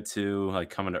been good too, like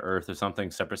coming to Earth or something.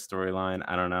 Separate storyline.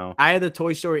 I don't know. I had the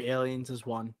Toy Story aliens as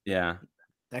one. Yeah.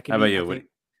 That could How be, about you?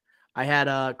 I had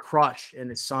a Crush and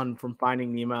his son from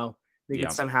Finding Nemo. They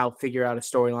could somehow figure out a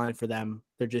storyline for them.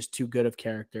 They're just too good of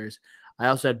characters. I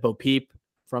also had Bo Peep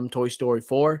from Toy Story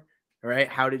 4. All right.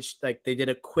 How did she, like, they did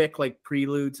a quick like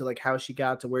prelude to like how she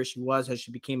got to where she was, how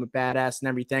she became a badass and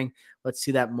everything. Let's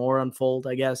see that more unfold,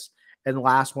 I guess. And the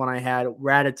last one I had,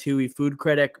 Ratatouille. Food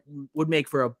critic would make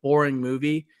for a boring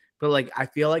movie, but like I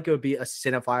feel like it would be a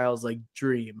cinephile's like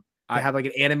dream to have like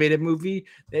an animated movie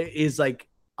that is like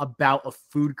about a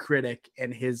food critic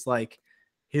and his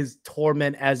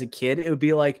torment as a kid. It would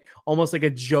be like almost like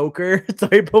a Joker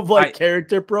type of like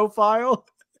character profile.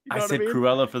 You know I said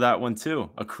Cruella for that one too.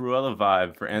 A Cruella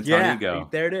vibe for Anton Ego. Yeah,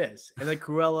 there it is. And like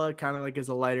Cruella kind of like is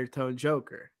a lighter tone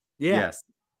Joker. Yeah.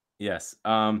 Yes.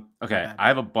 Okay. I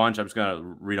have a bunch. I'm just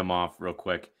gonna read them off real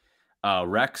quick.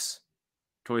 Rex,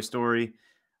 Toy Story,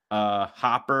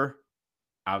 Hopper.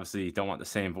 Obviously, you don't want the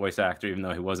same voice actor, even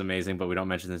though he was amazing, but we don't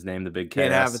mention his name, the big KS.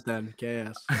 Can't have it then.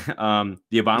 KS.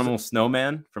 The Abominable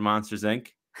Snowman from Monsters Inc.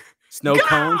 Snow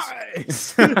cones.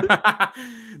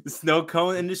 The snow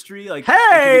cone industry. Like,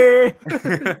 hey!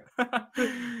 That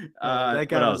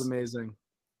guy was amazing.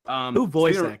 Who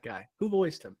voiced that guy? Who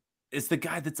voiced him? It's the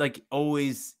guy that's like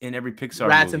always in every Pixar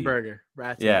movie. Ratzenberger.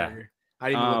 I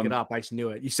didn't even look it up. I just knew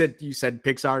it. You said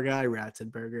Pixar guy,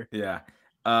 Ratzenberger. Yeah.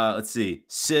 Let's see.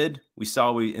 Sid, we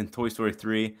saw in Toy Story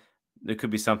 3. There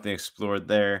could be something explored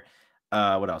there.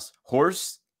 What else?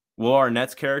 Horse, Will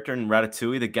Arnett's character in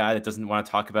Ratatouille, the guy that doesn't want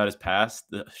to talk about his past,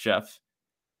 the chef.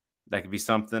 That could be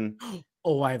something.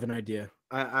 Oh, I have an idea.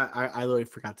 I literally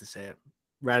forgot to say it.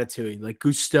 Ratatouille, like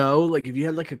Gusteau, like if you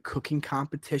had like a cooking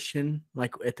competition,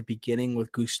 like at the beginning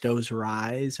with Gusteau's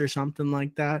Rise or something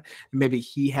like that, maybe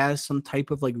he has some type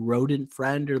of like rodent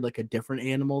friend or like a different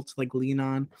animal to like lean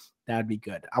on. That'd be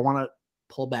good. I want to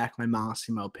pull back my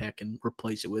Massimo pick and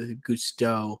replace it with a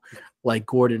Gusteau, like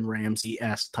Gordon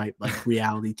Ramsay-esque type like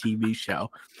reality TV show.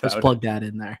 Let's plug that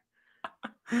in there.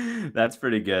 That's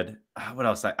pretty good. What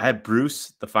else? I had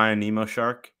Bruce, the Finding Nemo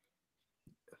shark.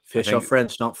 Fish are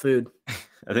French, not food.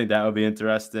 I think that would be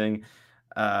interesting.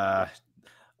 This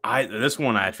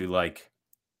one I actually like.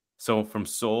 So from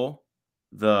Soul,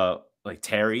 the like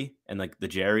Terry and like the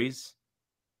Jerrys.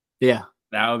 Yeah,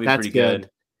 that would be pretty good.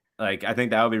 Like I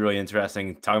think that would be really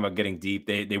interesting. Talking about getting deep,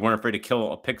 they weren't afraid to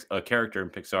kill a character in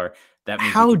Pixar. That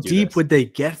means how deep would they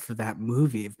get for that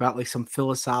movie? About like some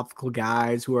philosophical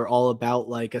guys who are all about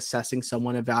like assessing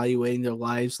someone, evaluating their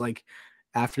lives like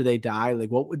after they die. Like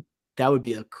that would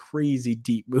be a crazy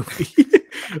deep movie.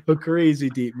 A crazy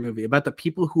deep movie about the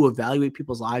people who evaluate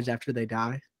people's lives after they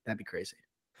die. That'd be crazy.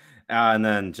 And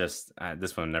then just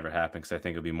this one never happened because I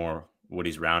think it'll be more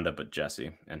Woody's Roundup, but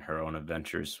Jessie and her own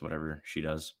adventures, whatever she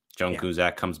does. Joan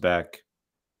Cusack comes back.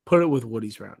 Put it with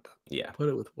Woody's Roundup. Yeah. Put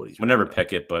it with Woody's Roundup. We'll never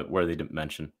pick it, but where they didn't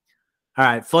mention. All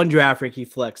right. Fun draft, Ricky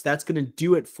Flex. That's going to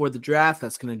do it for the draft.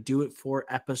 That's going to do it for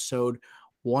episode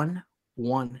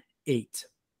 118.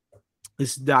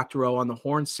 This is Dr. O on the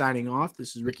horn signing off.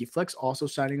 This is Ricky Flex also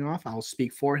signing off. I'll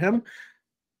speak for him.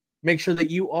 Make sure that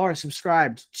you are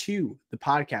subscribed to the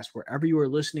podcast wherever you are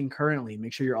listening currently.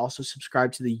 Make sure you're also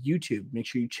subscribed to the YouTube. Make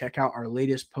sure you check out our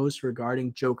latest posts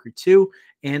regarding Joker 2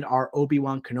 and our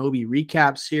Obi-Wan Kenobi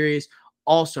recap series.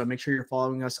 Also, make sure you're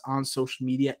following us on social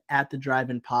media at The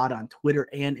Drive-In Pod on Twitter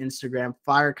and Instagram.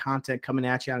 Fire content coming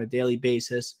at you on a daily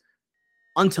basis.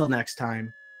 Until next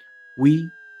time,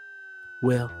 we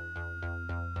will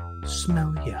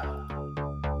smell ya.